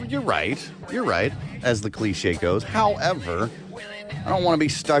 You're right. You're right, as the cliche goes. However, I don't want to be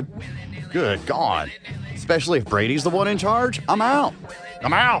stuck... Good God. Especially if Brady's the one in charge. I'm out.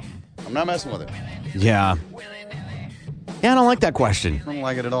 I'm not messing with it. Yeah. Yeah, I don't like that question. I don't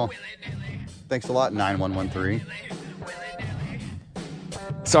like it at all. Thanks a lot, 9113.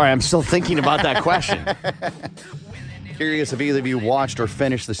 Sorry, I'm still thinking about that question. Curious if either of you watched or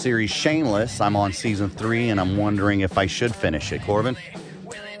finished the series Shameless. I'm on season 3, and I'm wondering if I should finish it. Corbin?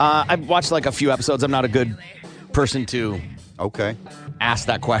 I've watched like a few episodes. I'm not a good person to ask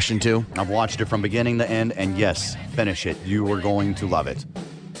that question to. I've watched it from beginning to end, and yes, finish it. You are going to love it.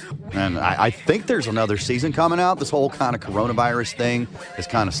 And I think there's another season coming out. This whole kind of coronavirus thing has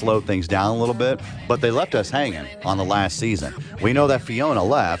kind of slowed things down a little bit, but they left us hanging on the last season. We know that Fiona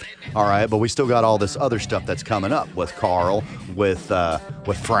left, all right, but we still got all this other stuff that's coming up with Carl, with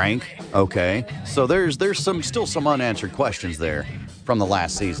Frank, okay? So there's still some unanswered questions there from the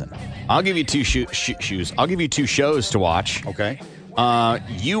last season. I'll give you two shows to watch. Okay.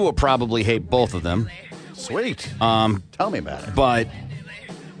 You will probably hate both of them. Sweet. Tell me about it. But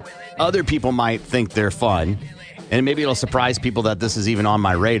other people might think they're fun, and maybe it'll surprise people that this is even on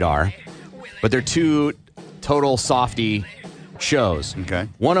my radar. But they're two total softy shows. Okay.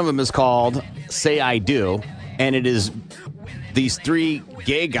 One of them is called Say I Do, and it is these three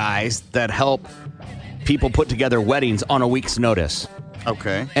gay guys that help people put together weddings on a week's notice.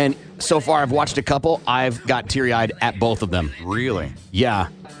 Okay. And so far, I've watched a couple. I've got teary-eyed at both of them. Really? Yeah.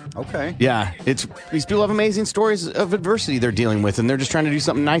 Okay. Yeah. It's these people have amazing stories of adversity they're dealing with, and they're just trying to do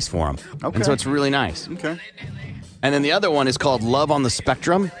something nice for them. Okay. And so it's really nice. Okay. And then the other one is called Love on the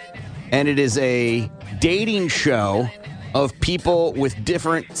Spectrum, and it is a dating show of people with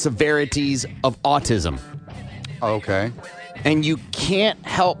different severities of autism. Okay. And you can't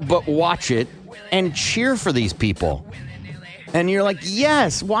help but watch it and cheer for these people. And you're like,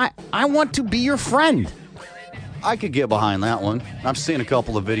 yes, why? I want to be your friend. I could get behind that one. I've seen a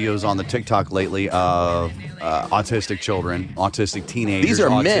couple of videos on the TikTok lately of autistic children, autistic teenagers. These are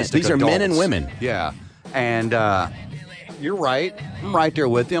men. autistic These are men and adults. women. Yeah. And you're right. I'm right there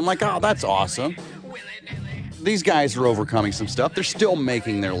with you. I'm like, oh, that's awesome. These guys are overcoming some stuff. They're still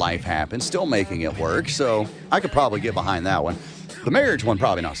making their life happen, still making it work. So I could probably get behind that one. The marriage one,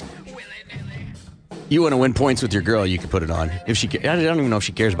 probably not so much. You want to win points with your girl, you could put it on. If she, I don't even know if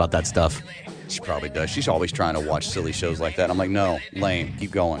she cares about that stuff. She probably does. She's always trying to watch silly shows like that. I'm like, no, lame.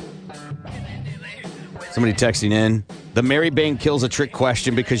 Keep going. Somebody texting in, the Mary Bang kills a trick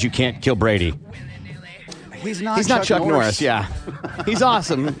question because you can't kill Brady. He's not Chuck Norris. Yeah. He's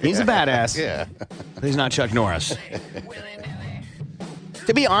awesome. He's a badass. Yeah. But he's not Chuck Norris.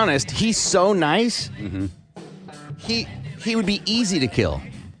 To be honest, he's so nice. Mm-hmm. He would be easy to kill.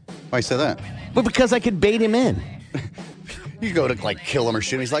 Why you say that? But because I could bait him in. You go to like kill him or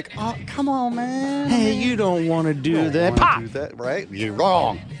shoot him. He's like, oh, come on, man. Hey, you don't want to do that. Pop! Do that, right? You're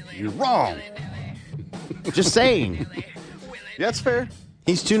wrong. You're wrong. Just saying. Yeah, that's fair.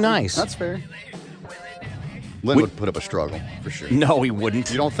 He's too nice. That's fair. Lynn would put up a struggle, for sure. No, he wouldn't.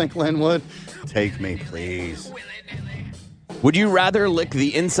 You don't think Lynn would? Take me, please. Would you rather lick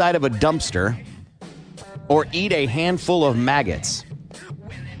the inside of a dumpster or eat a handful of maggots?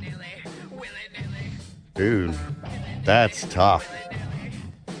 Dude, that's tough.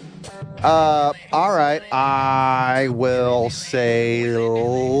 All right. I will say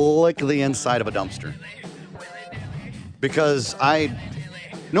lick the inside of a dumpster. Because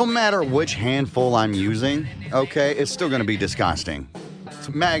no matter which handful I'm using, okay, it's still going to be disgusting.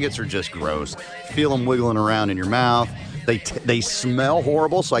 So maggots are just gross. Feel them wiggling around in your mouth. They smell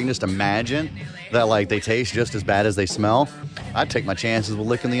horrible, so I can just imagine that like they taste just as bad as they smell. I'd take my chances with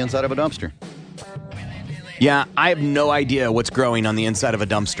licking the inside of a dumpster. Yeah, I have no idea what's growing on the inside of a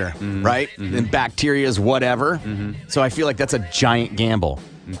dumpster, right? Mm-hmm. And bacteria's whatever. Mm-hmm. So I feel like that's a giant gamble.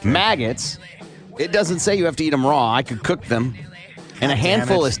 Okay. Maggots, it doesn't say you have to eat them raw. I could cook them. And a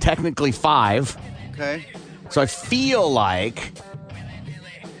handful is technically 5. Okay. So I feel like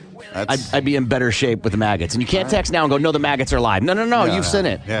I'd be in better shape with the maggots. And you can't text now and go, no, the maggots are live. No, you've sent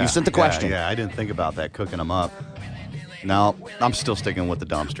it. Yeah. You've sent the question. Yeah, I didn't think about that, cooking them up. No, I'm still sticking with the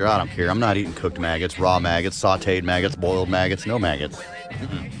dumpster. I don't care. I'm not eating cooked maggots, raw maggots, sauteed maggots, boiled maggots. No maggots.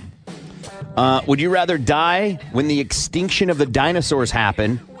 Would you rather die when the extinction of the dinosaurs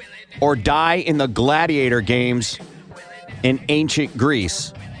happened or die in the gladiator games in ancient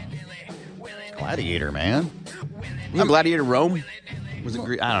Greece? Gladiator, man. Was it Gladiator Rome? Was it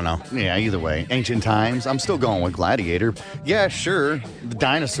Greece? I don't know. Yeah, either way. Ancient times. I'm still going with Gladiator. Yeah, sure. The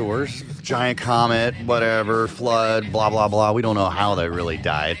dinosaurs, giant comet, whatever, flood, blah, blah, blah. We don't know how they really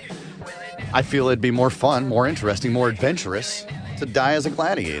died. I feel it'd be more fun, more interesting, more adventurous to die as a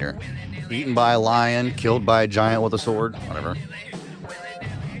gladiator. Eaten by a lion, killed by a giant with a sword, whatever.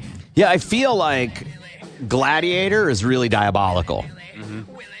 Yeah, I feel like Gladiator is really diabolical. Mm-hmm.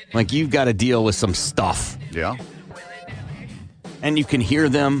 Like, you've got to deal with some stuff. Yeah. And you can hear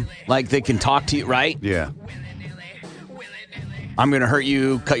them, like they can talk to you, right? Yeah. I'm going to hurt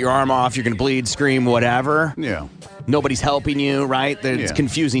you, cut your arm off, you're going to bleed, scream, whatever. Yeah. Nobody's helping you, right? It's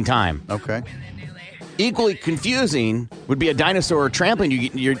confusing time. Okay. Equally confusing would be a dinosaur trampling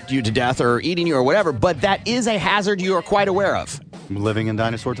you to death or eating you or whatever, but that is a hazard you are quite aware of. Living in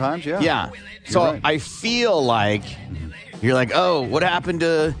dinosaur times, yeah. Yeah. So right. I feel like you're like, oh, what happened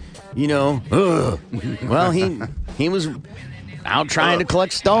to, well, he was out trying to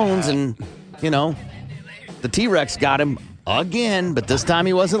collect stones and, the T-Rex got him again, but this time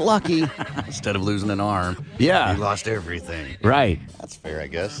he wasn't lucky. Instead of losing an arm, yeah, he lost everything. Right. That's fair, I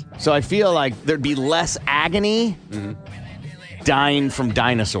guess. So I feel like there'd be less agony dying from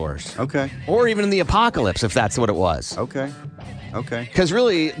dinosaurs. Okay. Or even in the apocalypse, if that's what it was. Okay. Okay. Because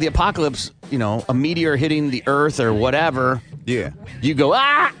really, the apocalypse, a meteor hitting the earth or whatever. Yeah. You go,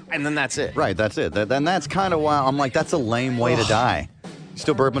 ah, and then that's it. Right, that's it. Then that's kind of why I'm like, that's a lame way to die.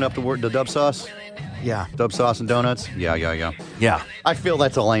 Still burping up the dub sauce? Yeah. Dub sauce and donuts? Yeah. Yeah. I feel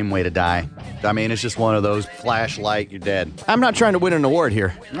that's a lame way to die. I mean, it's just one of those flashlight, you're dead. I'm not trying to win an award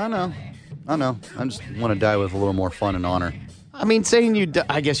here. I know. I just want to die with a little more fun and honor. I mean, saying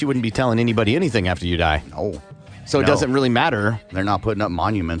I guess you wouldn't be telling anybody anything after you die. No. So it doesn't really matter. They're not putting up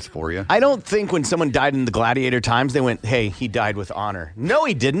monuments for you. I don't think when someone died in the gladiator times, they went, hey, he died with honor. No,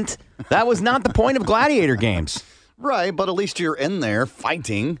 he didn't. That was not the point of gladiator games. Right, but at least you're in there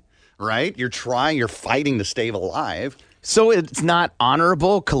fighting, right? You're fighting to stay alive. So it's not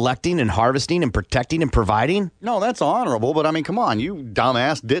honorable collecting and harvesting and protecting and providing? No, that's honorable, but I mean, come on, you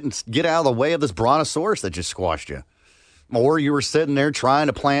dumbass didn't get out of the way of this brontosaurus that just squashed you. Or you were sitting there trying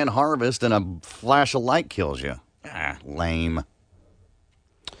to plant and harvest and a flash of light kills you. Lame.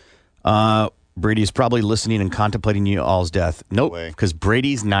 Brady's probably listening and contemplating you all's death. Nope, because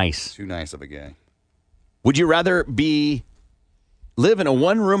Brady's nice. Too nice of a guy. Would you rather live in a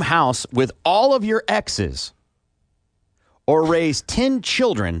one-room house with all of your exes or raise 10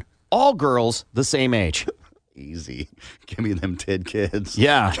 children, all girls the same age? Easy. Give me them 10 kids.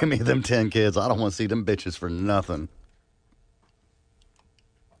 Yeah. Give me them 10 kids. I don't want to see them bitches for nothing.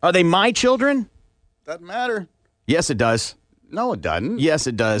 Are they my children? Doesn't matter. Yes, it does. No, it doesn't. Yes,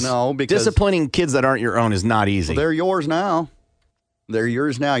 it does. No, because disciplining kids that aren't your own is not easy. Well, they're yours now. They're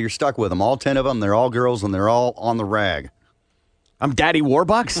yours now. You're stuck with them. All 10 of them. They're all girls, and they're all on the rag. I'm Daddy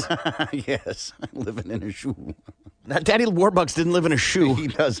Warbucks? Yes. Living in a shoe. Daddy Warbucks didn't live in a shoe. He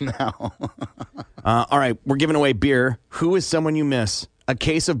does now. All right. We're giving away beer. Who is someone you miss? A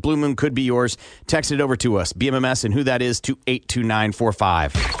case of Blue Moon could be yours. Text it over to us. BMMS and who that is to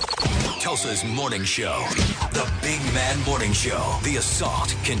 82945. Tulsa's Morning Show. The Big Man Morning Show. The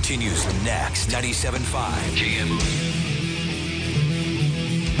assault continues next. 97.5 KMOD.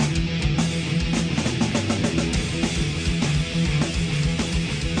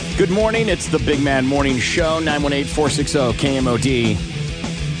 Good morning. It's the Big Man Morning Show. 918-460 KMOD.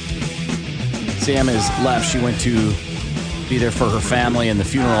 Sam is left. She went to be there for her family and the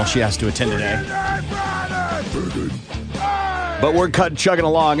funeral she has to attend today. But we're chugging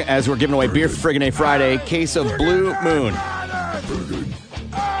along as we're giving away beer for Friggin' A Friday. Case of Blue Moon.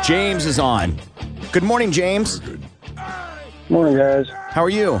 James is on. Good morning, James. Morning, guys. How are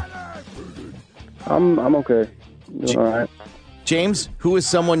you? I'm okay. Doing all right. James, who is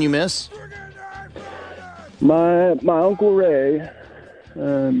someone you miss? My Uncle Ray.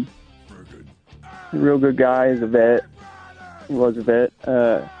 A real good guy. He's a vet. He was a vet.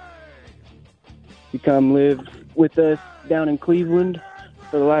 He come live with us down in Cleveland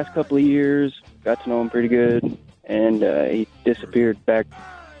for the last couple of years. Got to know him pretty good. And he disappeared back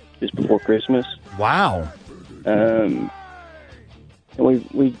just before Christmas. Wow. And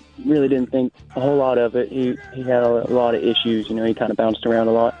we really didn't think a whole lot of it. He had a lot of issues. You know, he kind of bounced around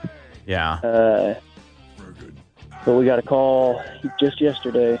a lot. Yeah. But we got a call just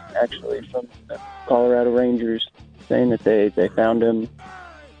yesterday, actually, from the Colorado Rangers saying that they found him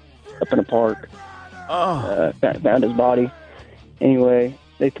up in a park. Oh. Found his body. Anyway,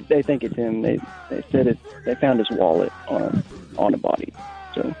 they think it's him. They said they found his wallet on a body.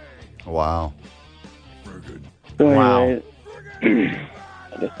 So. Wow. So anyway,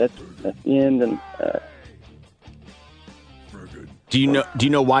 I guess that's the end. And do you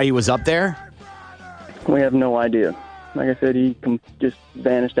know why he was up there? We have no idea. Like I said, he just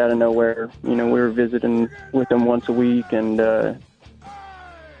vanished out of nowhere. You know, we were visiting with him once a week, and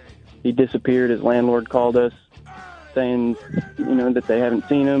he disappeared. His landlord called us saying, you know, that they haven't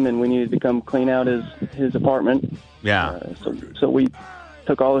seen him, and we needed to come clean out his apartment. Yeah. So we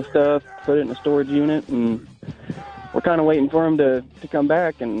took all his stuff, put it in a storage unit, and we're kind of waiting for him to come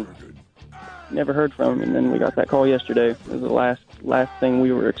back, and never heard from him. And then we got that call yesterday. It was the last thing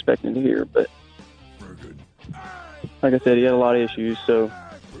we were expecting to hear. But like I said, he had a lot of issues, so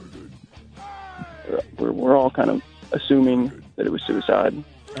we're all kind of assuming that it was suicide.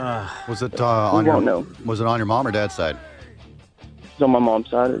 Was it on your mom or dad's side? It was on my mom's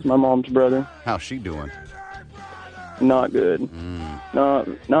side. It was my mom's brother. How's she doing? Not good.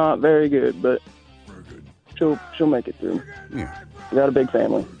 Not very good, but she'll make it through. Yeah. We got a big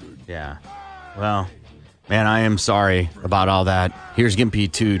family. Yeah. Well, man, I am sorry about all that. Here's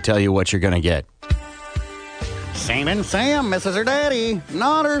Gimpy to tell you what you're going to get. Sam and Sam misses her daddy.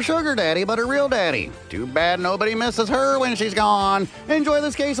 Not her sugar daddy, but her real daddy. Too bad nobody misses her when she's gone. Enjoy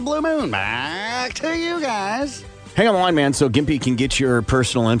this case of Blue Moon. Back to you guys. Hang on the line, man, so Gimpy can get your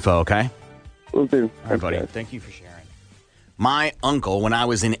personal info, okay? Will do. All right, buddy. Thank you for sharing. My uncle, when I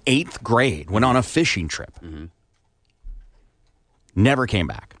was in 8th grade, went on a fishing trip. Never came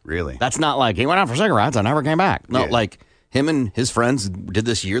back. Really? That's not like he went out for cigarettes and never came back. No, Yeah. like him and his friends did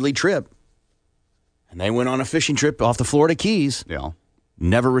this yearly trip. And they went on a fishing trip off the Florida Keys. Yeah.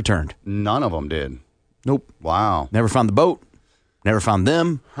 Never returned. None of them did. Nope. Wow. Never found the boat. Never found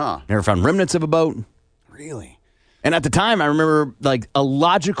them. Huh. Never found remnants of a boat. Really? And at the time, I remember like a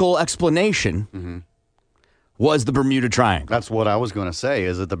logical explanation was the Bermuda Triangle. That's what I was going to say.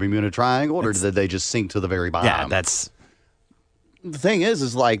 Is it the Bermuda Triangle, or did they just sink to the very bottom? Yeah, that's... The thing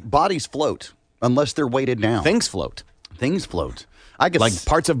is like bodies float unless they're weighted down. Things float. Things float. I could like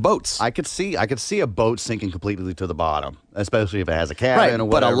parts of boats. I could see a boat sinking completely to the bottom, especially if it has a cabin or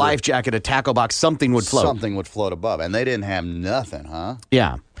but whatever. a life jacket, a tackle box, something would float. Something would float above, and they didn't have nothing, huh?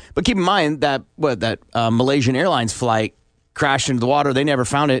 Yeah, but keep in mind that Malaysian Airlines flight crashed into the water. They never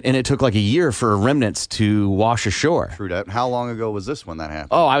found it, and it took like a year for remnants to wash ashore. True that. How long ago was this when that happened?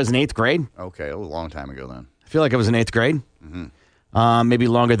 Oh, I was in 8th grade. Okay, it was a long time ago then. I feel like I was in 8th grade. Maybe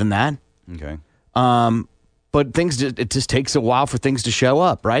longer than that. Okay. But it just takes a while for things to show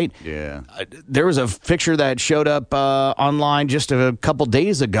up, right? Yeah. There was a picture that showed up online just a couple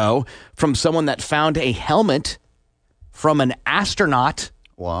days ago from someone that found a helmet from an astronaut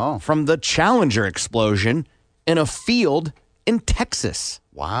from the Challenger explosion in a field in Texas.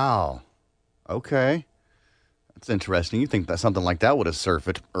 Wow. Okay. That's interesting. You think that something like that would have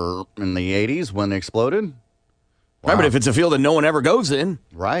surfaced in the 80s when it exploded? Right, but if it's a field that no one ever goes in,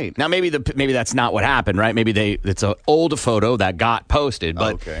 right? Now maybe that's not what happened, right? Maybe it's an old photo that got posted,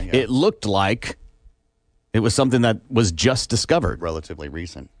 but it looked like it was something that was just discovered, relatively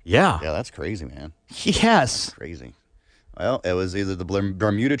recent. Yeah, yeah, that's crazy, man. Yes, that's crazy. Well, it was either the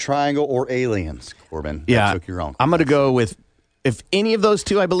Bermuda Triangle or aliens, Corbin. Yeah, that took your own. I'm going to go with if any of those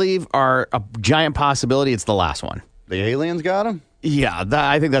two, I believe, are a giant possibility. It's the last one. The aliens got them. Yeah,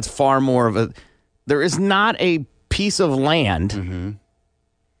 I think that's far more of a. There is not a piece of land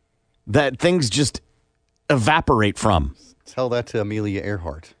that things just evaporate from. Tell that to Amelia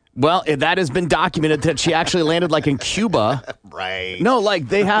Earhart. Well, that has been documented that she actually landed like in Cuba. Right. No, like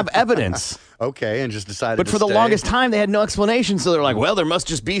they have evidence. Okay, and just decided But to for the stay. longest time, they had no explanation. So they're like, well, there must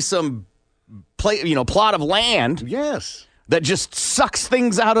just be some plot of land. Yes. That just sucks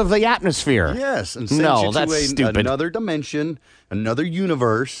things out of the atmosphere. Yes, and sends you that's to stupid. another dimension, another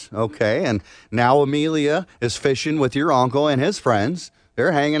universe. Okay, and now Amelia is fishing with your uncle and his friends.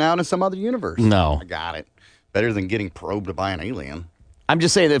 They're hanging out in some other universe. No. I got it. Better than getting probed by an alien. I'm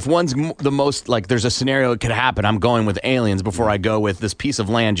just saying that if one's the most, like there's a scenario it could happen, I'm going with aliens before I go with this piece of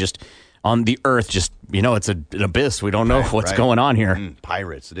land just on the earth. Just, it's an abyss. We don't know what's going on here.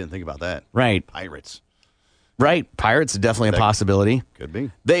 Pirates. I didn't think about that. Right. Pirates. Right. Pirates, definitely a possibility. Could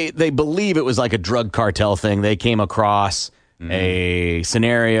be. They believe it was like a drug cartel thing. They came across a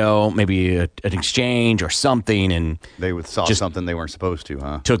scenario, maybe an exchange or something, and they saw something they weren't supposed to,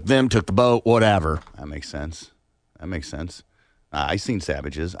 huh? Took the boat, whatever. That makes sense. I seen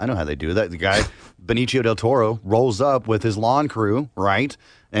Savages. I know how they do that. The guy, Benicio del Toro, rolls up with his lawn crew, right?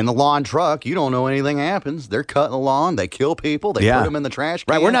 And the lawn truck, you don't know anything happens. They're cutting the lawn. They kill people. They put them in the trash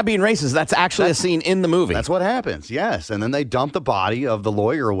can. Right, we're not being racist. That's actually a scene in the movie. That's what happens, yes. And then they dump the body of the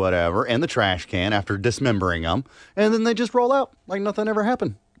lawyer or whatever in the trash can after dismembering them. And then they just roll out like nothing ever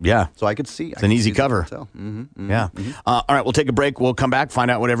happened. Yeah. So I could see. It's an easy cover. Yeah. All right, we'll take a break. We'll come back, find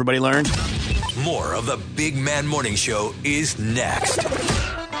out what everybody learned. More of the Big Man Morning Show is next.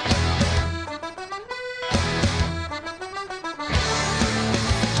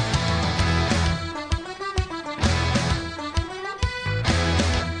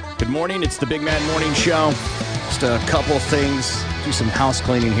 Good morning. It's the Big Man Morning Show. Just a couple things. Do some house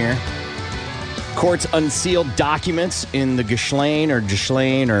cleaning here. Courts unsealed documents in the Ghislaine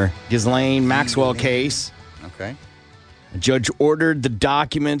Maxwell case. Okay. A judge ordered the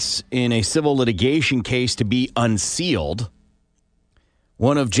documents in a civil litigation case to be unsealed.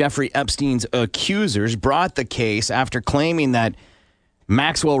 One of Jeffrey Epstein's accusers brought the case after claiming that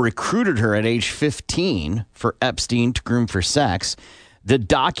Maxwell recruited her at age 15 for Epstein to groom for sex. The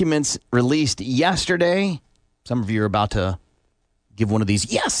documents released yesterday. Some of you are about to give one of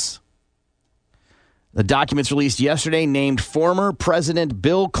these. Yes. The documents released yesterday named former President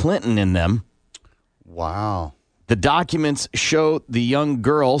Bill Clinton in them. Wow. The documents show the young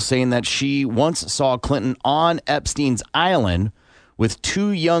girl saying that she once saw Clinton on Epstein's island with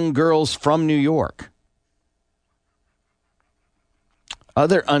two young girls from New York.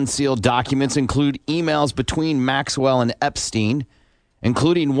 Other unsealed documents include emails between Maxwell and Epstein,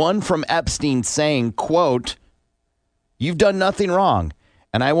 including one from Epstein saying, quote, "You've done nothing wrong,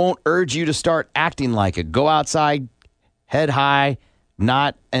 and I won't urge you to start acting like it. Go outside, head high,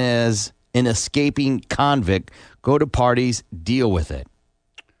 not as an escaping convict. Go to parties, deal with it.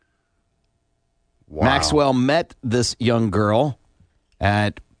 Wow. Maxwell met this young girl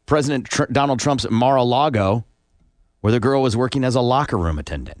at President Donald Trump's Mar-a-Lago, where the girl was working as a locker room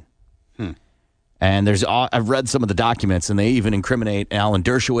attendant. And I've read some of the documents, and they even incriminate Alan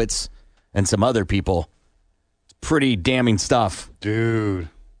Dershowitz and some other people. It's pretty damning stuff. Dude,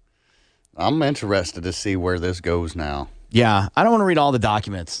 I'm interested to see where this goes now. Yeah, I don't want to read all the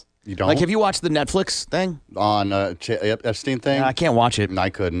documents. You don't? Like, have you watched the Netflix thing? On Epstein thing? I can't watch it.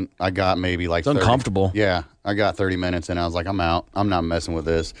 I couldn't. I got maybe like It's uncomfortable. Yeah, I got 30 minutes, and I was like, I'm out. I'm not messing with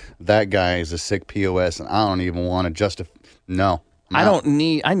this. That guy is a sick POS, and I don't even want to justify. No. I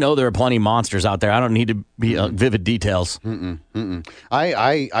know there are plenty of monsters out there. I don't need to be vivid details.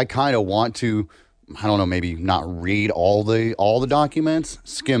 I kind of want to, I don't know, maybe not read all the documents,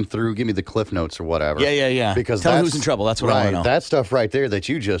 skim through, give me the cliff notes or whatever. Yeah. Because tell me who's in trouble. That's what I want to know. That stuff right there that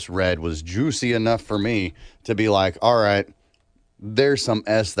you just read was juicy enough for me to be like, all right, there's some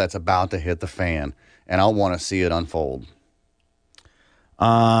S that's about to hit the fan, and I want to see it unfold.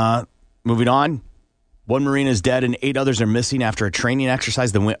 Moving on. 1 Marine is dead and 8 others are missing after a training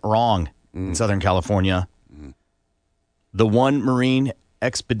exercise that went wrong in Southern California. The 1 Marine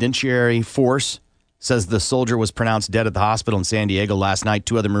Expeditionary Force says the soldier was pronounced dead at the hospital in San Diego last night.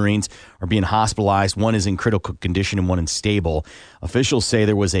 2 other Marines are being hospitalized. 1 is in critical condition and 1 in stable. Officials say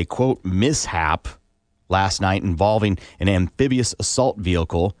there was a, quote, mishap last night involving an amphibious assault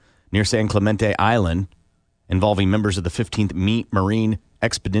vehicle near San Clemente Island involving members of the 15th Marine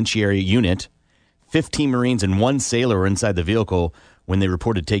Expeditionary Unit. 15 Marines and 1 sailor were inside the vehicle when they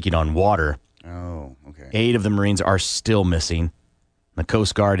reported taking on water. Oh, okay. 8 of the Marines are still missing. The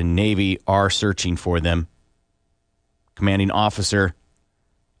Coast Guard and Navy are searching for them. Commanding Officer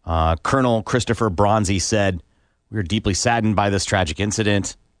Colonel Christopher Bronzy said, "We are deeply saddened by this tragic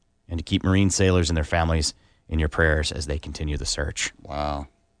incident and to keep Marine sailors and their families in your prayers as they continue the search." Wow.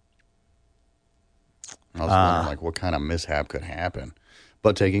 I was wondering, like, what kind of mishap could happen.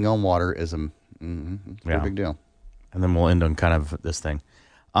 But taking on water is a big deal. And then we'll end on kind of this thing.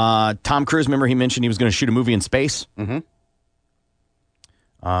 Tom Cruise, remember he mentioned he was going to shoot a movie in space?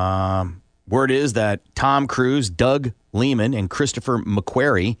 Word is that Tom Cruise, Doug Liman, and Christopher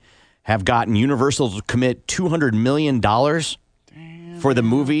McQuarrie have gotten Universal to commit $200 million for the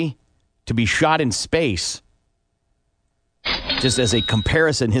movie to be shot in space. Just as a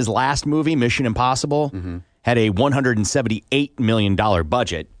comparison, his last movie, Mission Impossible, had a $178 million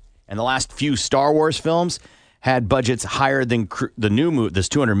budget. And the last few Star Wars films had budgets higher than the new movie, this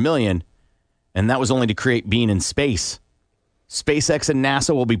 $200 million, and that was only to create being in space. SpaceX and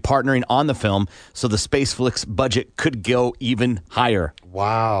NASA will be partnering on the film, so the SpaceFlix budget could go even higher.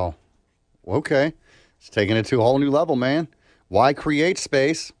 Wow. Okay. It's taking it to a whole new level, man. Why create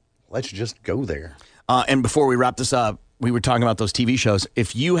space? Let's just go there. And before we wrap this up, we were talking about those TV shows.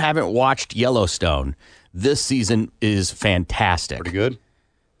 If you haven't watched Yellowstone, this season is fantastic. Pretty good?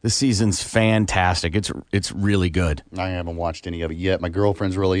 This season's fantastic. It's really good. I haven't watched any of it yet. My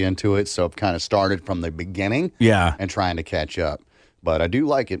girlfriend's really into it, so I've kind of started from the beginning. Yeah. And trying to catch up. But I do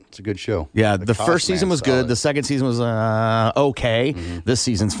like it. It's a good show. Yeah, the first season was good. The second season was okay. This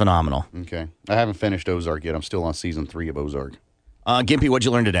season's phenomenal. Okay. I haven't finished Ozark yet. I'm still on season 3 of Ozark. Gimpy, what'd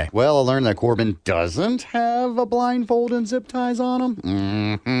you learn today? Well, I learned that Corbin doesn't have a blindfold and zip ties on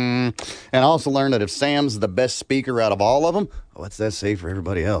him. And I also learned that if Sam's the best speaker out of all of them, what's that say for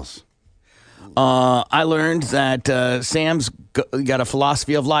everybody else? I learned that Sam's got a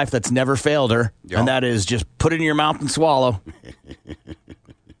philosophy of life that's never failed her, and that is just put it in your mouth and swallow.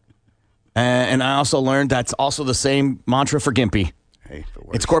 And I also learned that's also the same mantra for Gimpy. Hey,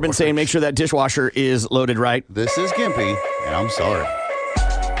 it's Corbin saying make sure that dishwasher is loaded right. This is Gimpy, and I'm sorry.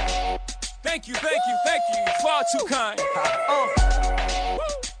 Thank you, far too kind.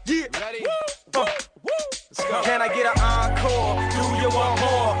 Yeah. Ready? Let's go. Can I get an encore? Do you want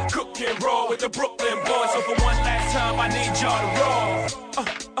more? Cook and roll with the Brooklyn boys. So for one last time, I need y'all to roll.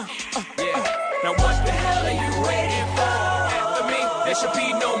 Yeah. Now what the hell are you waiting for? After me, there should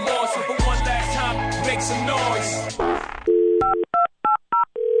be no more. So for one last time, make some noise.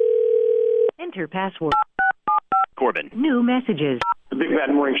 Enter password. Corbin. New messages. The Big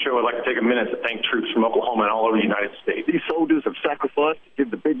Bad Morning Show would like to take a minute to thank troops from Oklahoma and all over the United States. These soldiers have sacrificed to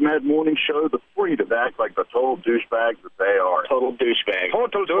give the Big Mad Morning Show the freedom to act like the total douchebags that they are. Total douchebag.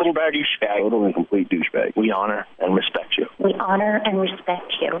 Total douchebag. Total and complete douchebag. We honor and respect you. We honor and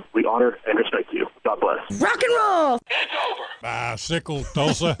respect you. We honor and respect you. God bless. Rock and roll! It's over. Bicycle,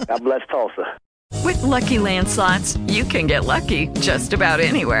 Tulsa. God bless Tulsa. With Lucky Land Slots, you can get lucky just about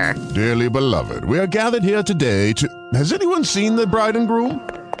anywhere. Dearly beloved, we are gathered here today to... Has anyone seen the bride and groom?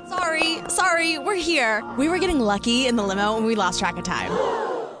 Sorry, we're here. We were getting lucky in the limo and we lost track of time.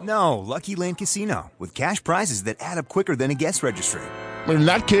 No, Lucky Land Casino, with cash prizes that add up quicker than a guest registry. In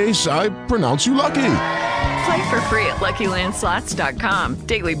that case, I pronounce you lucky. Play for free at LuckyLandSlots.com.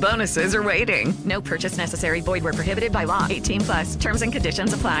 Daily bonuses are waiting. No purchase necessary. Void where prohibited by law. 18+. Terms and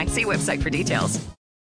conditions apply. See website for details.